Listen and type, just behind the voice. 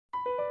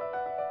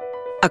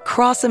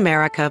Across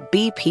America,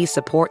 BP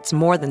supports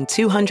more than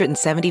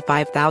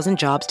 275,000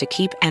 jobs to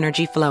keep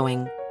energy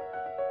flowing.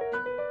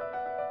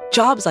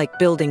 Jobs like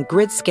building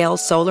grid-scale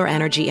solar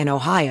energy in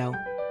Ohio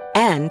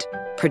and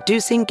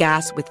producing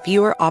gas with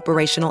fewer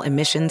operational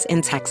emissions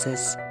in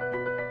Texas.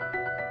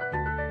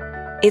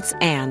 It's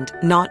and,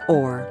 not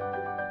or.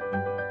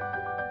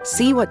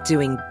 See what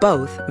doing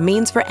both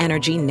means for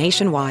energy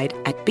nationwide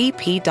at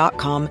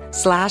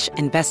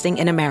bp.com/investing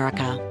in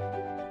America.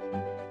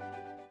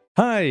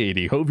 Hi,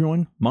 ho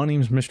everyone. My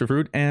name's Mr.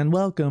 Fruit, and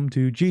welcome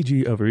to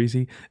GG Over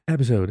Easy,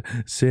 episode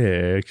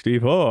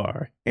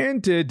 64.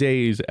 In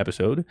today's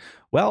episode,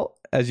 well,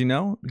 as you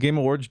know, Game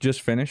Awards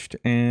just finished,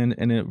 and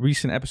in a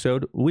recent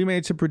episode, we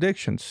made some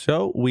predictions.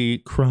 So we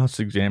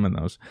cross-examined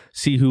those,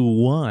 see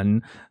who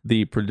won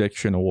the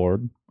prediction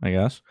award, I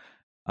guess,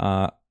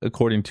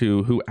 according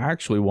to who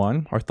actually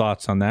won, our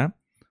thoughts on that,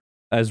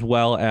 as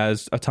well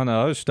as a ton of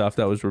other stuff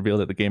that was revealed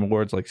at the Game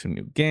Awards, like some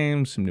new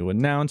games, some new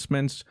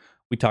announcements.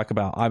 We talk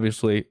about,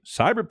 obviously,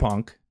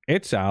 Cyberpunk.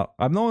 It's out.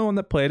 I'm the only one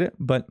that played it,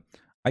 but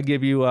I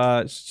give you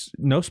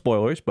no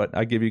spoilers, but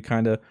I give you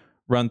kind of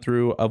run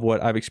through of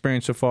what I've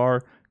experienced so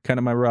far, kind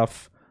of my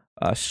rough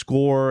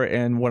score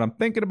and what I'm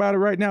thinking about it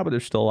right now, but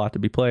there's still a lot to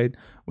be played.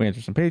 We answer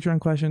some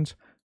Patreon questions.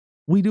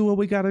 We do what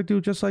we got to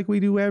do just like we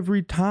do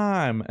every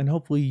time, and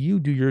hopefully you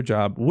do your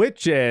job,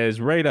 which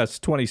is rate us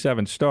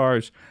 27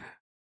 stars,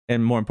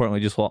 and more importantly,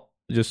 just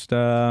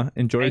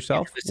enjoy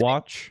yourself,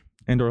 watch,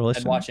 and or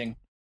listen. And watching.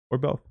 Or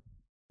both.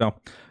 So,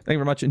 thank you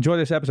very much. Enjoy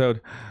this episode.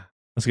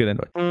 Let's get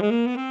into it.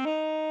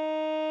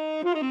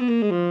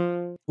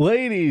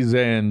 Ladies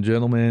and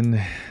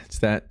gentlemen, it's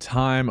that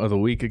time of the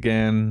week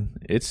again.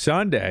 It's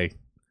Sunday,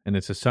 and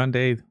it's a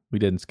Sunday we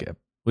didn't skip,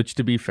 which,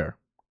 to be fair,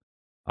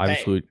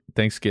 obviously,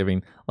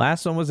 Thanksgiving.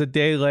 Last one was a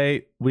day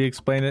late. We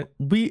explained it.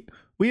 We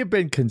have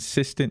been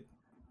consistent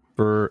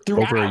for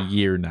over a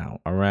year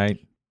now, all right?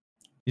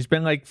 It's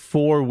been like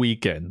 4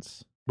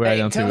 weekends.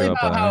 Tell me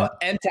about how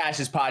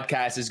MTash's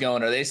podcast is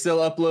going. Are they still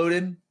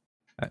uploaded?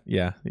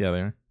 Yeah, they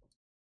are.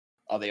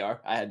 Oh, they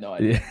are? I had no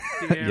idea.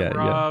 Damn,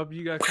 Rob,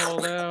 you got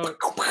called out.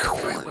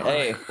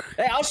 Hey,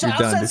 I'll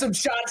send some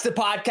shots to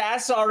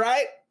podcasts, all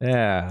right?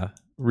 Yeah.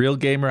 Real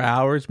gamer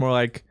hours, more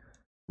like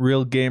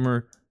real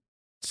gamer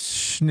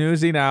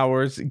snoozing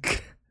hours.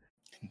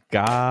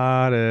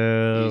 Got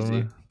him.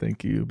 Easy.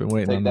 Thank you. Been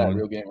waiting on that one.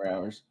 Real gamer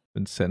hours.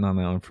 Been sitting on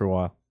that one for a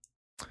while.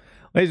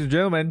 Ladies and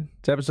gentlemen,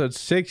 it's episode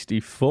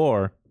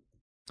 64.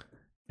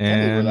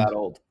 And we're that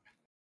old.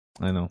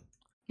 I know.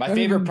 My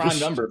favorite prime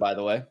number, by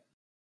the way.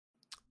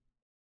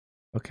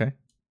 Okay.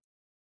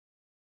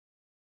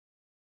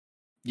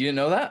 You didn't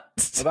know that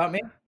about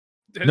me?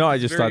 No, I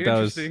just thought that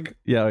was I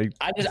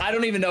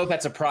don't even know if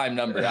that's a prime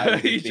number.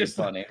 I was just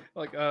funny.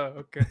 Like,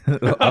 oh, okay.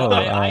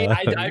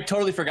 I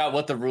totally forgot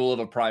what the rule of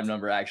a prime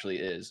number actually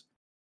is.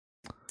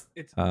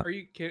 Are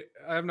you kidding?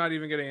 I'm not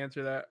even going to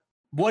answer that.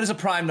 What is a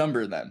prime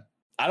number then?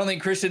 I don't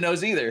think Christian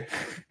knows either.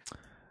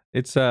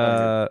 It's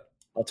I'll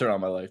turn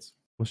on my lights.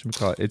 What should we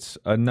call it? It's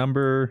a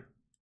number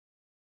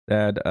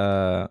that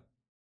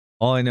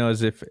all I know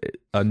is if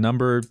a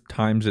number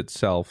times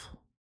itself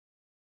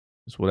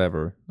is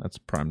whatever, that's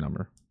a prime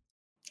number.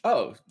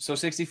 Oh, so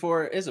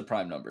 64 is a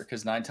prime number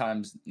because 9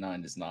 times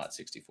 9 is not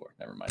 64.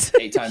 Never mind.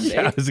 8 times 8.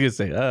 I was gonna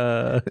say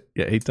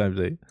 8 times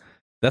 8.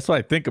 That's what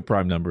I think a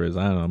prime number is.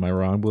 I don't know. Am I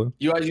wrong, Blue?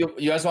 You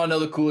guys want to know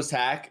the coolest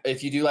hack?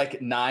 If you do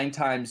like 9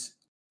 times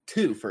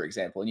 2, for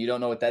example, and you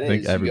don't know what that is, I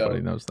think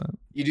everybody knows that.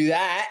 You do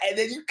that, and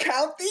then you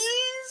count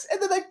these,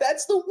 and then like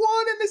that's the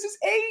 1, and this is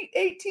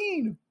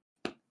 18.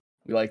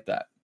 We like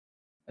that.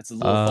 That's a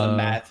little fun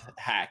math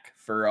hack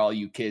for all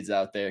you kids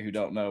out there who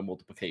don't know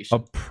multiplication.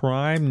 A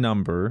prime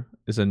number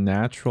is a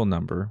natural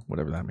number,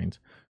 whatever that means,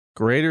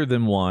 greater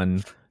than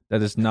 1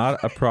 that is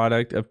not a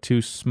product of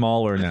 2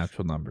 smaller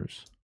natural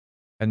numbers.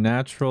 A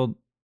natural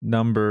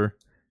number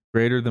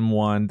greater than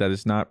 1 that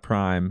is not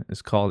prime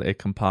is called a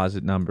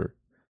composite number.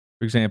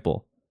 For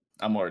example,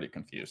 I'm already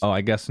confused. Oh,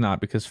 I guess not,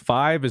 because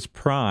 5 is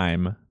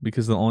prime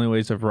because the only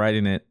ways of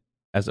writing it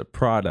as a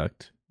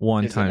product,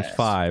 1 times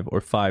 5 or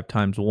 5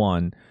 times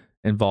 1,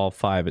 involve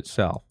 5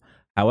 itself.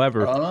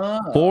 However,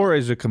 4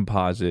 is a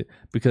composite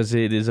because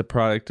it is a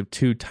product of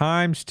 2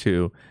 times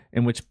 2,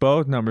 in which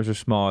both numbers are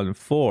smaller than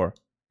 4.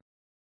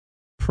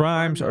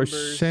 Primes are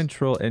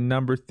central in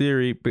number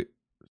theory, but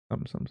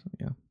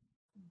yeah.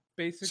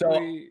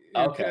 Basically,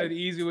 an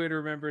easy way to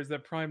remember is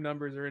that prime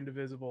numbers are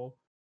indivisible.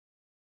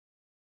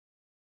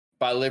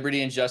 By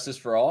liberty and justice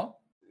for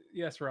all?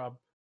 Yes, Rob.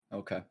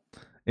 Okay.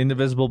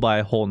 Indivisible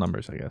by whole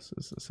numbers, I guess,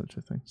 is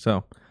essentially the thing.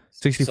 So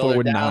 64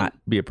 would not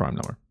be a prime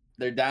number.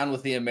 They're down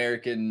with the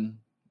American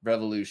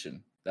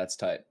Revolution. That's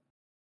tight.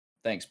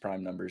 Thanks,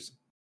 prime numbers.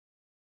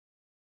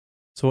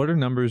 So what are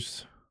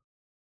numbers?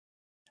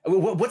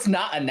 What's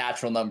not a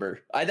natural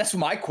number? That's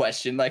my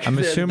question. Like, I'm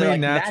assuming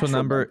like natural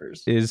number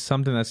numbers. Is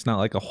something that's not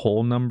like a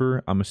whole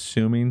number. I'm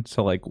assuming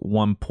so, like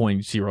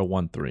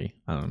 1.013.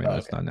 I don't know. Maybe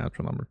that's not a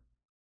natural number.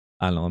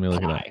 I don't know. Let me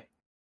look it up.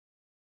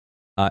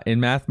 In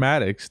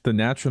mathematics, the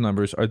natural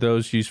numbers are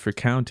those used for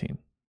counting.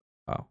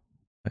 Oh,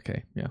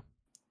 okay, yeah.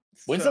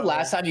 When's the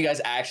last time you guys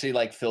actually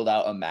like filled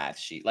out a math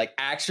sheet? Like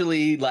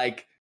actually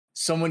like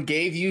someone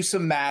gave you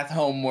some math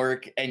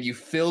homework and you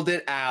filled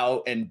it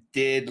out and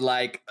did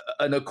like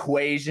an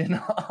equation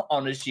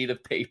on a sheet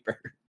of paper.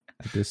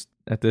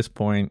 At this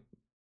point,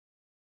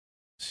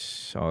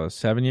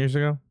 7 years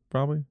ago,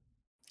 probably.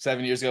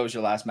 7 years ago was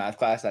your last math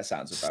class? That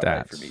sounds about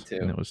right for me too.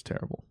 And it was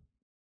terrible.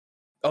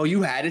 Oh,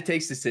 you had to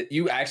take statistics?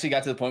 You actually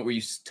got to the point where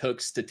you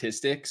took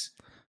statistics?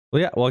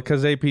 Well, yeah. Well,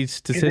 because AP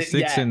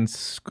statistics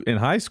in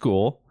high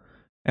school,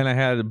 and I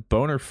had a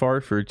boner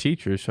fart for a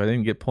teacher, so I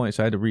didn't get points.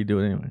 So I had to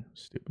redo it anyway.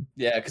 Stupid.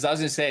 Yeah, because I was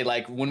going to say,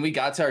 like, when we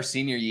got to our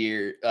senior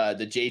year,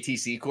 the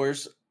JTC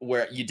course,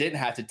 where you didn't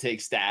have to take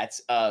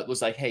stats,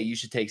 was like, hey, you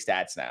should take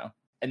stats now.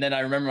 And then I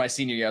remember my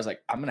senior year, I was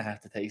like, I'm going to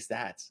have to take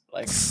stats.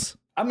 Like,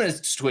 I'm going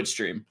to Twitch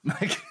stream.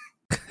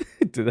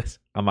 Do this.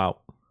 I'm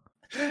out.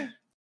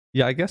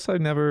 Yeah, I guess I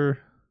never...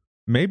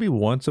 Maybe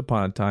once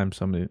upon a time,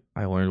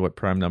 I learned what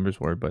prime numbers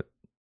were, but...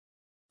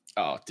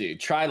 Oh, dude,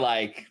 try,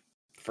 like...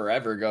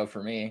 forever ago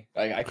for me.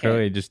 Like I can't.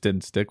 Clearly, it just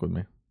didn't stick with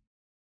me.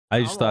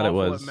 I just thought it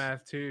was at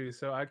math too,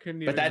 so I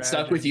couldn't. But that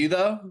stuck with you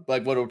though,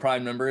 like what a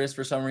prime number is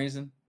for some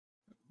reason.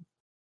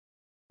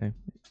 Okay.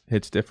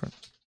 It's different.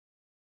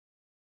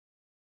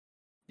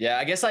 Yeah,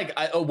 I guess like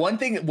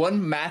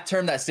one math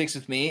term that sticks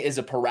with me is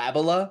a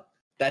parabola.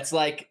 That's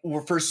like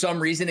for some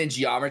reason in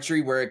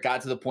geometry where it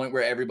got to the point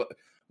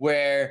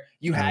where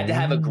you had to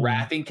have a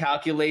graphing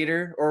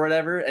calculator or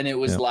whatever, and it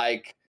was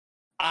like.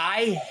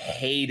 I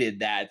hated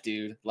that,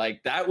 dude.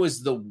 Like that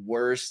was the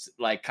worst.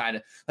 Like kind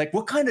of like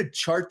what kind of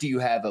chart do you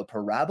have? A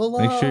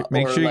parabola?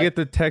 Make sure you get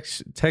the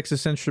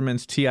Texas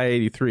Instruments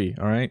TI-83.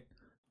 All right,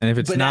 and if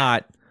it's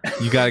not,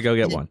 you got to go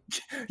get one.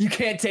 You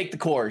can't take the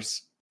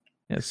course.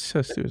 Yeah, it's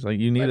so stupid. It's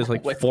like you need this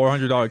like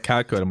 $400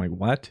 calculator. I'm like,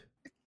 what?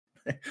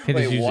 Can't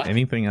just use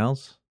anything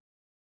else?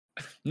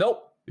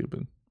 Nope.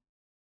 Stupid.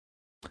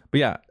 But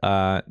yeah,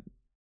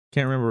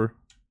 can't remember.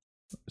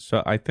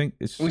 So I think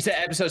we said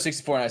episode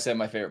 64 and I said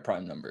my favorite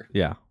prime number.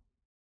 Yeah.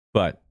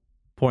 But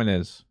point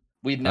is,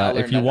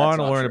 if you want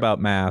to learn about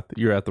math,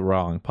 you're at the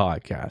wrong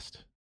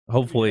podcast.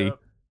 Hopefully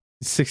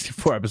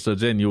 64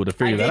 episodes in, you would have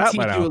figured that out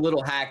by now. I did teach you a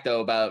little hack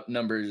though about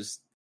numbers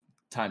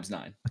times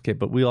 9. Okay,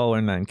 but we all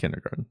learned that in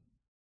kindergarten.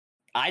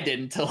 I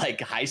didn't till like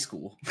high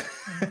school.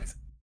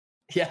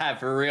 Yeah,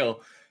 for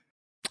real.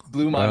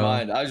 Blew my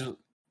mind. I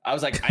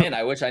was like, man,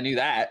 I wish I knew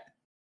that.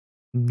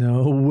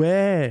 No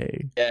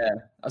way. Yeah.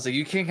 I was like,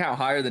 you can't count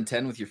higher than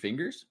 10 with your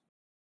fingers?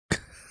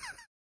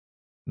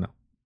 No.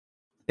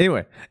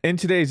 Anyway, in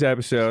today's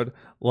episode,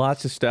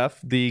 lots of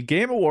stuff. The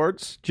Game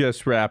Awards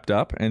just wrapped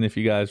up. And if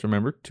you guys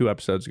remember, 2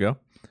 episodes ago,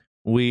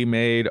 we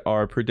made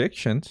our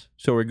predictions.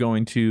 So we're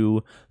going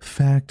to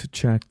fact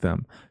check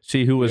them.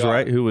 See who was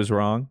right, who was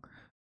wrong,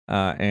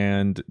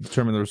 and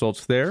determine the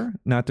results there.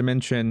 Not to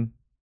mention,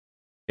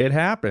 it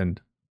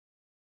happened.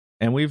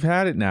 And we've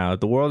had it now.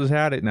 The world has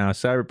had it now.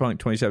 Cyberpunk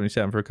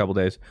 2077 for a couple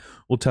days.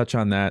 We'll touch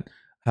on that,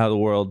 how the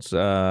world's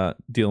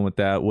dealing with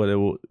that,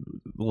 the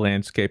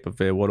landscape of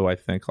it, what do I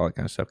think, all that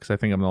kind of stuff. Because I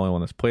think I'm the only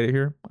one that's played it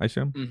here, I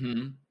assume.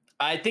 Mm-hmm.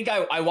 I think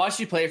I watched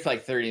you play it for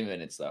like 30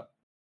 minutes, though.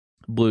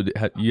 Blue,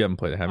 you haven't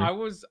played it, have you?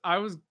 I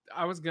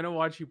was going to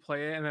watch you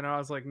play it, and then I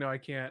was like, no, I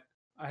can't.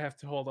 I have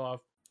to hold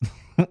off.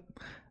 And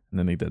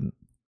then he didn't.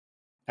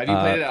 Have you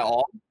played it at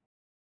all?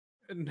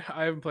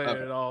 I haven't played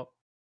it at all.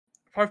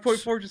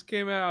 5.4 just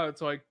came out,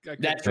 so I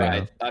that's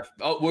right.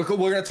 We're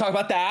going to talk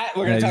about that.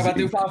 We're going to talk about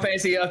the new Final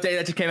Fantasy update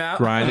that just came out.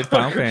 Grinded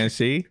Final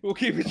Fantasy. We'll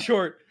keep it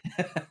short.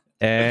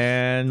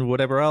 And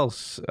whatever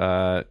else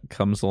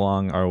comes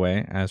along our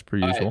way, as per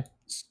usual. Right.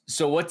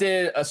 So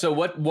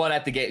what won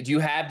at the game? Do you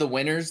have the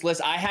winners list?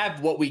 I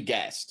have what we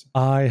guessed.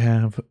 I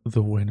have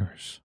the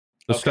winners.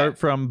 Let's start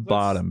from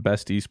bottom.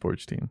 Best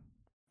esports team.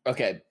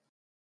 Okay.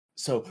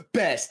 So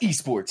best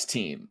esports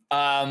team.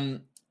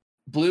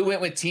 Blue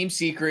went with Team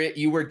Secret,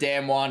 you were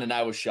Damwon, and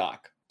I was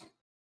Shock.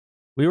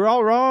 We were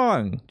all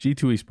wrong.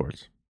 G2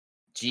 Esports.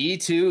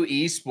 G2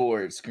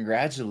 Esports.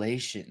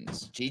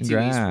 Congratulations. G2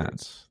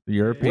 Esports. The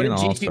European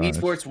All-Stars. What did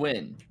G2 Esports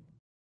win?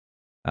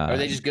 Are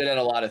they just good at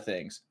a lot of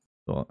things?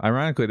 Well,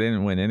 ironically, they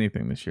didn't win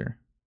anything this year.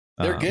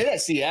 They're good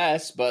at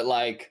CS, but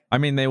like... I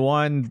mean, they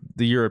won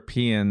the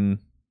European...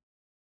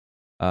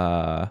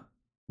 well,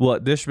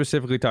 they're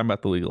specifically talking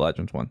about the League of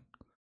Legends one.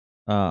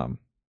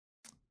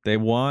 They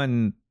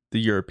won... the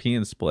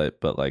European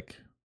split, but like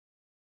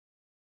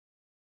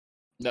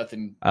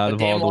nothing out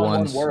of all the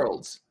ones.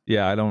 Worlds.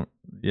 Yeah,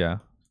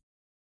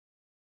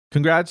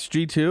 Congrats,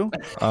 G2.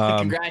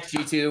 Congrats,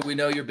 G2. We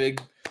know you're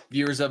big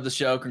viewers of the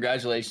show.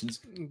 Congratulations.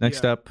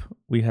 Next up,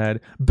 we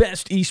had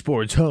best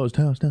esports host.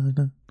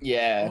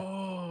 Yeah.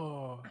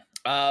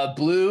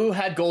 Blue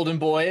had Golden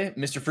Boy.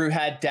 Mr. Fruit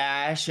had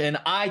Dash, and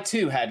I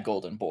too had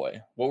Golden Boy.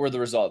 What were the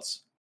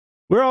results?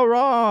 We're all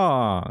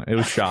wrong. It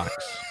was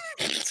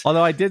Shocks.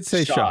 Although I did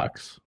say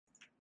Shocks.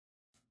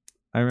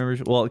 I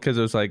remember, well, because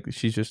it was like,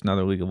 she's just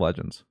another League of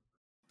Legends.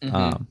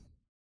 Mm-hmm.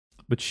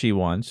 But she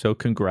won, so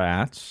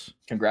congrats.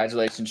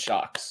 Congratulations,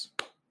 Shocks.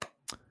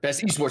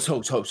 Best esports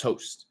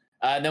host.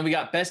 And then we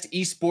got best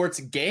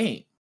esports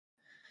game.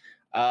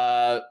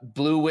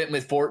 Blue went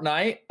with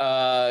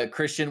Fortnite.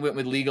 Christian went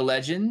with League of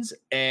Legends,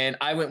 and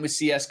I went with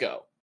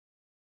CS:GO.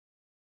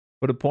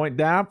 Put a point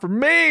down for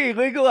me,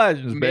 League of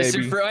Legends, baby. At least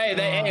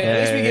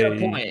we get a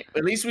point.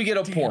 At least we get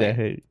a point.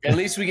 At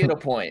least we get a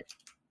point.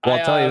 Well,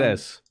 I'll tell you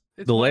this: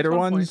 the later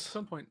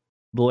point.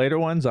 The later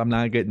ones, I'm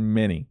not getting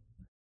many,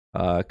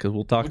 because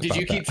we'll talk. Did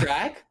you keep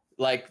track?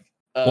 Like,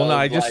 well, no,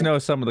 I just know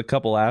some of the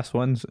couple last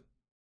ones.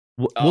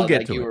 We'll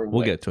get to it.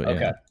 We'll get to it.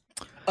 Okay.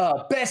 Yeah.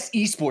 Best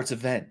esports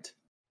event.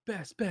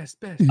 Best.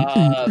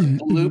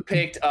 Blue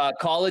picked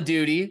Call of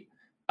Duty.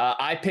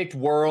 I picked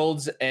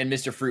Worlds, and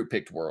Mr. Fruit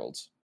picked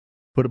Worlds.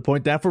 Put a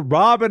point down for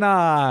Rob and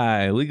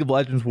I. League of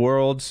Legends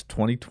Worlds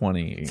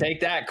 2020.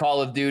 Take that,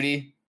 Call of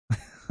Duty.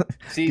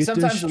 See,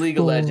 sometimes the League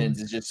of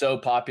Legends is just so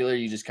popular,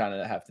 you just kind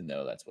of have to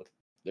know that's what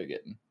they're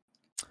getting.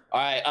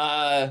 All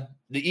right,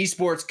 the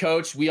esports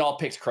coach, we all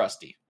picked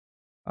Krusty.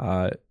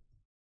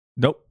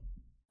 Nope.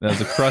 That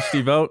was a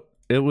Krusty vote.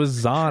 It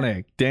was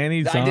Zonic.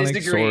 Danny Zonic. I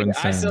disagree.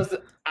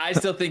 Sorensen. I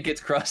still think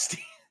it's Krusty.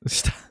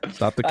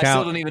 Stop the count. I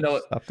still don't even know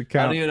what. Stop the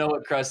count. I don't even know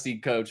what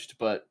Krusty coached,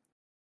 but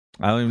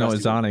I don't even know what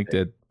Zonic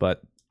did.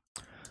 But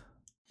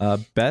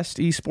best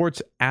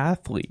esports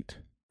athlete.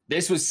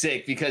 This was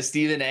sick because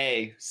Stephen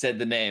A said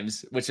the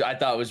names, which I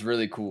thought was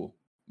really cool.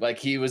 Like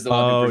he was the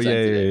one who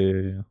presented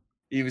it. Yeah.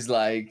 He was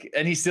like,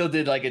 and he still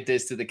did like a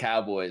diss to the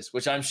Cowboys,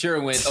 which I'm sure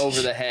went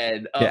over the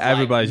head of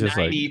everybody's like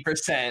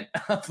 90%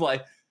 of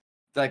like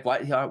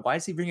why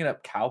is he bringing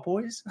up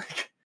Cowboys?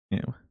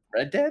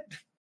 Red Dead.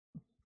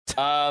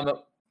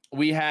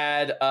 We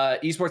had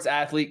esports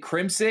athlete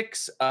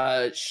Crimsix,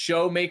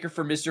 showmaker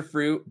for Mr.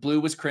 Fruit.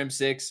 Blue was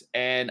Crimsix,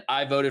 and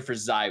I voted for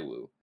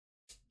Zywoo.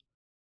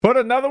 Put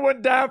another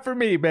one down for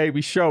me,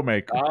 baby.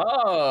 Showmaker.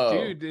 Oh,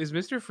 dude, is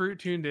Mr. Fruit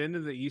tuned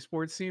into the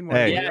esports scene?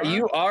 Hey. Yeah,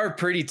 you are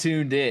pretty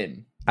tuned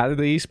in. Out of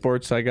the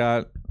esports, I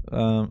got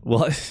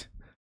well, it's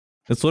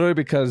literally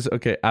because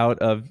out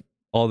of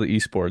all the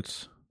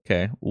esports,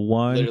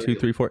 1, 2,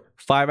 3, 4,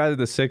 5 out of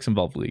the 6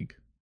 involve League.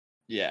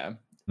 Yeah.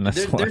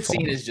 Their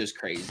scene is just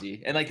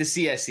crazy. And like the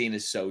CS scene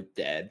is so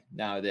dead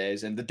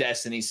nowadays, and the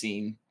Destiny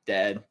scene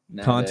dead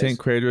nowadays. Content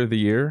creator of the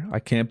year. I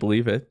can't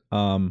believe it.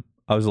 I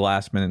was a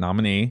last minute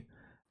nominee.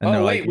 And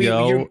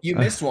you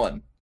missed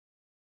one.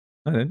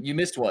 I didn't. You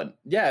missed one.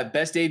 Yeah,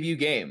 best debut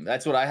game.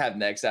 That's what I have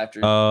next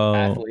after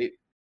athlete.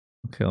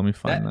 Okay, let me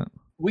find that.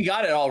 We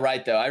got it all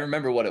right though. I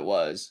remember what it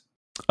was.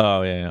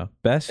 Oh yeah.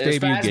 Best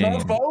debut game.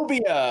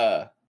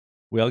 Phasmophobia.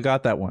 We all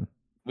got that one.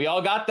 We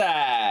all got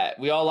that.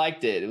 We all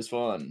liked it. It was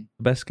fun.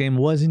 The best game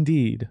was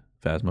indeed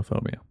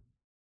Phasmophobia.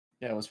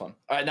 Yeah, it was fun.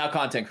 All right, now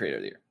content creator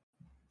of the year.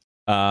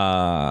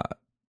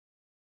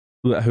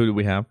 Who do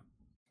we have?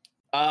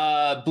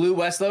 Blue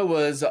Westlow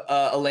was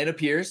Elena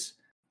Pierce.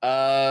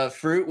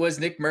 Fruit was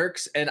Nick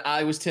Merckx, and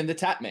I was Tim the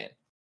Tapman.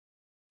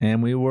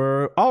 And we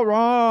were all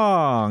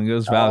wrong. It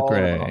was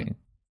Valkyrae.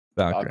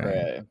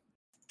 Valkyrae.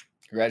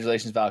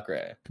 Congratulations,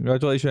 Valkyrae.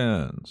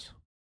 Congratulations.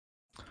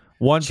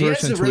 One she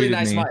person has a really tweeted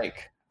nice me.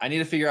 mic. I need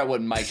to figure out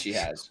what mic she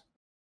has.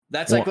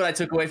 That's like what I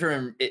took away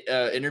from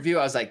an interview.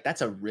 I was like,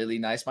 that's a really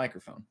nice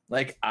microphone.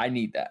 Like, I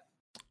need that.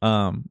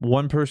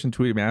 One person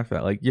tweeted me after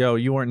that, like, yo,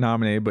 you weren't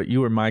nominated, but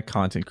you were my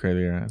content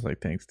creator. And I was like,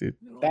 thanks, dude.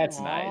 That's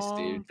nice,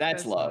 dude.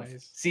 That's love.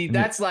 Nice. See,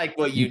 that's like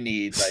what you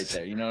need right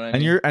there. You know what I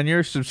mean? And you're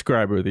a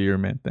subscriber of the year,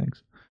 man.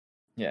 Thanks.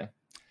 Yeah.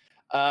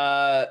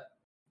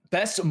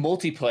 Best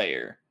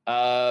multiplayer.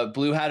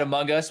 Blue had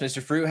Among Us,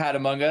 Mr. Fruit had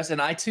Among Us, and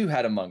I too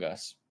had Among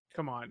Us.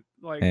 Come on.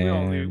 Like we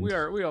all knew.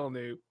 We all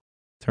knew.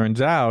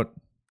 Turns out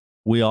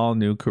we all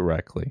knew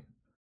correctly.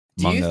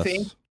 Do you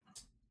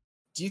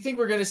think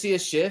we're gonna see a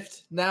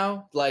shift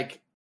now?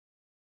 Like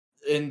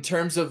in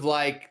terms of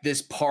like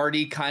this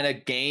party kind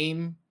of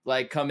game,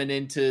 like coming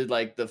into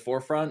like the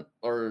forefront,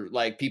 or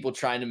like people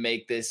trying to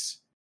make this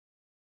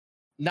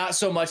not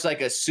so much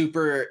like a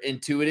super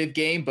intuitive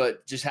game,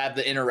 but just have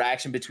the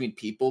interaction between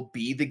people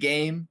be the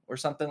game or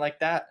something like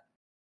that?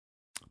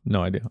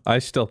 No idea. I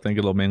still think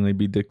it'll mainly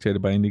be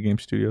dictated by indie game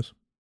studios.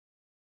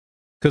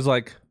 Because,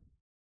 like,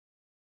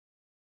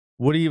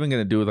 what are you even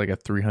going to do with, like, a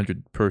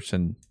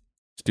 300-person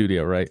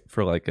studio, right?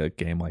 For, like, a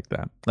game like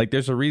that. Like,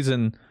 there's a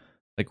reason,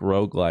 like,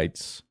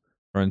 roguelites,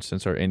 for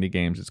instance, are indie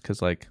games. It's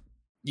because, like...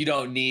 You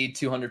don't need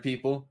 200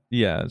 people?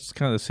 Yeah, it's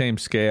kind of the same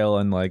scale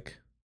and, like,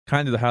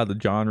 kind of how the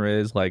genre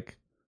is. Like,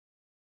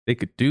 they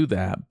could do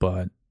that,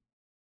 but...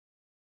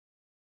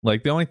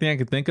 Like, the only thing I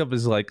could think of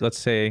is, like, let's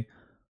say...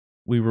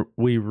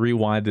 We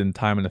rewind in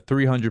time and a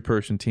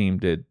 300-person team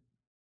did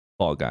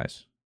Fall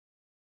Guys.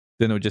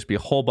 Then it would just be a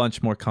whole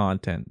bunch more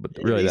content. But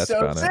really, that's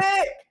about it.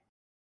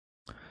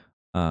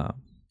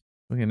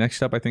 Okay,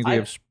 next up, I think we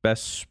have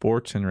best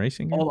sports and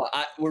racing game. Hold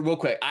on, we're real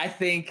quick. I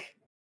think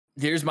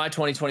here's my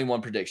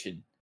 2021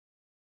 prediction.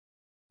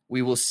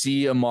 We will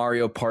see a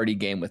Mario Party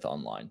game with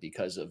online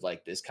because of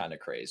like this kind of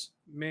craze.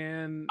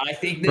 Man, I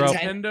think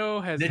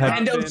Nintendo has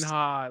not been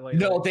hot lately.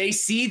 No, they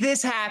see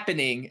this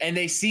happening and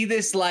they see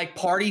this like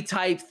party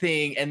type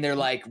thing, and they're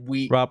like,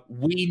 we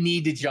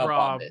need to jump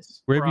on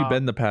this. Where have you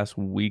been the past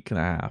week and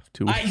a half,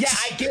 2 weeks?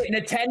 I get it.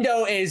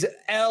 Nintendo is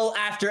L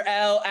after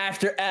L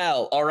after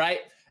L. All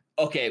right.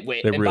 Okay,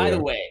 wait. They And really by the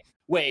are. way,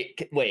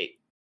 wait.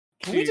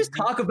 Can we just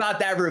talk about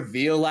that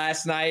reveal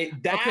last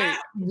night?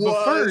 That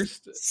was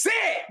first, sick.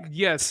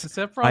 Yes,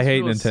 Sephiroth's I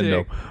hate reveal was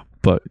Nintendo, sick.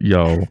 but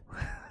yo,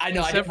 I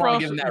know. I didn't want to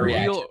give him that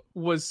reaction. reveal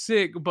was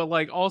sick, but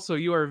like also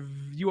you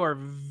are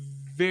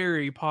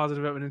very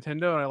positive about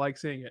Nintendo, and I like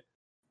seeing it.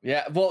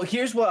 Yeah. Well,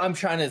 here's what I'm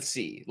trying to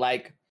see.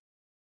 Like,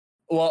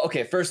 well,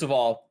 okay. First of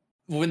all,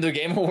 when the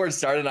Game Awards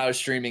started, and I was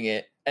streaming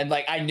it, and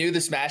like I knew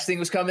the Smash thing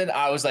was coming.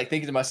 I was like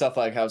thinking to myself,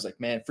 like, I was like,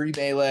 man, free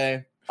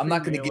Melee. I'm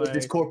not going to give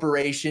this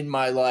corporation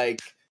my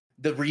like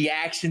the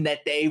reaction that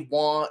they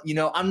want. You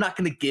know, I'm not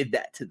going to give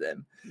that to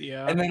them.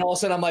 Yeah. And then all of a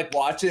sudden, I'm like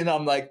watching.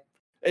 I'm like,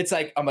 it's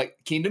like I'm like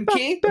Kingdom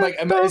Key. I'm like,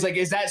 it's like,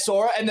 is that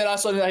Sora? And then all of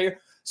a sudden I hear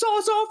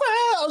Sora so fast.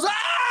 I was like,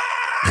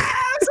 ah!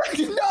 It's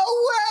like, no way!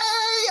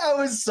 I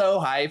was so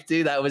hyped,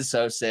 dude. That was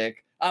so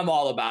sick. I'm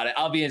all about it.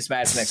 I'll be in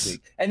Smash next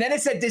week. And then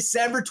it said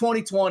December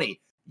 2020.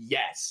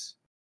 Yes.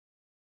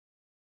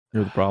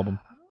 you're the problem.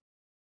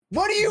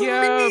 What do you mean?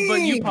 Yeah,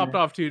 but you popped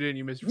off too, didn't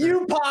you, Mr.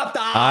 You popped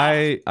off.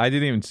 I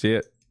didn't even see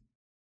it.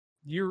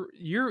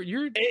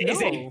 It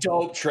is a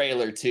dope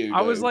trailer too. Dude.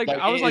 I was like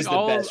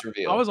the best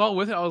reveal. I was all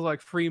with it. I was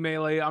like, free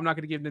Melee. I'm not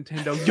gonna give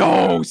Nintendo.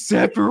 Yo,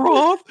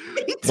 Sephiroth.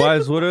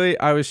 Well,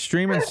 I was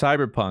streaming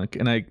Cyberpunk,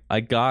 and I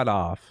got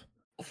off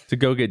to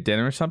go get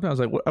dinner or something. I was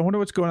like, I wonder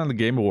what's going on in the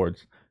Game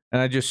Awards,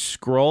 and I just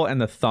scroll,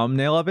 and the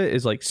thumbnail of it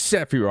is like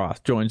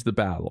Sephiroth joins the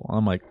battle.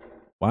 I'm like,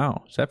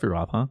 wow,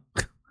 Sephiroth, huh?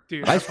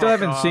 Dude, I still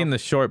haven't seen the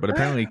short, but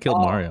apparently he killed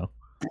Mario.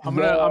 I'm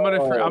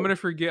gonna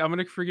forgive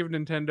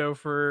Nintendo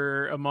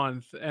for a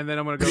month, and then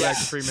I'm gonna go back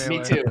to free Melee.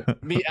 Me too.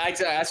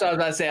 That's what I was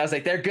about to say. I was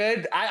like, they're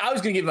good. I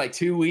was gonna give them like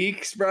 2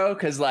 weeks, bro,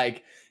 because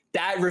like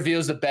that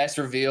reveal's the best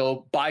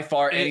reveal by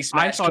far. Any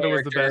Smash I thought character,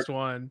 it was the best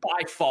one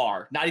by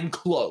far, not even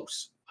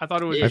close. I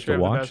thought it was just the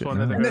best one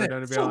that they've ever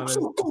done. To be honest,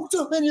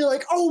 and you're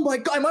like, oh my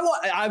god!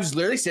 I was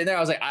literally sitting there. I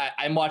was like,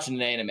 I'm watching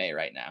an anime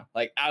right now.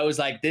 Like I was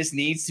like, this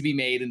needs to be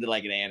made into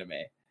like an anime.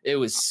 It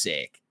was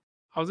sick.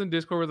 I was in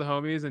Discord with the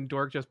homies, and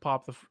Dork just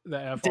popped the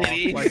F Did off.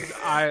 he?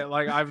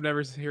 I've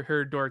never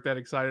heard Dork that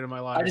excited in my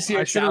life.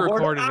 I should have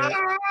recorded it.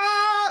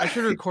 I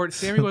should have recorded.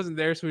 Sammy wasn't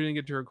there, so we didn't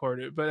get to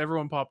record it. But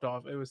everyone popped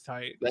off. It was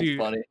tight. That's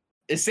funny.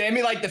 Is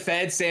Sammy like the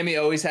Fed? Sammy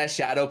always has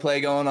shadow play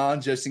going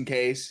on just in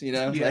case, you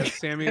know? Yeah, like,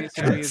 Sammy is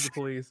the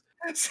police.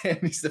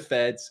 Sammy's the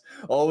Feds.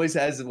 Always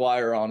has the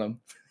wire on him.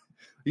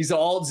 He's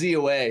Alt Z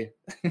away.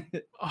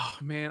 Oh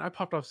man, I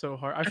popped off so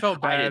hard. I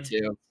felt bad. I did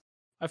too.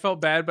 I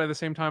felt bad, but at the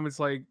same time, it's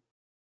like,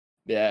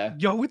 yeah,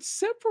 yo,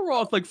 it's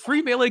Sephiroth. Like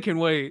free Melee can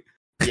wait.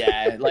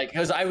 Yeah, like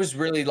because I was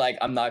really like,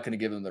 I'm not gonna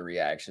give him the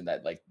reaction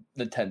that like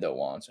Nintendo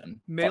wants, and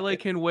Melee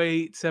can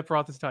wait.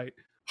 Sephiroth is tight.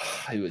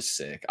 He was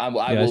sick. I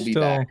will be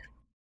back.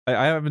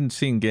 I haven't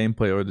seen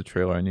gameplay or the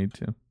trailer. I need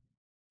to.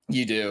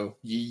 You do.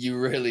 You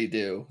really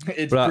do.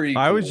 It's but pretty.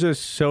 I cool. was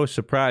just so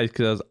surprised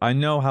because I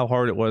know how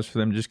hard it was for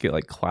them to just get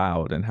like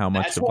Cloud and how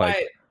much That's of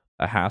like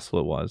a hassle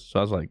it was. So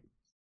I was like,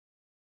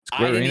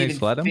 Square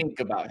Enix let him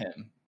think about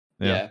him.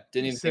 Yeah,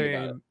 didn't even think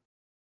about it.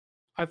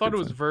 I thought it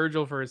was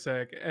Virgil for a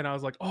sec, and I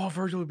was like, "Oh,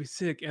 Virgil would be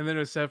sick," and then it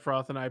was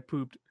Sephiroth, and I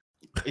pooped.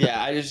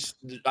 Yeah, I just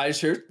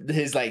heard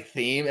his like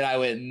theme, and I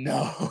went,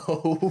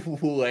 "No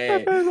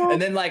way!"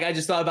 And then like I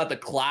just thought about the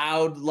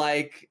Cloud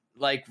like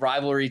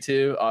rivalry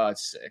too. Oh,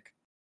 it's sick.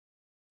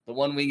 The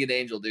one-winged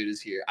angel dude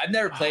is here. I've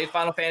never played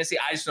Final Fantasy.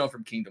 I just know him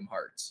from Kingdom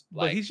Hearts.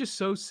 Like, but he's just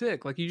so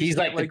sick. Like he's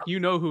like you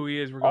know who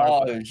he is.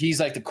 Regardless. Oh, he's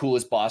like the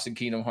coolest boss in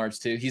Kingdom Hearts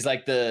too. He's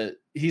like the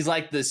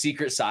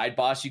secret side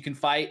boss you can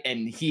fight,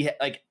 and he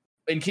like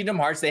in Kingdom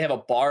Hearts they have a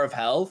bar of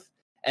health,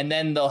 and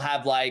then they'll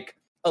have like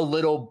a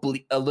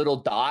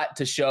little dot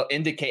to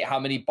indicate how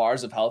many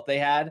bars of health they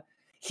had.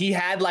 He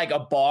had like a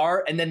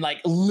bar and then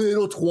like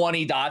little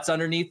 20 dots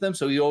underneath them,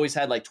 so he always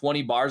had like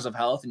 20 bars of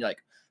health, and you're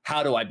like,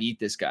 how do I beat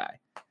this guy?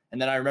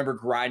 And then I remember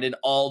grinding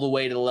all the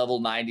way to level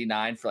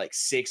 99 for like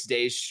 6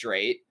 days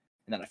straight.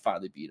 And then I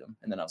finally beat him.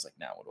 And then I was like,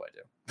 now what do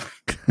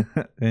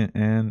I do?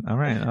 and all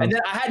right. And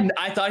then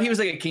I thought he was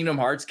like a Kingdom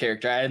Hearts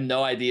character. I had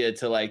no idea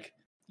till like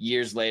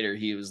years later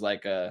he was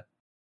like it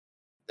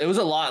was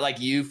a lot like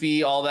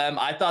Yuffie, all them.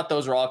 I thought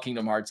those were all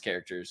Kingdom Hearts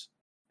characters.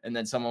 And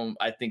then someone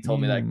I think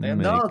told me like,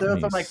 no, they're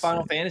from like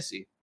Final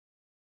Fantasy.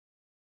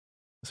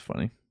 That's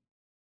funny.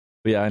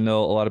 But yeah, I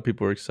know a lot of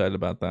people are excited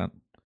about that.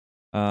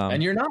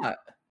 And you're not.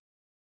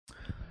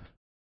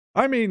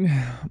 I mean,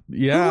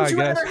 yeah, who would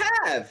you I guess. rather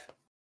have?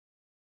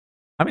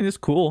 I mean, it's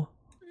cool.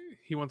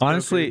 He wants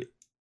honestly.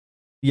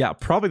 Yeah,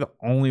 probably the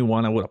only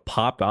one I would have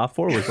popped off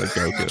for was like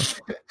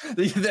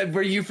Goku.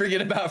 Where you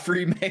forget about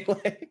free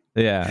Melee.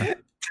 Yeah.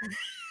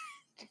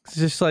 It's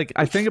just like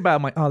I think about it,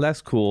 I'm like, oh,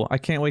 that's cool. I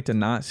can't wait to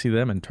not see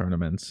them in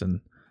tournaments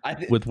and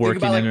with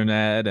working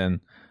internet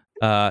and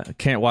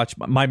can't watch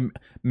my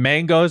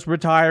Mango's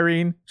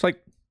retiring. It's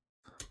like,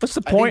 what's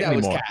the point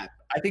anymore?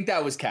 I think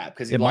that was cap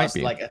because he lost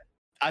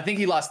I think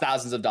he lost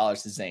thousands of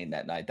dollars to Zane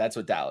that night. That's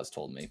what Dallas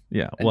told me.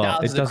 Yeah, and well,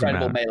 Dallas it is doesn't a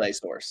credible matter. Melee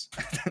source.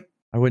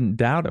 I wouldn't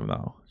doubt him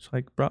though. It's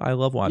like, bro, I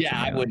love watching.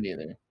 Yeah, I wouldn't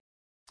either.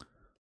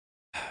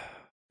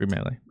 Free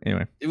Melee.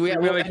 Anyway. We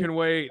really can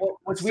wait.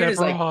 What's weird is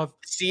like Sephiroth.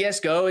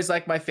 CS:GO is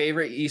like my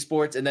favorite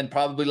esports, and then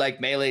probably like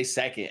Melee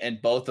second,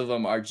 and both of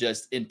them are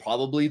just in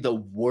probably the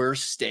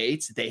worst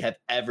states they have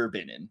ever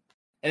been in.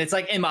 And it's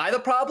like, am I the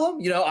problem?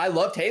 You know, I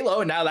loved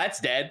Halo, and now that's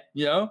dead.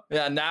 You know,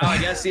 yeah, now I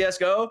guess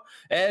CS:GO,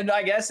 and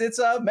I guess it's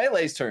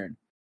Melee's turn.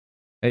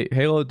 Hey,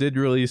 Halo did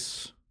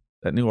release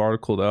that new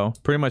article though,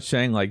 pretty much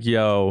saying like,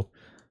 "Yo,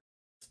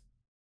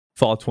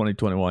 fall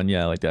 2021,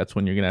 yeah, like that's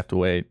when you're gonna have to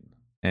wait."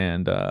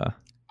 And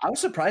I was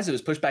surprised it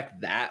was pushed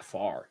back that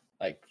far.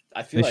 Like,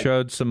 I feel they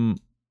showed some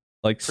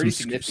like some pretty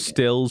significant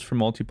stills for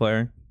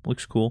multiplayer.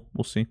 Looks cool.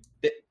 We'll see.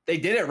 they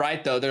did it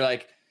right though. They're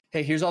like,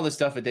 hey, here's all the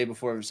stuff a day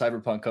before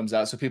Cyberpunk comes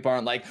out, so people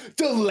aren't like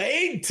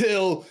delayed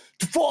till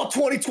fall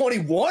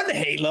 2021.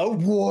 Halo,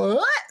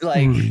 what?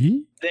 Like,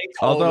 Really? they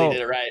totally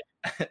did it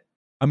right.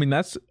 I mean,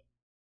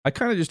 I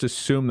kind of just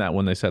assumed that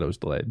when they said it was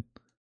delayed,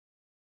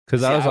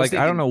 because I was I like,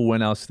 I don't know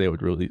when else they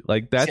would really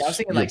like. That's I was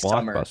thinking your like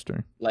summer.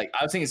 blockbuster. Like,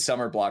 I was thinking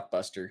summer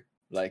blockbuster.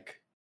 Like,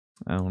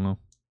 I don't know.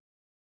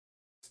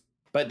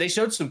 but they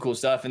showed some cool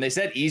stuff, and they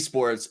said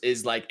esports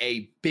is like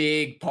a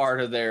big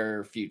part of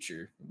their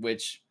future,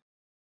 which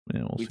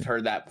Yeah, we'll we've see.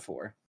 heard that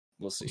before.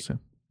 We'll see. We'll see.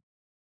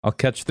 I'll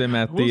catch them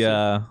at We'll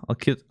the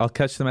see. I'll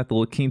catch them at the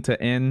La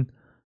Quinta Inn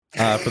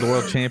for the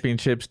World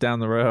Championships down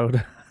the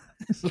road.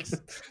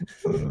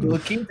 La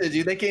Quinta,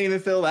 dude, they can't even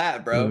fill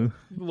that, bro.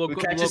 We Local,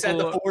 catch us at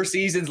the Four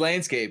Seasons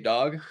landscape,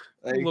 dog.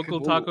 Like, local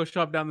ooh. taco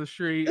shop down the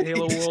street.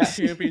 Halo World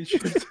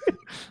Championships.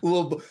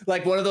 Little,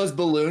 like one of those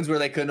balloons where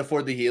they couldn't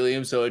afford the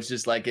helium, so it's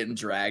just like getting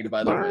dragged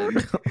by the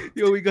wind.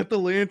 Yo, we got the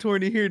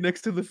lantern here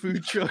next to the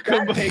food truck.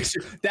 That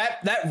picture,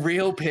 that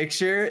real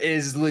picture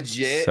is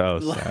legit. So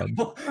like, sad.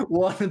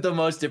 one of the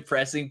most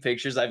depressing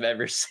pictures I've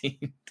ever seen.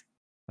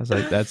 I was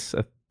like, that's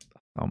oh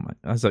my!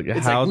 I was like,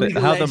 It's how like League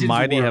how of the Legends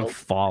mighty world. have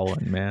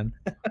fallen, man.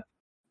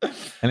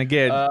 And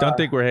again, don't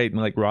think we're hating.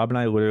 Like Rob and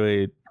I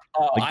literally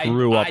like,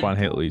 grew up on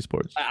Halo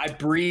esports, I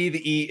breathe,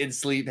 eat, and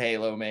sleep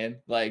Halo, man.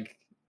 Like,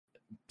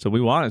 so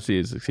we want to see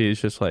it succeed.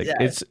 It's just like Yeah.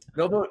 it's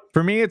no, but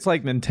for me. It's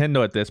like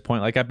Nintendo at this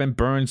point. Like I've been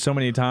burned so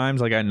many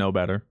times. Like I know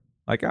better.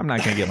 Like I'm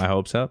not gonna get my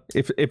hopes up.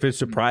 If it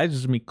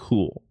surprises me,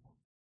 cool.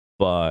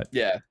 But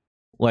yeah,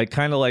 like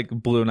kind of like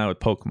Blue and I with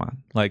Pokemon.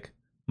 Like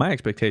my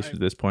expectations at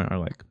this point are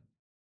like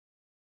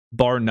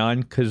bar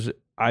none, because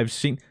I've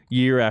seen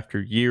year after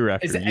year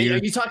after year. are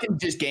you talking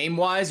just game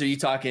wise? Or are you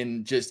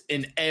talking just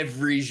in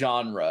every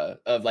genre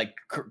of like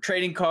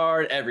trading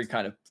card, every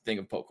kind of thing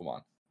of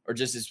Pokemon, or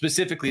just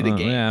specifically the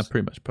games? Yeah,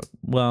 pretty much.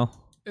 Well,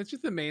 It's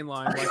just the main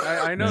line. Like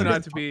I know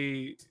not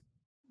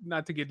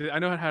to get. I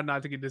know how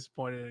not to get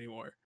disappointed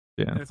anymore.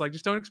 yeah. And it's like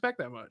just don't expect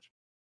that much.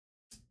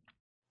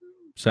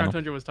 So Crown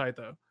Tundra was tight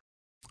though.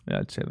 yeah,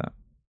 I'd say that.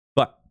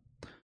 But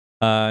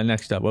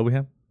next up, what we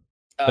have?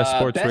 Best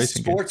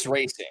sports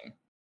racing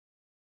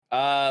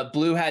game.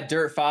 Blue had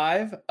Dirt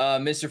 5.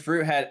 Mr.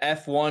 Fruit had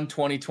F1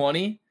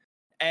 2020.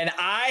 And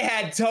I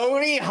had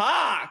Tony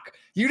Hawk.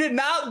 You did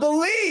not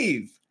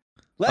believe.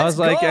 I was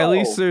like, go. at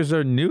least there's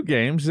a new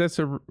games. That's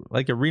a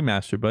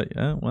remaster, but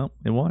yeah, well,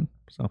 it won.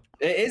 So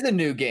It is a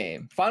new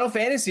game. Final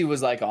Fantasy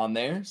was like on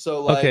there.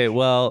 So like, okay,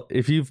 well,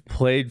 if you've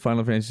played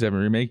Final Fantasy VII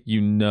Remake, you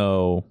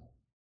know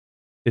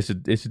it's a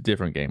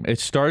different game. It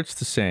starts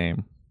the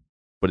same,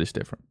 but it's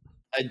different.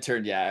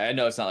 I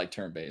know it's not like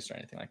turn-based or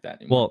anything like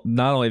that anymore. Well,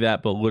 not only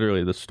that, but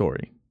literally the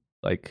story.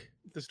 Like,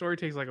 The story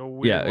takes like a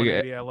weird Yeah,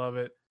 180. I love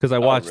it. because I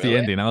watched really? the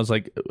ending, I was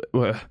like,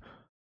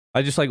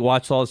 I just like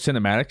watched all the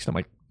cinematics, and I'm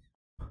like,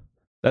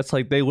 that's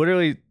like they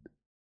literally.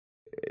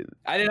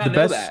 I did not the know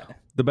best that.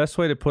 the best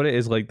way to put it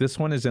is like this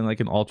one is in like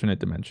an alternate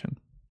dimension.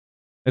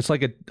 It's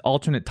like an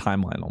alternate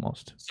timeline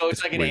almost. So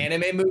it's like an weird.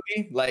 anime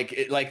movie,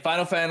 like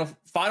Final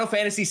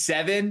Fantasy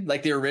VII,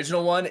 like the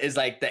original one is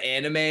like the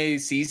anime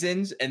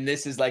seasons, and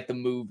this is like the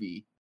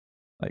movie.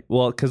 Like,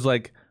 well, because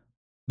like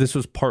this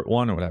was part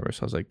one or whatever,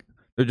 so I was like,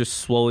 they're just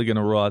slowly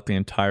gonna roll out the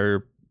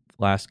entire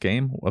last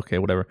game. Okay,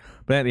 whatever.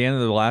 But at the end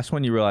of the last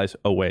one, you realize,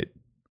 oh wait,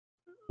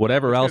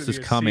 whatever It's else gonna is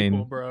be a coming,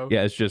 sequel, bro.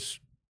 yeah, it's just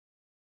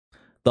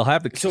they'll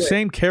have the So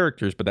same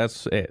characters, but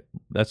that's it.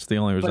 That's the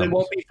only But it resemblance.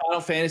 won't be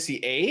Final Fantasy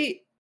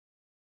VIII.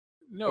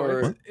 No,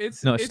 Or-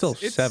 it's No, it's still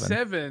 7.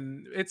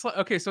 7. It's like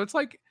okay, so it's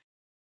like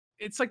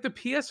the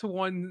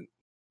PS1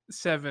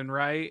 7,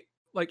 right?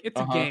 Like it's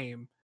Uh-huh. a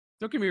game.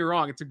 Don't get me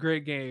wrong, it's a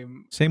great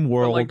game. Same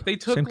world, like, they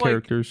took, same like-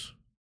 characters.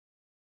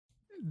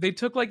 They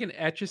took like an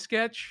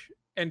Etch-a-Sketch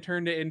and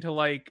turned it into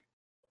like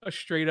a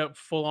straight up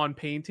full on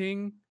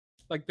painting.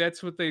 Like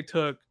that's what they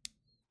took.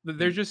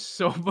 There's just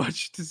so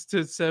much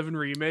to 7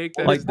 remake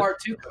that When is did part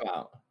 2 come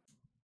out?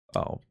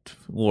 Oh,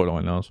 Lord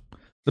only knows.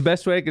 The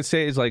best way I could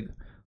say is like,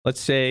 let's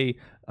say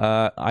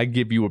I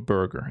give you a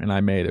burger and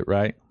I made it,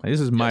 right? Like, this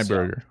is my Yes, yeah.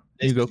 burger.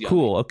 This You go, is yummy.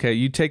 cool. Okay,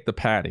 you take the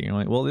patty. You're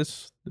like, well,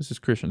 this is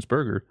Christian's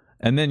burger,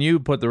 and then you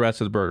put the rest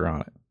of the burger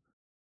on it.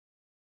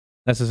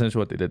 That's essentially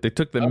what they did. They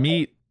took the Okay.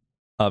 meat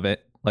of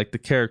it, like the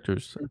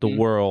characters, the Mhm.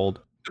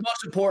 world, The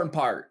most important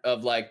part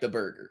of like the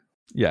burger.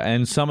 yeah,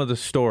 and some of the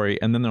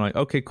story, and then they're like,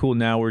 okay, cool.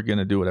 Now we're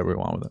gonna do whatever we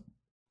want with it.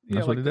 Yeah,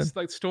 That's what like it this, did.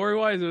 like story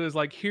wise, it was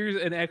like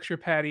here's an extra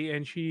patty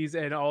and cheese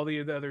and all the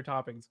other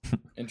toppings.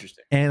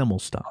 Interesting. Animal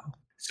style.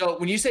 So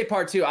when you say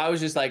part 2, I was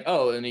just like,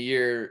 oh, in a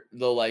year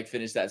they'll like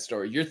finish that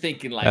story. You're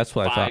thinking like That's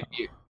what I 5 thought.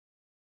 years.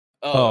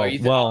 Oh, are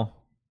you well,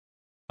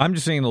 I'm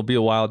just saying it'll be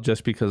a while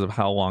just because of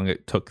how long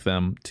it took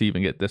them to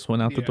even get this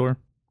one out the Yeah. door.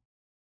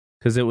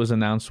 Because it was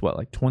announced, what,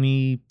 like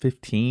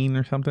 2015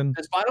 or something?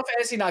 Does Final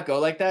Fantasy not go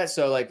like that?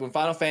 So like when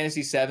Final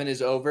Fantasy 7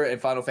 is over and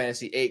Final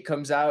Fantasy 8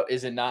 comes out,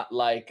 is it not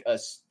like a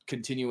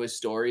continuous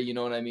story? You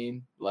know what I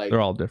mean? Like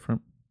They're all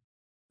different.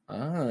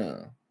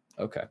 Oh,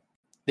 okay.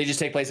 They just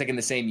take place like in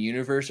the same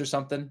universe or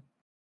something.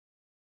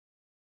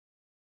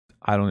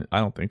 I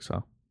don't think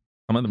so.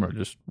 Some of them are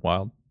just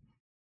wild.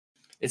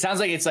 It sounds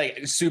like it's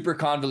like super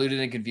convoluted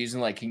and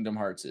confusing, like Kingdom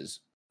Hearts is.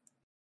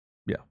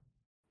 Yeah,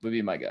 would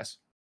be my guess.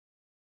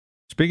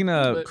 Speaking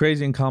of But-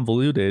 crazy and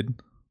convoluted,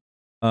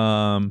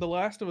 The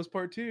Last of Us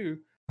Part 2.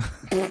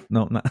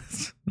 no, not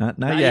Not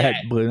yet, yet.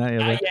 but not yet.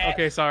 Not yet.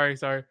 Okay, sorry.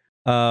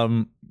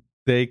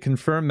 They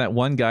confirmed that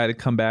one guy to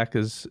come back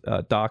as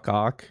Doc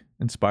Ock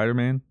in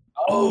Spider-Man.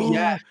 Oh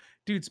yeah,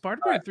 Dude,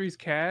 Spider-Man 3's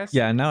cast.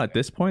 Yeah, now at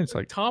this point, it's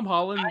like Tom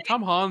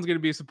Holland's gonna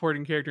be a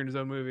supporting character in his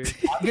own movie.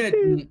 I'm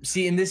gonna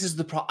see, and this is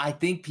the problem. I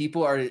think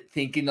people are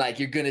thinking like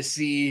you're gonna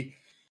see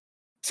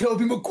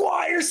Tobey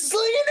Maguire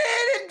slinging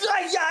it and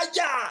like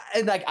yeah,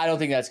 and like I don't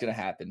think that's gonna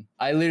happen.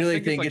 I literally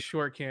It's think like it's.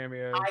 short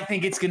cameo. I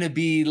think it's gonna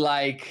be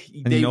like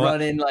you they know what?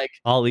 run in like.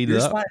 I'll eat it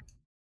You're up. Spider-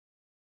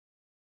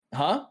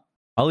 Huh?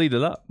 I'll eat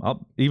it up.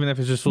 Even if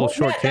it's just little Well,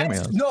 short yeah,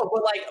 that's- cameos. No,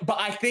 but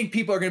I think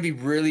people are gonna be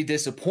really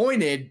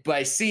disappointed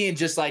by seeing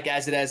just like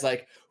as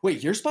like,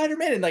 wait, you're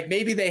Spider-Man, and like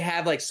maybe they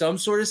have like some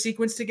sort of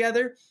sequence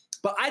together.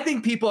 But I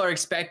think people are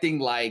expecting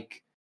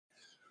like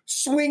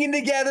swinging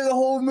together the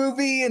whole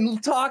movie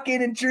and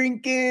talking and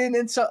drinking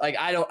and so like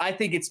I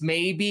think it's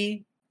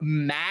maybe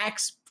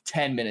max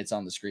 10 minutes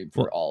on the screen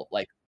for all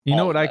like. You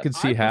know all what of I that. could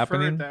see I prefer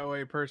happening? it that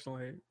way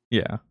personally.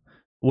 Yeah.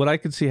 What I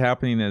could see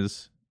happening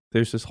is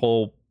there's this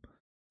whole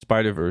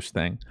Spider-Verse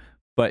thing,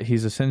 but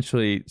he's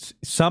essentially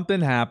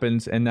something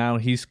happens and now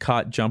he's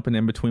caught jumping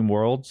in between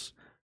worlds.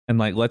 And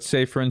like, let's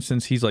say for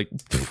instance, he's like,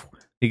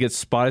 he gets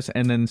spotted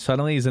and then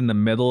suddenly he's in the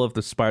middle of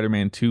the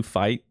Spider-Man 2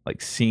 fight,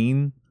 like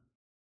scene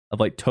of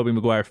like Tobey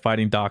Maguire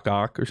fighting Doc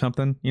Ock or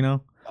something, you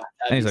know?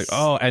 And he's like,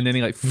 oh, and then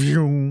he like,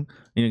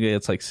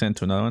 it's like sent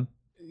to another one.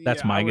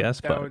 That's my guess,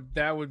 but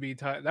that would be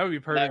that would be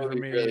perfect would for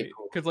be me really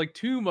cool. because like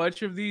too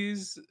much of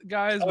these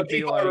guys Oh, would be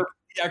people like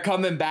are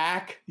coming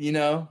back, you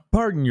know.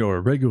 pardon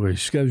your regularly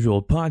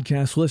scheduled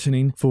podcast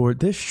listening for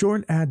this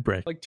short ad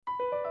break.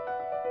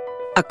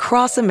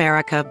 Across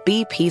America,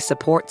 BP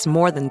supports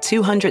more than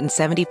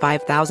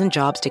 275,000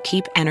 jobs to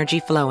keep energy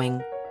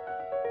flowing.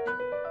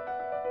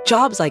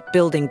 Jobs like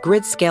building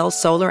grid-scale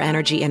solar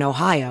energy in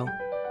Ohio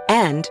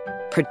and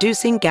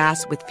producing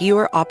gas with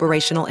fewer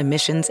operational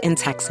emissions in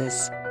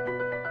Texas.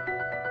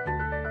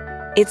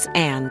 It's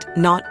and,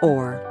 not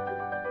or.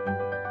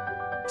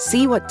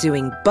 See what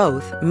doing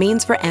both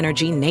means for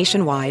energy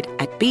nationwide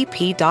at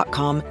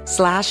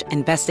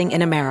bp.com/investing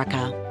in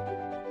America.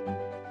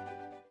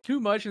 too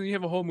much, and then you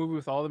have a whole movie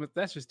with all of them.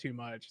 That's just too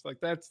much. Like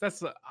that's.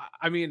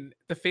 I mean,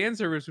 the fan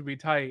service would be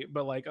tight,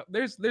 but like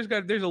there's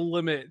a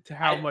limit to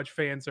how much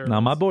fan service.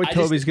 Now my boy I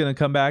Toby's gonna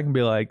come back and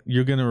be like,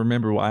 "You're gonna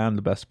remember why I'm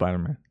the best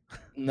Spider-Man."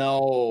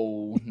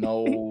 No,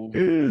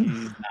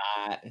 he's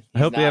not. I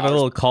hope they have a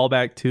little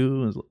callback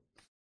too.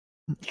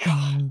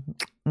 God.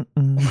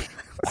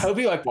 I hope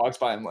he like walks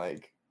by and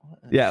like,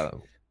 Yeah.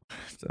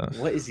 So,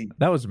 what is he?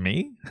 that was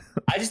me.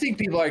 I just think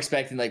people are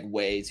expecting like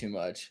way too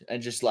much, and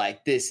just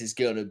like this is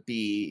gonna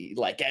be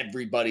like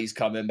everybody's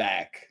coming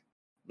back,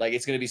 like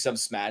it's gonna be some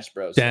Smash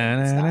Bros. thing.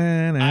 It's not.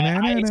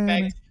 I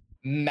expect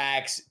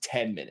max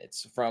 10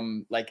 minutes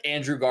from like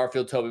Andrew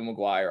Garfield, Tobey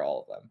Maguire,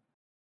 all of them.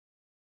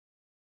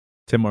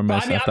 10 more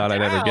minutes But, than I thought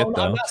I'd ever get I'm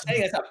though. not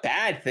saying it's a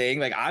bad thing.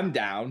 Like I'm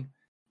down.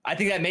 I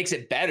think that makes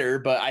it better,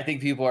 but I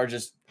think people are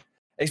just,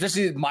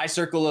 especially my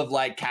circle of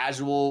like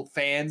casual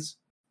fans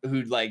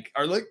who like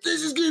are like,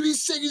 this is gonna be the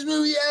sickest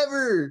movie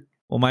ever.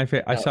 Well,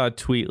 I saw a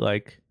tweet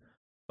like,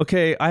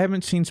 "Okay, I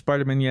haven't seen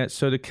Spider-Man yet,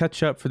 so to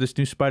catch up for this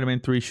new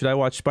Spider-Man 3, should I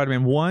watch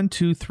Spider-Man 1,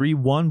 2, 3,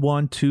 1,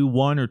 1, 2,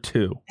 1, or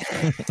 2?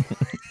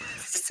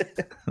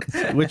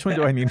 Which one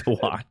do I need to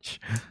watch?"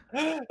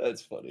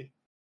 That's funny.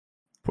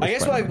 Poor I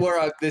guess Spider-Man.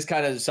 like we're this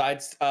kind of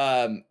sides.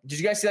 Did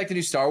you guys see like the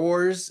new Star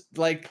Wars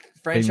like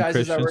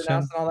franchises that were Christensen?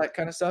 announced and all that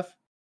kind of stuff?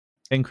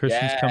 And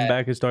Christian's come Yeah.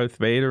 back as Darth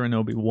Vader and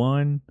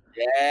Obi-Wan.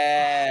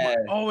 Yeah.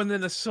 Oh, and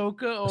then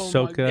Ahsoka. Oh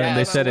Ahsoka, my God, and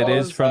they said it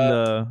is was,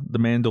 from the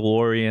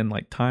Mandalorian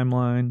like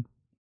timeline.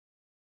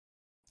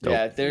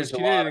 Yeah, there's she a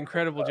did lot an of-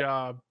 incredible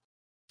job.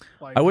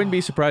 Like, I wouldn't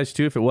be surprised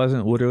too if it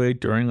wasn't literally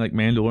during like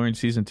Mandalorian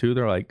season 2.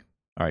 They're like,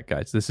 "All right,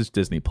 guys, this is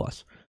Disney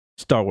Plus,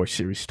 Star Wars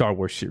series, Star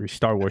Wars series,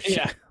 Star Wars series."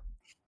 Yeah.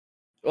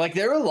 Like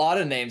there were a lot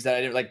of names that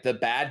I didn't like. The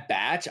Bad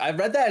Batch. I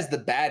read that as the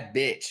Bad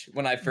Bitch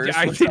when I first. Yeah,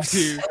 I looked did up.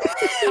 too.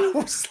 I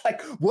was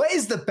like, "What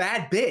is the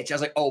Bad Bitch?" I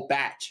was like, "Oh,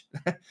 Batch."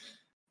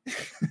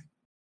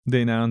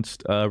 They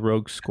announced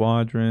Rogue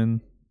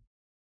Squadron.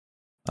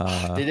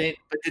 Did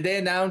they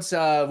announce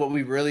what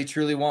we really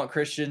truly want,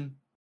 Christian?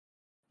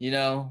 You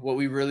know what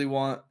we really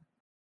want.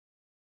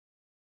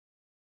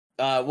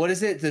 What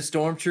is it? The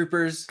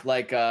Stormtroopers,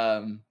 like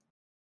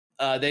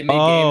they made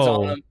games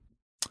on them.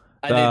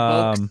 And they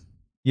books.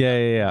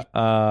 Yeah.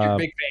 You're a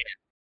big fan.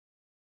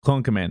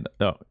 Clone Commando.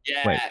 Oh,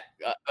 yeah. Wait.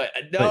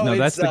 No,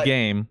 that's the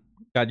game.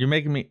 God, you're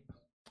making me.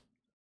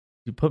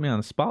 You put me on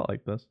the spot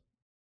like this.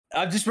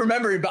 I'm just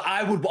remembering, but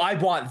I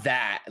want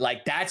that.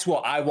 Like, that's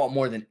what I want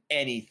more than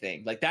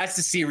anything. Like, that's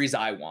the series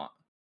I want.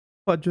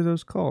 What are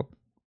those called?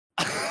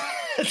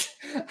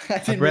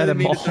 I'd read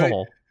them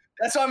all.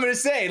 That's what I'm gonna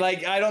say.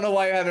 Like, I don't know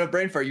why you're having a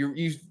brain fart.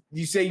 You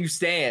say you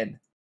stand.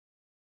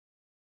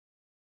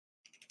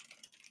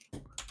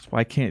 That's why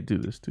I can't do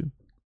this, dude.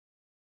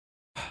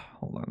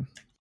 Hold on.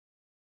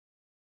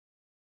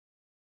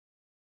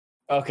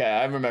 Okay,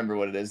 I remember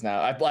what it is now.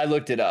 I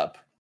looked it up.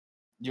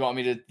 You want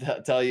me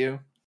to tell you?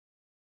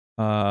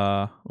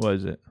 What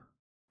is it?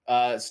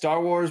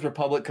 Star Wars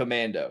Republic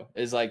Commando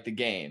is like the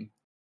game.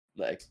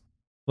 Like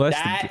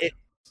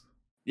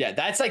yeah,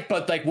 that's like,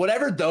 but like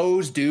whatever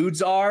those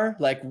dudes are,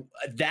 like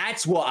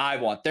that's what I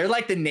want. They're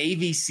like the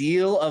Navy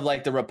SEAL of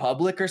like the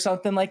Republic or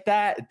something like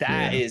that.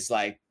 That is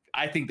like,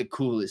 I think the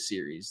coolest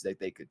series that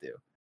they could do.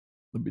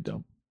 That'd be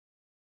dope.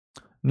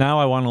 Now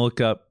I want to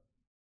look up,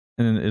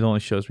 and it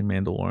only shows me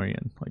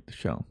Mandalorian, like the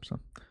show. So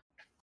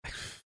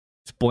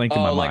it's blank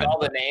in my mind. Like all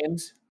the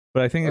names.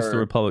 But I think it's the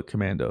Republic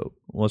Commando.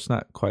 Well, it's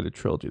not quite a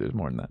trilogy. There's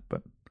more than that.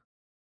 But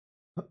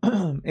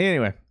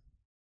anyway.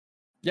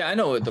 Yeah, I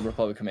know what the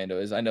Republic Commando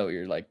is. I know what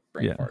you're like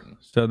brain farting.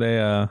 So they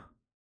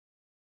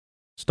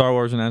Star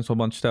Wars announced a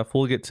bunch of stuff.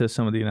 We'll get to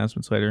some of the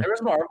announcements later. There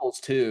was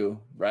Marvels too,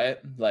 right?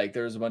 Like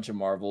there was a bunch of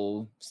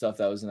Marvel stuff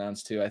that was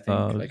announced too, I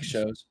think, like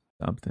shows.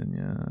 Something,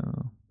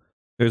 yeah.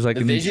 There's like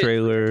a new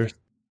trailer.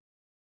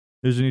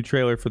 There's a new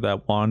trailer for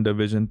that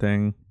WandaVision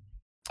thing.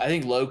 I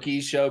think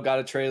Loki's show got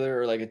a trailer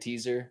or like a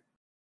teaser.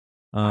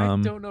 I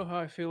don't know how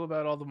I feel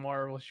about all the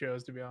Marvel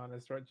shows, to be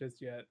honest, right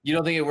just yet. You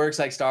don't think it works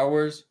like Star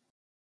Wars?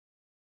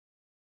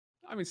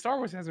 I mean, Star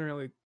Wars has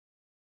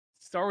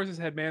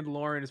had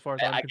Mandalorian as far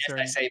as I'm concerned.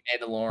 I guess I say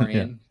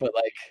Mandalorian, but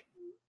like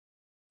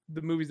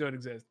the movies don't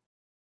exist.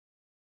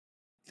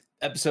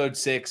 Episode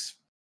 6,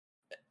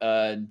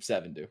 7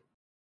 do.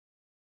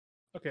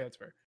 Okay, that's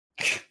fair.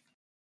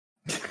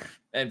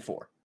 And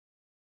 4.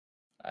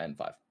 And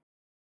 5.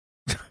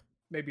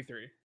 Maybe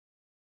 3.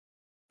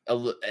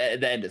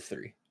 At the end of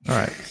 3. All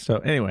right. So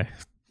anyway,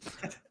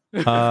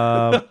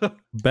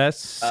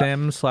 best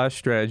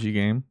sim/strategy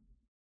game.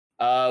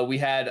 We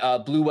had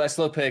Blue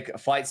Westlow pick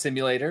Flight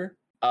Simulator,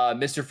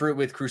 Mr. Fruit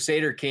with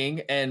Crusader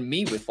King, and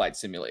me with Flight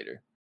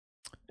Simulator.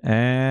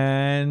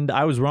 And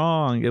I was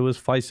wrong. It was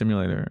Flight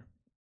Simulator.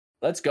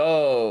 Let's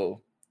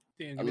go.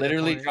 I'm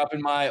literally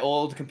dropping my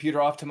old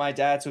computer off to my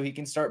dad so he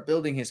can start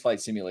building his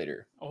Flight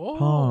Simulator.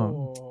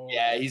 Oh.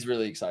 Yeah, he's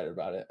really excited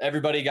about it.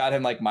 Everybody got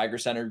him like Micro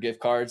Center gift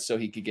cards so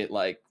he could get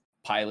like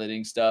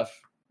piloting stuff.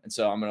 And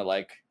so I'm going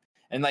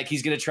to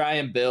he's going to try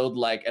and build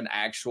like an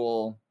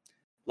actual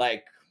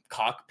like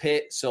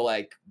cockpit. So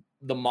like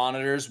the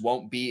monitors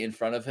won't be in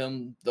front of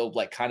him. They'll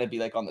like kind of be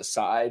like on the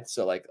side.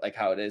 So like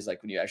how it is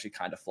like when you actually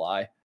kind of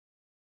fly.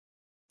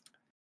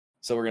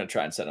 So we're going to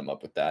try and set him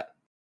up with that.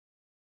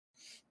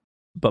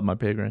 But my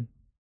pig ran.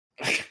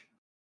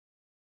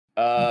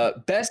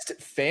 Best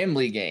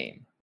family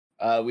game.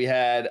 We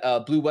had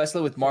Blue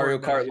Westlow with Mario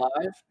Kart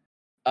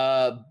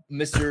Live,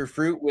 Mr.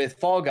 Fruit with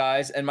Fall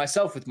Guys, and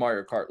myself with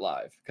Mario Kart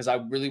Live because I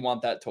really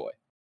want that toy.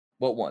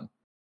 What won?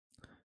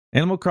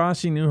 Animal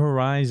Crossing New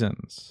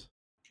Horizons.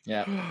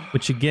 Yeah.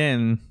 Which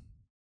again,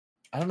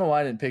 I don't know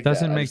why I didn't pick.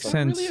 Doesn't make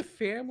sense. Really a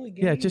family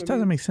game. Yeah, it just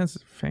doesn't make sense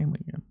as a family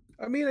game.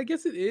 I mean, I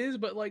guess it is,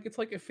 but like it's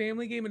like a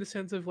family game in the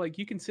sense of like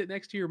you can sit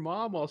next to your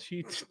mom while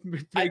she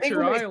makes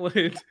her island.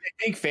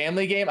 I think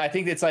family game. I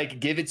think it's like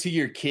give it to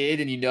your kid,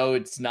 and you know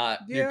it's not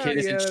your kid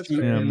isn't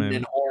shooting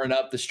and whoring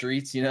up the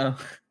streets. You know.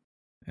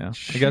 Yeah,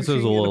 I guess it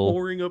was a little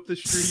whoring up the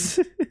streets.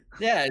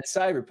 Yeah, it's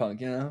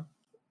Cyberpunk. You know.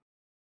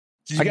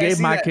 I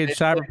gave my kid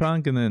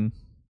Cyberpunk, and then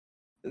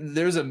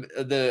there's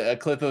a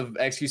clip of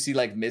XQC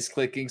like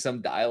misclicking some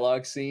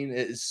dialogue scene.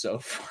 It is so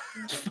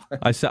fun.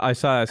 I saw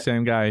that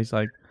same guy. He's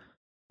like,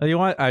 "You know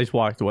what?" I just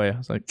walked away. I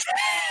was like,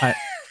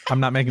 I'm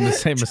not making the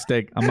same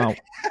mistake. I'm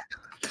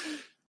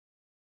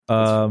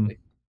out.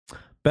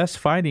 Best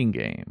fighting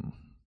game.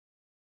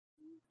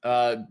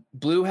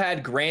 Blue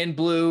had Grand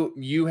Blue,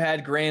 you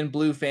had Grand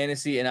Blue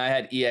Fantasy, and I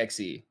had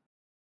EXE.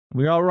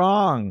 We were all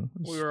wrong.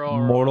 We were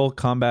all Mortal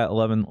Kombat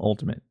 11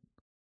 Ultimate.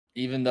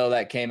 Even though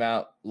that came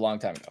out a long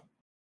time ago.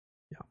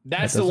 Yeah,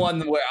 that's the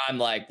one where I'm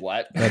like,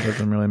 what? That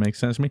doesn't really make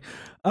sense to me.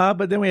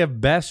 But then we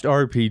have Best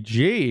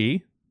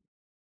RPG.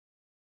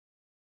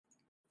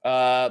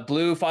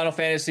 Blue Final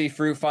Fantasy,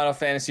 Fruit Final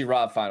Fantasy,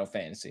 Rob Final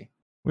Fantasy.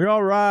 We're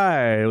all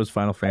right. It was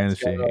Final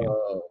Fantasy.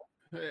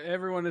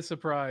 Everyone is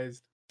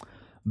surprised.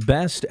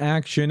 Best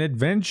action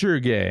adventure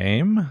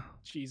game.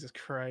 Jesus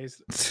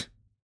Christ.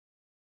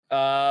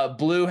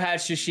 Blue had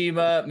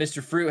Tsushima,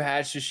 Mr. Fruit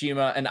had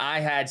Tsushima, and I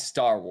had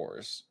Star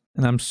Wars.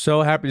 And I'm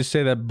so happy to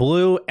say that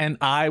Blue and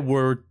I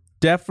were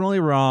definitely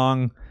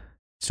wrong.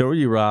 So were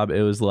you, Rob.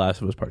 It was The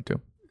Last of Us Part 2.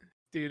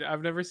 Dude,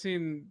 I've never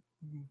seen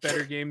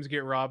better games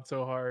get robbed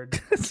so hard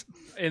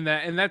in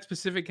that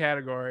specific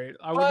category.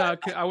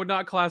 I would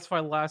not classify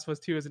Last of Us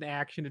 2 as an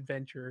action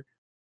adventure.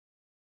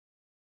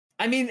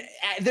 I mean,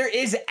 there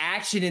is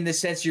action in the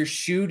sense you're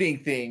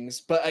shooting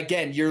things, but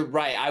again, you're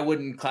right. I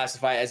wouldn't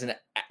classify it as an.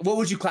 What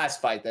would you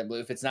classify it then,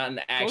 Blue? If it's not an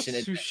action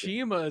Ghost of adventure?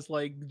 Tsushima is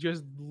like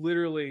just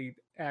literally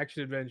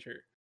action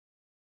adventure.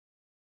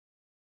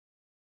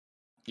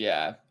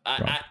 Yeah,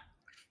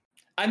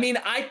 I mean,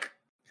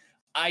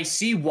 I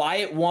see why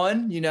it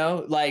won. You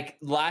know, like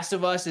Last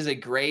of Us is a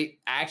great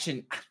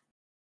action.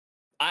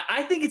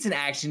 I think it's an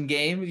action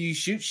game. You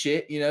shoot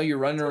shit. You know, you're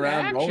running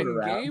around, rolling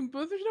around. Game,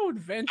 but there's no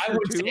adventure.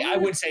 I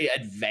wouldn't say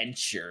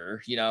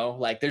adventure. You know,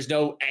 like there's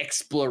no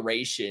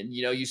exploration.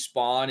 You know, you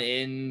spawn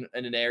in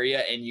an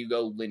area and you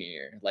go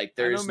linear. Like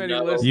there's I know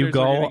many listeners are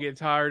gonna get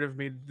tired of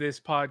me this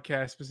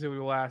podcast, specifically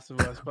Last of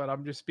Us, but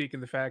I'm just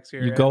speaking the facts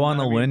here. You go on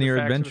a linear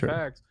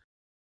adventure.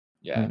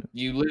 Yeah,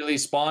 you literally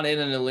spawn in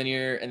a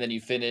linear, and then you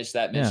finish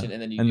that mission,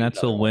 and then you. And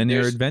that's a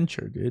linear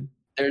adventure, dude.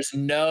 There's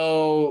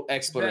no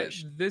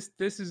exploration.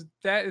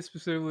 That is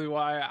specifically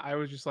why I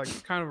was just like,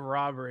 it's kind of a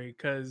robbery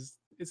because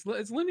it's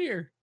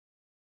linear.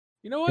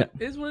 You know what?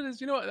 It is what it is.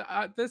 You know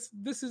what?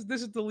 This is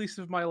the least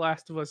of my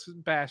Last of Us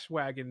bash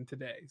wagon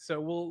today.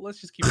 So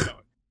let's just keep it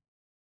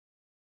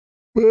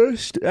going.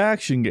 Best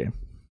action game.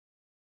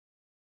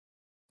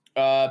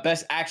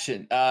 Best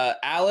action.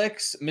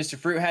 Alex, Mr.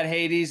 Fruit had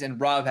Hades, and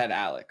Rob had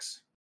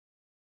Alex.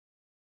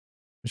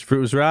 Mr.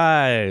 Fruit was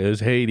right. It was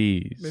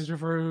Hades. Mr.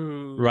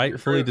 Fruit.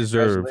 Rightfully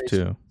deserved,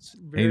 too.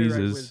 Hades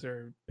is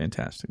deserved.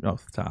 Fantastic.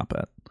 Off the top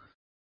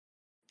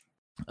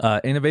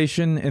at.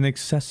 Innovation and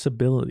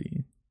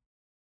accessibility.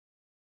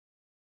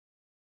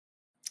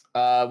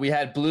 We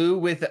had Blue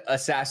with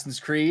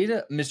Assassin's Creed,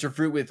 Mr.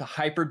 Fruit with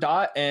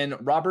Hyperdot, and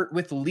Robert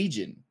with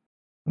Legion.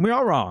 We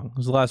are wrong. It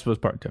was The Last of Us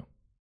Part 2.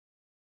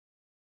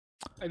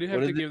 I do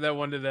have to give that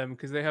one to them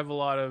because they have a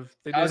lot of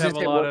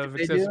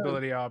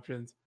accessibility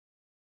options.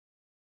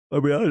 I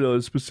mean, I don't know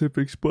the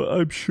specifics, but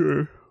I'm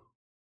sure.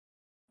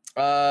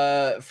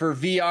 For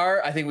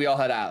VR, I think we all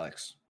had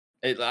Alex.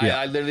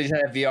 I literally just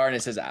had VR and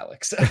it says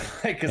Alex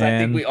because I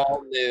think we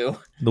all knew.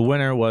 The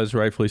winner was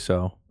rightfully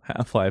so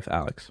Half-Life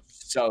Alex.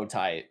 So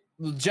tight.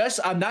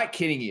 I'm not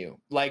kidding you.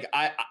 Like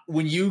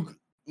when you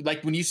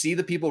see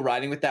the people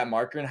riding with that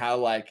marker and how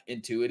like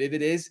intuitive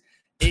it is,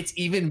 it's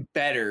even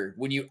better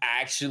when you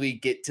actually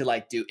get to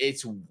like do.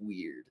 It's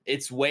weird.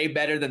 It's way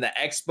better than the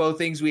expo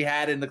things we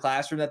had in the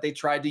classroom that they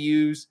tried to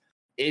use.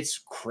 It's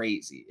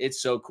crazy. It's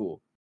so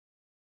cool.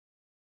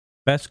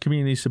 Best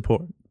community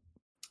support.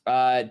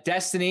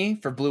 Destiny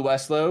for Blue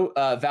Westlow,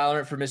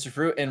 Valorant for Mr.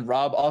 Fruit, and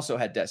Rob also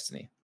had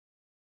Destiny.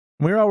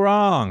 We're all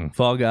wrong.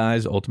 Fall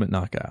Guys Ultimate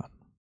Knockout.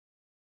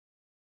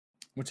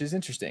 Which is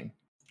interesting.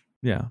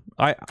 Yeah.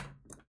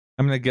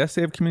 I mean, I guess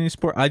they have community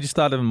support. I just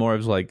thought of it more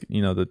as like,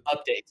 you know, the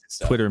updates and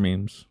stuff. Twitter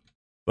memes.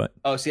 But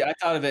see, I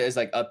thought of it as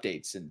like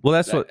updates and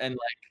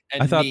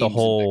I thought the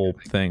whole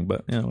thing,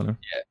 but yeah, whatever.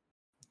 Yeah.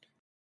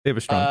 They have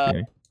a strong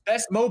community.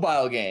 Best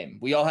mobile game.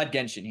 We all had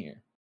Genshin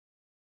here.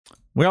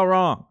 We all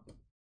wrong.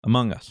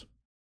 Among Us.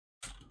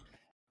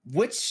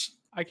 Which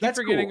I keep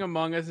forgetting cool.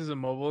 Among Us is a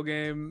mobile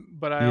game,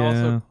 but I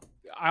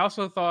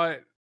also thought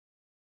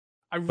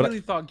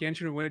thought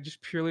Genshin would win it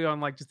just purely on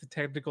like just the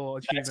technical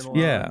achievement alone.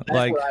 Yeah, that's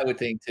like what I would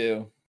think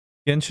too.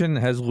 Genshin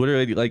has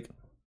literally like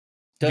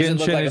doesn't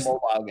look like a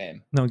mobile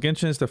game. No,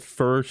 Genshin is the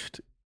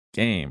first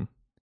game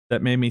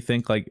that made me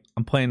think like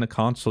I'm playing the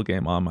console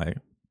game on my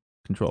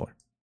controller.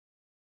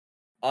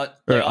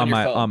 On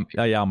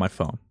my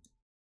phone.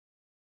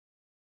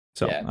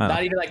 So yeah,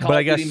 not even like Call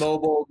of Duty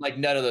Mobile, like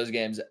none of those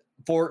games.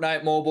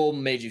 Fortnite Mobile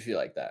made you feel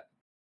like that.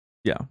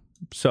 Yeah.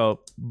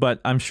 So,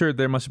 but I'm sure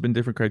there must have been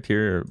different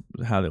criteria or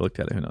how they looked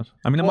at it. Who knows?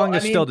 I mean, Among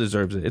Us still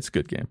deserves it. It's a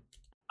good game.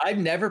 I've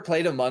never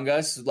played Among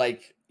Us,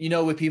 like, you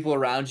know, with people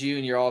around you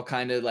and you're all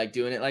kind of like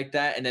doing it like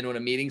that. And then when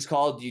a meeting's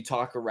called, you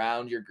talk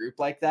around your group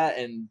like that.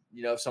 And,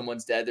 you know, if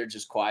someone's dead, they're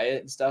just quiet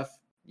and stuff.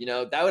 You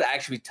know, that would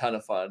actually be a ton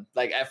of fun.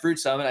 Like at Fruit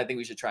Summit, I think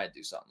we should try and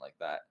do something like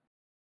that.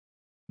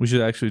 We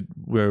should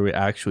where we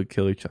actually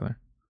kill each other.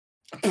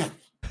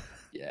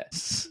 Yeah.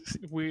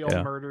 We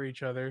all murder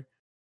each other.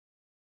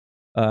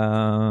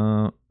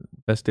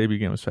 Best debut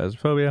game was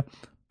Phasmophobia.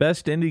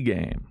 Best indie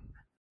game.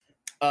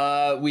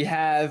 We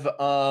have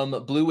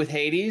Blue with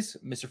Hades,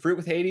 Mr. Fruit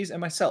with Hades, and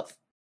myself.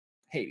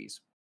 Hades.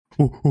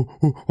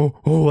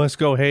 Let's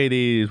go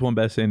Hades. One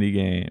best indie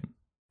game.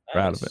 Nice.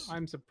 Proud of it.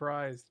 I'm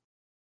surprised.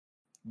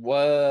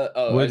 What?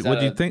 Oh, what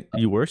do you think?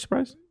 You were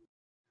surprised?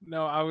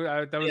 No,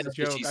 I that was a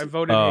joke. I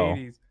voted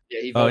Hades.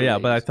 Yeah, he voted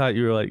Hades. But I thought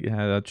you were like, you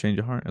had that change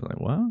of heart. I was like,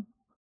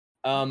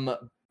 what?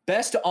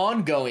 Best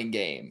ongoing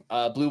game.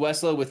 Blue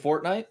Westlow with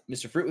Fortnite,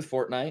 Mr. Fruit with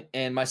Fortnite,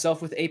 and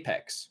myself with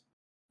Apex.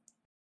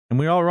 And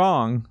we all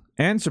wrong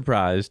and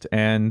surprised,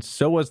 and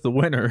so was the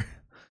winner.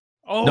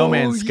 No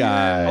Man's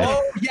Sky.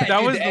 Oh yeah,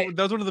 that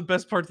was one of the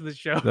best parts of the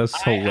show.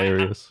 That's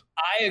hilarious.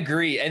 I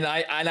agree, and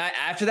I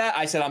after that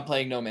I said I'm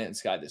playing No Man's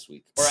Sky this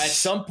week, or at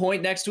some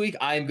point next week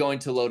I am going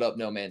to load up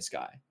No Man's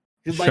Sky.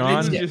 'Cause,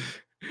 Sean- legit-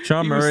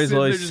 Sean He was Murray's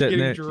always just sitting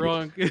getting there,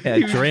 drunk. yeah,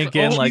 He was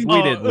drinking oh, like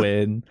we didn't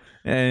win,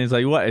 and he's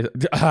like,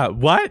 "What?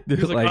 What?" He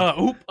was like,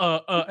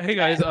 hey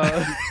guys,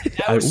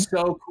 that was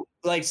so cool.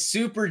 Like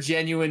super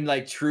genuine,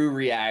 like true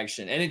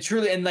reaction. And it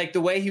truly, and like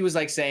the way he was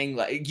like saying,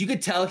 like you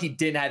could tell he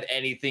didn't have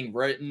anything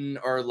written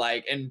or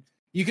like, and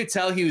you could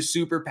tell he was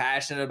super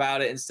passionate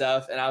about it and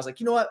stuff. And I was like,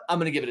 you know what? I'm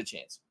going to give it a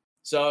chance.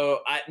 So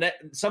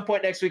some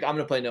point next week, I'm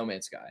going to play No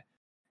Man's Sky.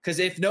 Because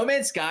if No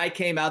Man's Sky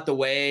came out the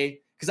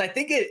way, because I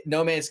think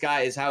No Man's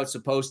Sky is how it's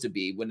supposed to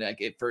be when like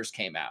it first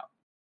came out.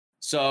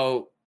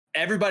 So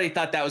everybody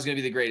thought that was going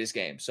to be the greatest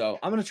game. So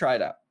I'm going to try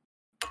it out.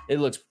 It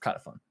looks kind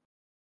of fun.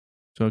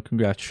 So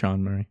congrats,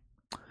 Sean Murray.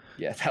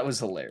 Yeah, that was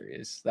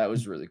hilarious. That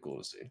was really cool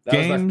to see. That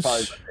Games- was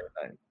probably my favorite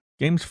thing.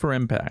 Games for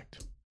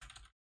Impact.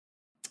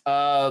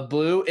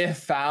 Blue, if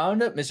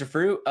found, Mr.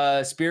 Fruit,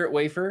 Spirit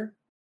Wafer,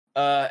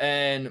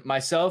 and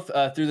myself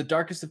through the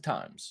darkest of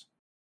times.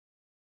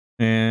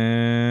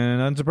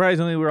 And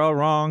unsurprisingly, we're all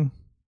wrong.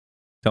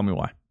 Tell me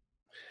why.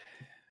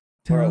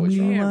 We're always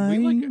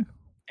wrong.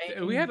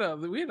 Yeah, we had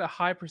a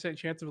high percent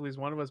chance of at least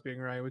one of us being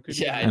right. We couldn't.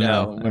 Yeah, I even-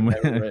 know. And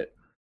We're never right.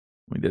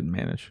 we didn't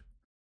manage.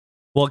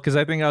 Well, because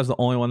I think I was the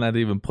only one that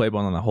even played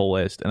one on the whole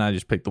list, and I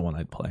just picked the one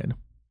I'd played.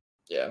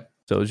 Yeah.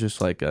 So it was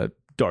just like a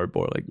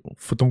dartboard, like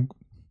fa-dunk.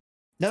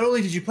 Not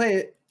only did you play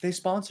it, they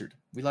sponsored.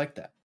 We like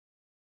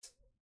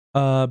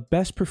that.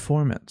 Best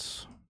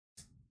performance.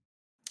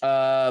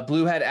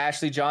 Blue had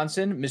Ashley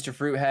Johnson, Mr.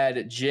 Fruit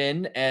had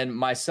Jin, and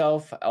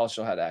myself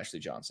also had Ashley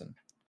Johnson.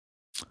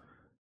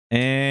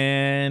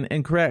 And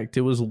incorrect.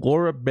 It was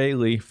Laura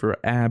Bailey for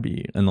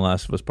Abby in The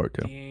Last of Us Part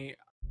 2. Yeah.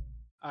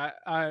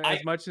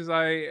 As much as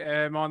I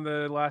am on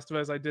The Last of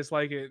Us, I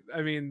dislike it.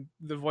 I mean,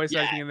 the voice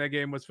Yeah. acting in that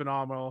game was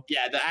phenomenal.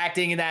 Yeah, the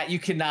acting in that, you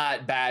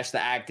cannot bash the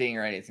acting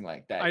or anything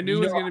like that. I knew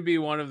it was going to be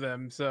one of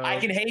them. So I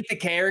can hate the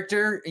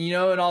character,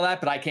 and all that,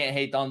 but I can't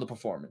hate on the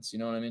performance. You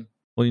know what I mean?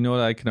 Well, you know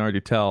what I can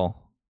already tell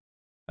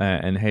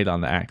and hate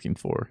on the acting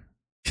for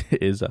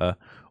is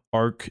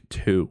Arc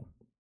 2.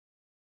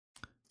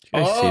 Did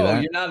you guys see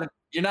that?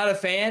 You're not a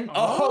fan?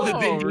 Oh, the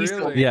Vin Oh, Diesel.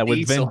 really? Yeah,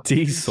 with Vin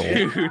Diesel.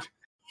 dude.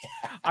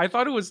 I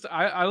thought it was.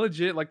 I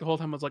legit like the whole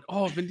time I was like,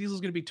 "Oh, Vin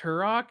Diesel's gonna be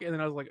Turok," and then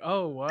I was like,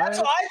 "Oh, what?" That's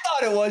what I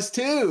thought it was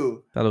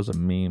too. That was a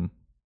meme.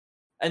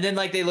 And then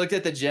like they looked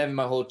at the gem, and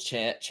my whole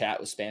chat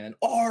was spamming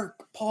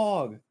Arc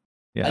Pog.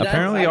 Yeah, And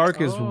apparently I- Arc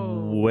is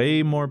Oh.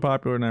 way more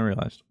popular than I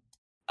realized.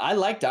 I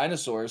like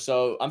dinosaurs,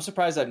 so I'm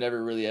surprised I've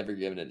never really ever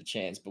given it a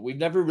chance. But we've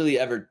never really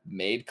ever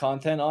made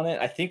content on it.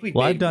 I think we've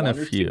Well, made I've done a one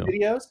or two few.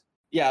 videos.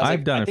 Yeah, I was I've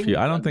like, done a think few. we've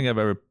I don't done- think I've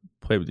ever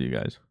played with you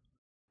guys.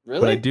 really.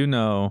 But I do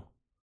know.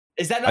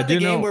 Is that I not the do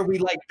game know- where we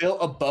like built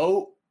a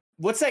boat?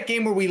 What's that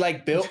game where we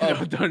like built a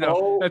no, no.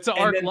 boat? That's an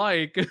and arc then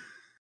like. It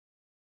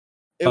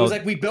was Oh.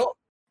 like we built.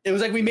 It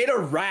was like we made a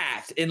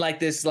raft in like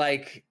this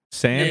like.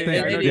 Sand Yeah, thing? I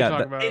know what you're Yeah, talking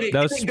that, about. And it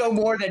that was didn't go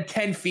more than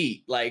 10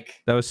 feet.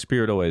 Like, that was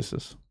Spirit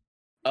Oasis.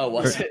 oh,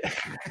 was it?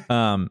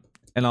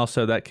 And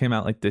also that came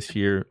out like this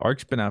year.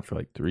 Arc's been out for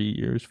like 3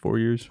 years, 4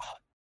 years.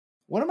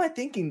 What am I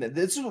thinking?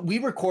 That we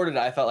recorded it.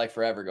 I felt like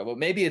forever ago, but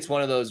maybe it's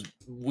one of those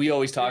we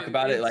always talk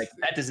about it. Like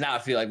that does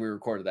not feel like we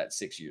recorded that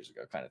 6 years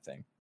ago, kind of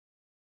thing.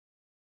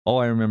 All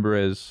I remember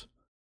is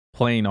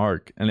playing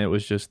Arc, and it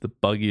was just the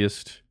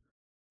buggiest,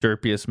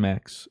 derpiest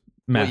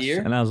mess.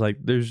 year? And I was like,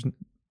 "There's."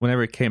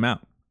 Whenever it came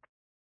out,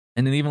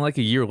 and then even like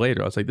a year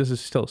later, I was like, "This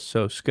is still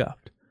so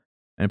scuffed,"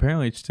 and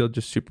apparently it's still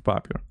just super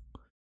popular.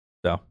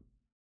 So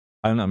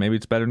I don't know. Maybe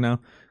it's better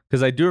now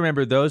because I do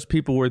remember those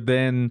people were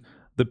then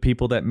the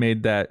people that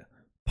made that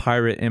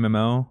pirate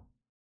MMO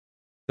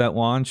that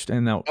launched,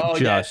 and that Oh,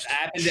 just that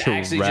happened to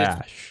actually just-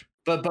 trash.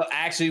 But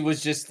actually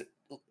was just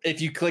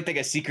if you clicked like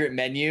a secret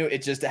menu,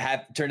 it just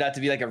turned out to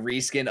be like a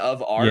reskin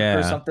of Arc Yeah.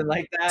 or something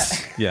like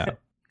that. Yeah,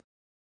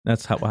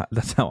 that's how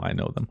I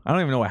know them. I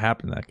don't even know what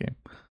happened in that game.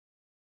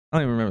 I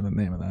don't even remember the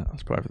name of that.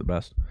 That's probably for the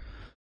best.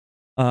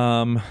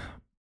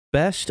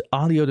 Best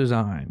audio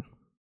design.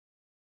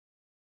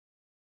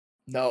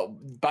 No,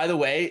 by the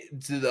way,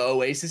 the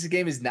Oasis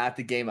game is not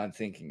the game I'm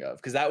thinking of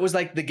because that was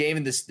like the game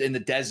in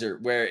the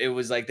desert where it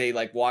was like they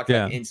like walked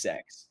like Yeah.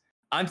 insects.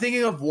 I'm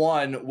thinking of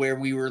one where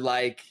we were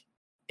like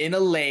in a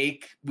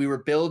lake, we were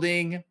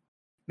building.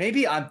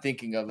 Maybe I'm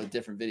thinking of a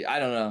different video. I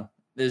don't know.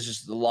 This is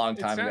just a long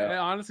time It ago.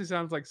 honestly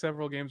sounds like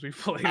several games we've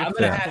played. I'm at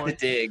gonna this have to point.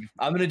 dig.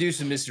 I'm gonna do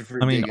some Mr.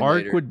 Fruit. I mean, digging Arc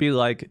later. would be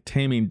like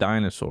taming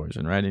dinosaurs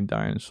and riding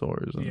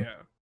dinosaurs. And, Yeah,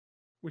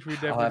 which we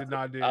I'll definitely have did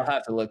not do. I'll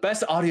have to look.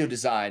 Best audio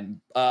design.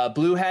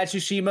 Blue had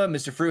Tsushima,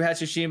 Mr. Fruit had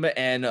Tsushima,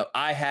 and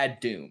I had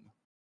Doom.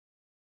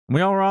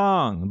 We all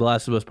wrong. The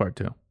Last of Us Part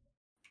 2.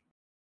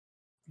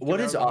 What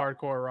That is was a au-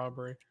 hardcore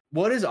robbery?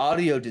 What is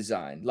audio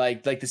design?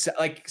 Like like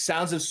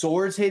sounds of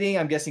swords hitting.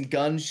 I'm guessing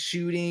guns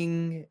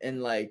shooting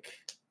and like.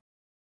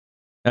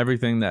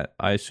 Everything that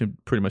I assume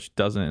pretty much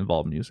doesn't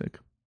involve music.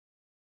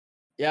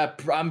 Yeah,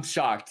 I'm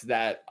shocked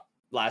that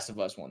Last of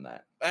Us won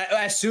that.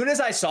 As soon as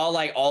I saw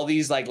like all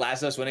these like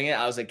Last of Us winning it,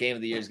 I was like, Game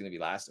of the Year is gonna be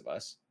Last of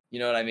Us. You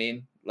know what I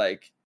mean?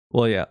 Like,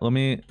 Well, yeah.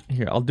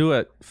 I'll do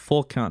a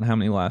full count how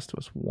many Last of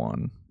Us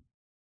won.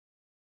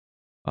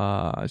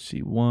 Let's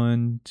see.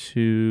 1,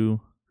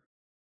 2,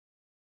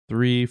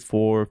 3,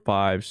 4,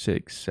 5,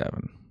 6,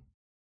 7.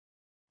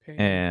 Pain.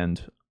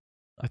 And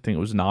I think it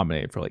was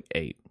nominated for like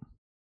 8.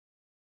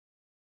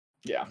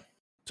 Yeah.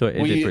 So it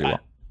did pretty well.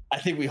 I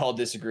think we all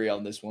disagree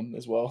on this one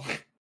as well.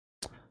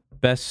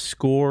 Best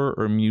score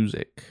or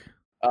music?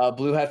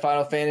 Blue had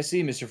Final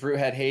Fantasy, Mr. Fruit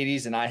had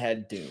Hades, and I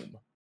had Doom.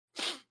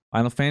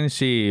 Final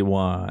Fantasy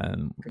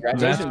won.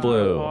 Congratulations, That's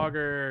Blue.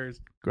 Poggers.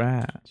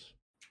 Congrats.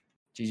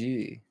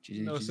 GG.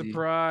 No GG.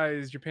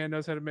 surprise. Japan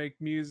knows how to make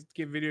music,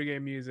 video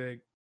game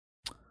music.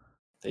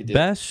 They did.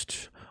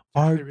 Best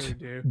They art really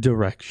do.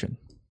 direction.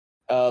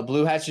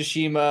 Blue had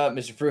Tsushima,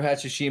 Mr. Fruit had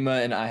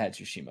Tsushima, and I had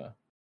Tsushima.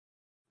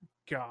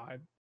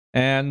 God.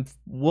 And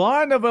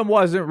one of them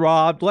wasn't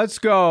robbed. Let's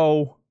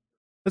go.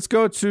 Let's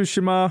go,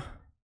 Tsushima.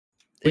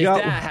 If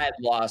that had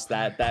lost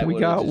that we would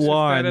got have just,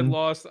 one. If that had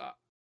lost,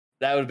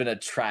 that would have been a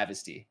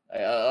travesty,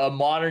 a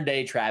modern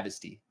day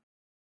travesty.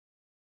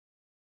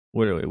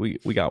 Literally,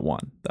 we got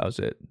one. That was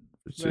it.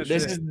 That's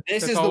This it.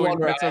 is That's the all one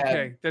where that's I had-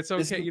 okay. That's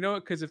this okay. is- You know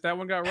what? Because if that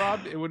one got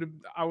robbed, it would have.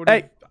 I would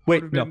Hey, have.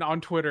 wait, been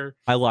on Twitter.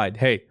 I lied.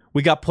 Hey,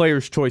 we got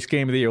Player's Choice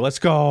Game of the Year. Let's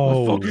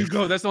go. Let's fucking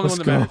go. That's the only Let's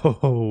one that matters.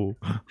 go.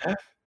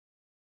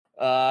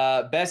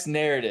 Best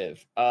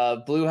narrative.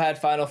 Blue had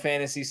Final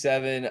Fantasy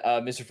 7,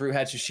 Mr. Fruit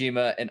had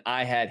Tsushima, and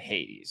I had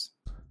Hades.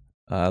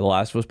 The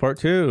Last of Us Part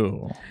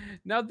 2.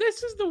 Now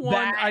this is the one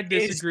That I is-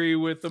 disagree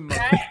with the most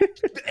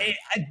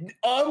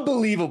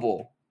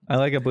Unbelievable. I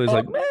like it. Blue's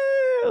like,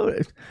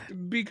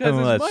 because Oh,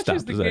 as let's much stop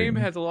as the this game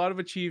argument. has a lot of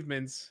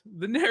achievements,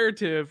 the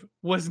narrative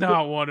was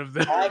not one of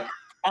them.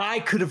 I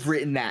could have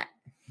written that.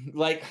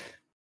 Like,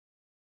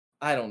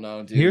 I don't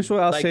know, dude. here's what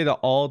I'll Like, say to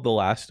all the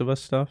Last of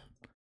Us stuff.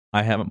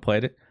 I haven't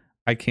played it.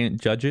 I can't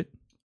judge it.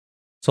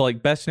 So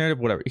like best narrative,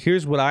 whatever.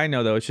 Here's what I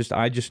know though. It's just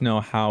I just know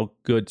how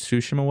good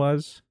Tsushima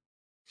was.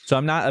 So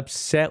I'm not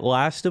upset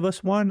Last of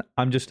Us won.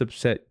 I'm just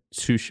upset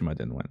Tsushima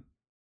didn't win.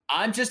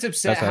 I'm just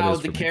upset That's how it how is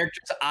the for me.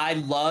 characters I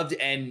loved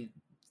and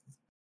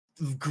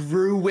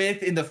grew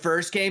with in the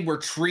first game were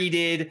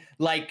treated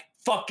like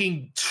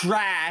fucking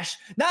trash.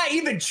 Not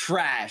even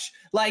trash.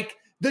 Like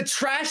the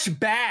trash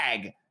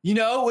bag,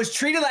 was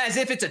treated as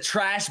if it's a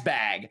trash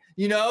bag.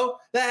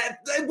 That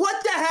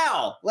what the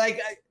hell? Like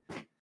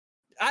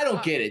I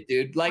don't get it,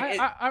 dude. Like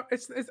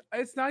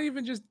It's not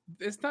even just.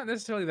 It's not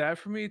necessarily that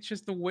for me. It's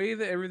just the way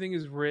that everything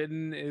is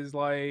written is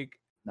like.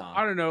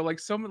 I don't know, like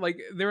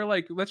they're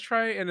like, let's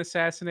try and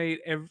assassinate.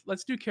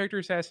 Let's do character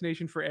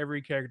assassination for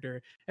every character,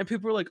 and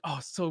people are like, "Oh,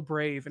 so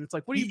brave," and it's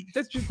like,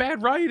 that's just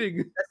bad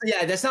writing.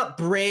 Yeah, that's not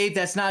brave.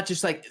 That's not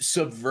just like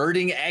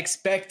subverting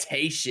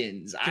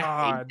expectations. I hate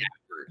God. that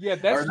word. Yeah, Or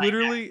that's like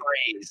literally that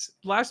phrase.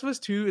 Last of Us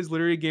 2 is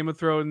literally Game of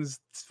Thrones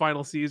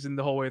final season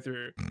the whole way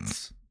through.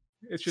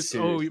 It's just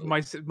Seriously.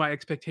 my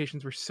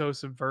expectations were so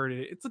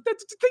subverted. It's like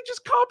they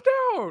just copped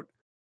out.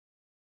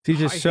 It's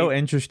just I so hate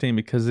interesting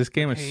because this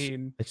game is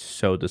Pain. it's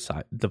so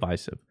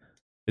divisive.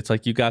 It's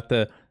like you got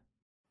this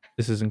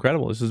is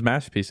incredible. This is a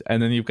masterpiece,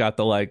 and then you've got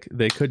the like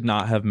they could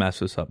not have messed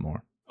this up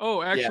more.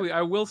 Oh, actually,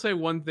 I will say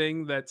one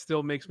thing that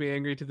still makes me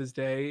angry to this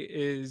day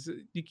is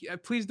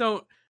please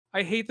don't.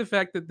 I hate the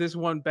fact that this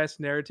won Best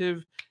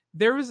Narrative.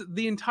 There was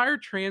the entire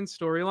trans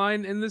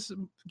storyline in this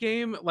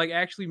game, like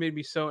actually made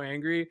me so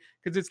angry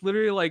because it's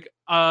literally like,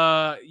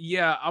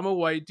 yeah, I'm a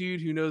white dude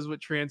who knows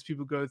what trans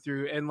people go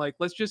through, and like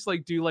let's just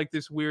like do like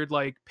this weird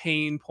like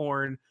pain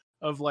porn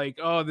of like,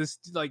 oh, this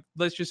like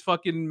let's just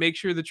fucking make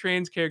sure the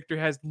trans character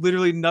has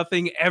literally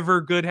nothing ever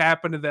good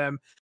happen to them.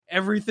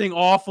 Everything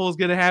awful is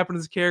gonna happen to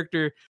this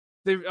character.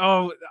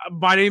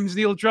 My name's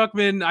Neil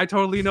Druckmann. I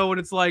totally know what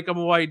it's like. I'm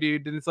a white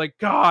dude, and it's like,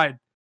 God,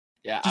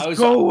 Yeah, just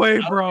go away, I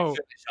was bro. really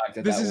shocked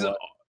that This that is won.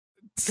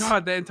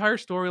 God. The entire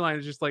storyline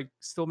is just like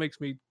still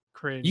makes me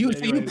cringe. You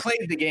Anyways,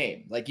 played the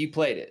game, like you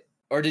played it,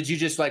 or did you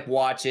just like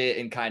watch it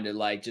and kind of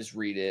like just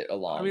read it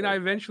along? I mean, with I it?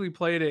 eventually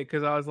played it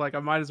because I was like, I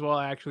might as well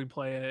actually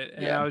play it,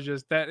 and Yeah. I was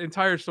just that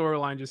entire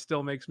storyline just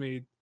still makes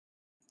me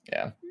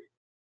Yeah.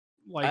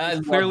 like I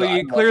it's love that-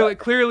 I love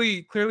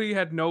clearly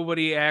had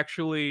nobody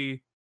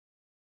actually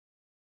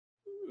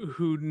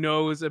who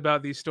knows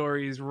about these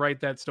stories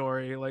write that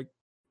story. Like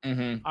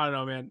Mhm. I don't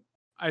know, man.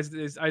 I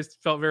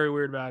just felt very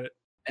weird about it.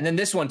 And then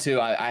this one too,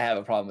 I have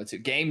a problem with too.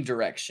 Game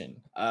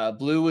direction.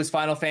 Blue was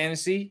Final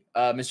Fantasy.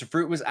 Mr.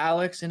 Fruit was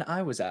Alex, and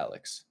I was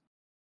Alex.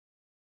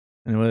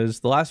 And it was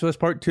The Last of Us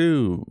Part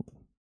 2.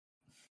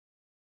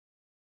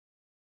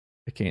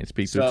 I can't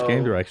speak to its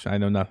game So- direction. I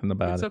know nothing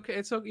about It's it. okay.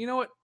 It's okay. You know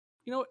what?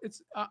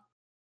 It's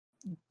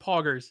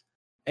poggers.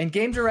 And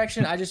game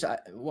direction,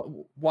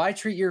 why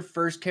treat your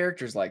first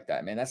characters like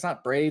that, man? That's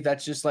not brave.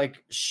 That's just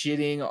like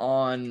shitting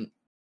on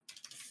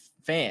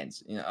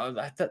fans.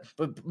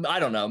 But I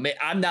don't know.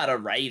 I'm not a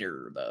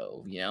writer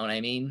though. You know what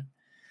I mean?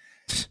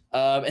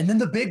 And then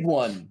the big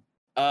one,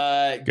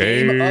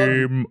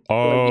 game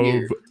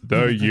of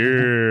the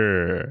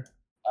year.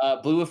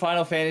 Blue with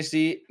Final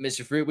Fantasy,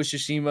 Mr. Fruit with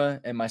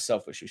Tsushima, and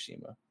myself with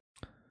Tsushima.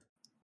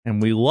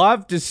 And we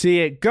love to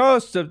see it.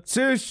 Ghost of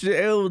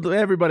Tsushima.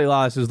 Everybody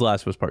lost his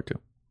Last of Us Part 2.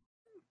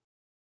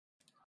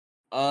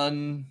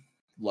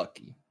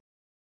 Unlucky.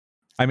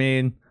 I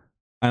mean,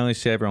 I only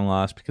say everyone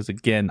lost because,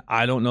 again,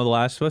 I don't know The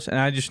Last of Us, and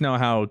I just know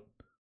how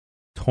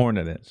torn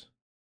it is.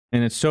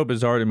 And it's so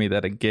bizarre to me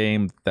that a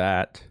game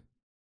that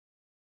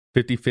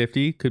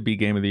 50-50 could be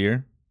Game of the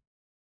Year.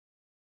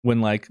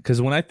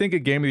 Because when I think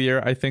of Game of the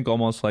Year, I think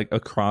almost like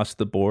across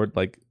the board,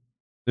 like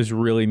there's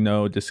really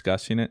no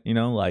discussing it, you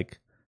know? Like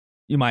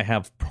you might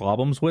have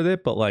problems with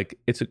it, but like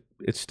it's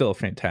still a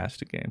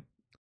fantastic game.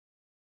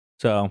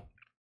 So,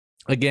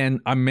 again,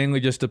 I'm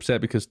mainly just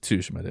upset because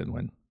Tsushima didn't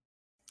win.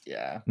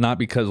 Yeah. Not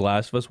because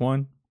Last of Us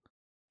won.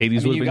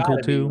 Hades would have been cool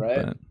too.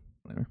 Right? But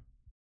whatever.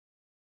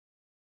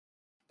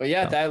 But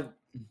yeah,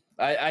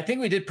 I think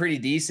we did pretty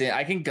decent.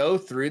 I can go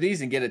through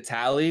these and get a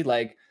tally.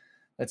 Like,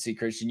 let's see,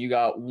 Christian, you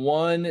got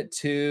 1,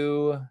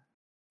 2,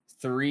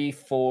 3,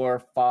 4,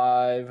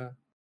 5,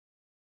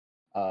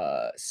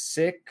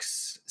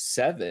 6,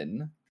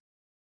 7,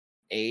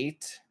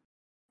 8,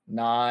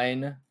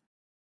 9,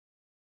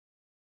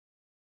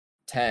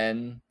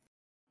 10.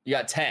 You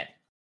got 10.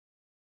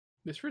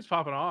 This fruit's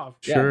popping off.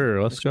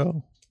 Sure, let's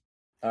go.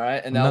 All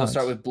right, and now we'll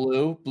start with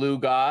Blue. Blue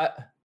got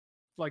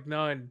like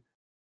none.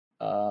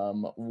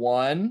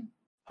 1.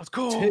 Let's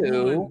go.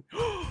 2,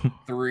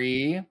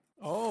 3,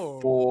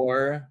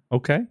 4.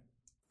 Okay.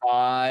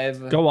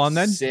 5. Go on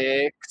then.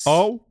 6.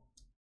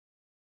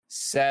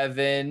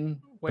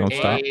 7. Don't 8.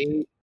 stop.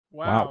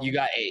 Wow. You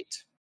got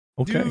 8.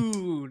 Okay.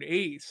 Dude,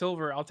 8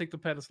 silver. I'll take the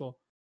pedestal.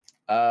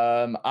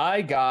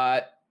 I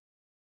got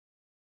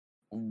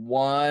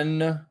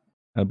 1.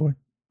 Oh boy.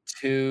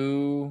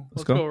 2.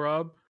 Let's go,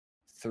 Rob.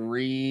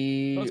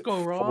 3. Let's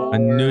go, Rob. I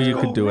knew you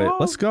could do it.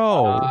 Let's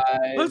go.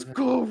 5, Let's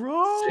go,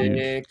 Rob.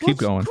 6. Keep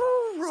going.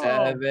 Go, Rob.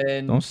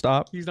 7. Don't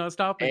stop. He's not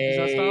stopping. 8, He's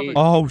not stopping.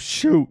 Oh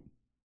shoot.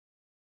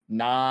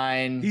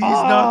 9. He's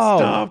not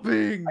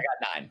stopping. I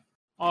got 9.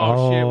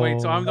 Oh, shit.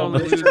 Wait, so I'm the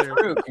only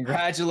loser.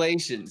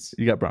 Congratulations.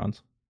 You got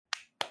bronze.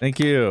 Thank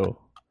you.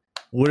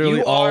 Literally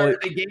You all are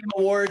the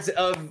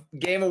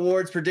Game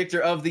Awards predictor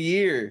of the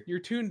year. You're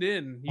tuned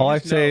in. I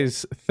say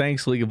is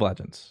thanks, League of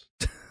Legends.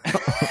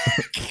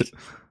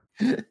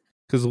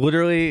 Because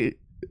literally,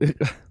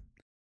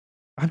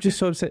 I'm just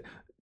so upset.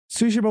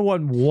 Tsushima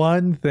won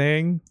one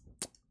thing.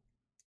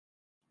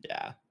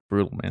 Yeah.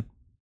 Brutal, man.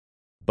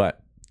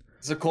 But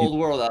It's a cold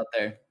world out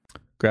there.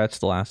 congrats to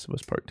The Last of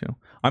Us Part 2.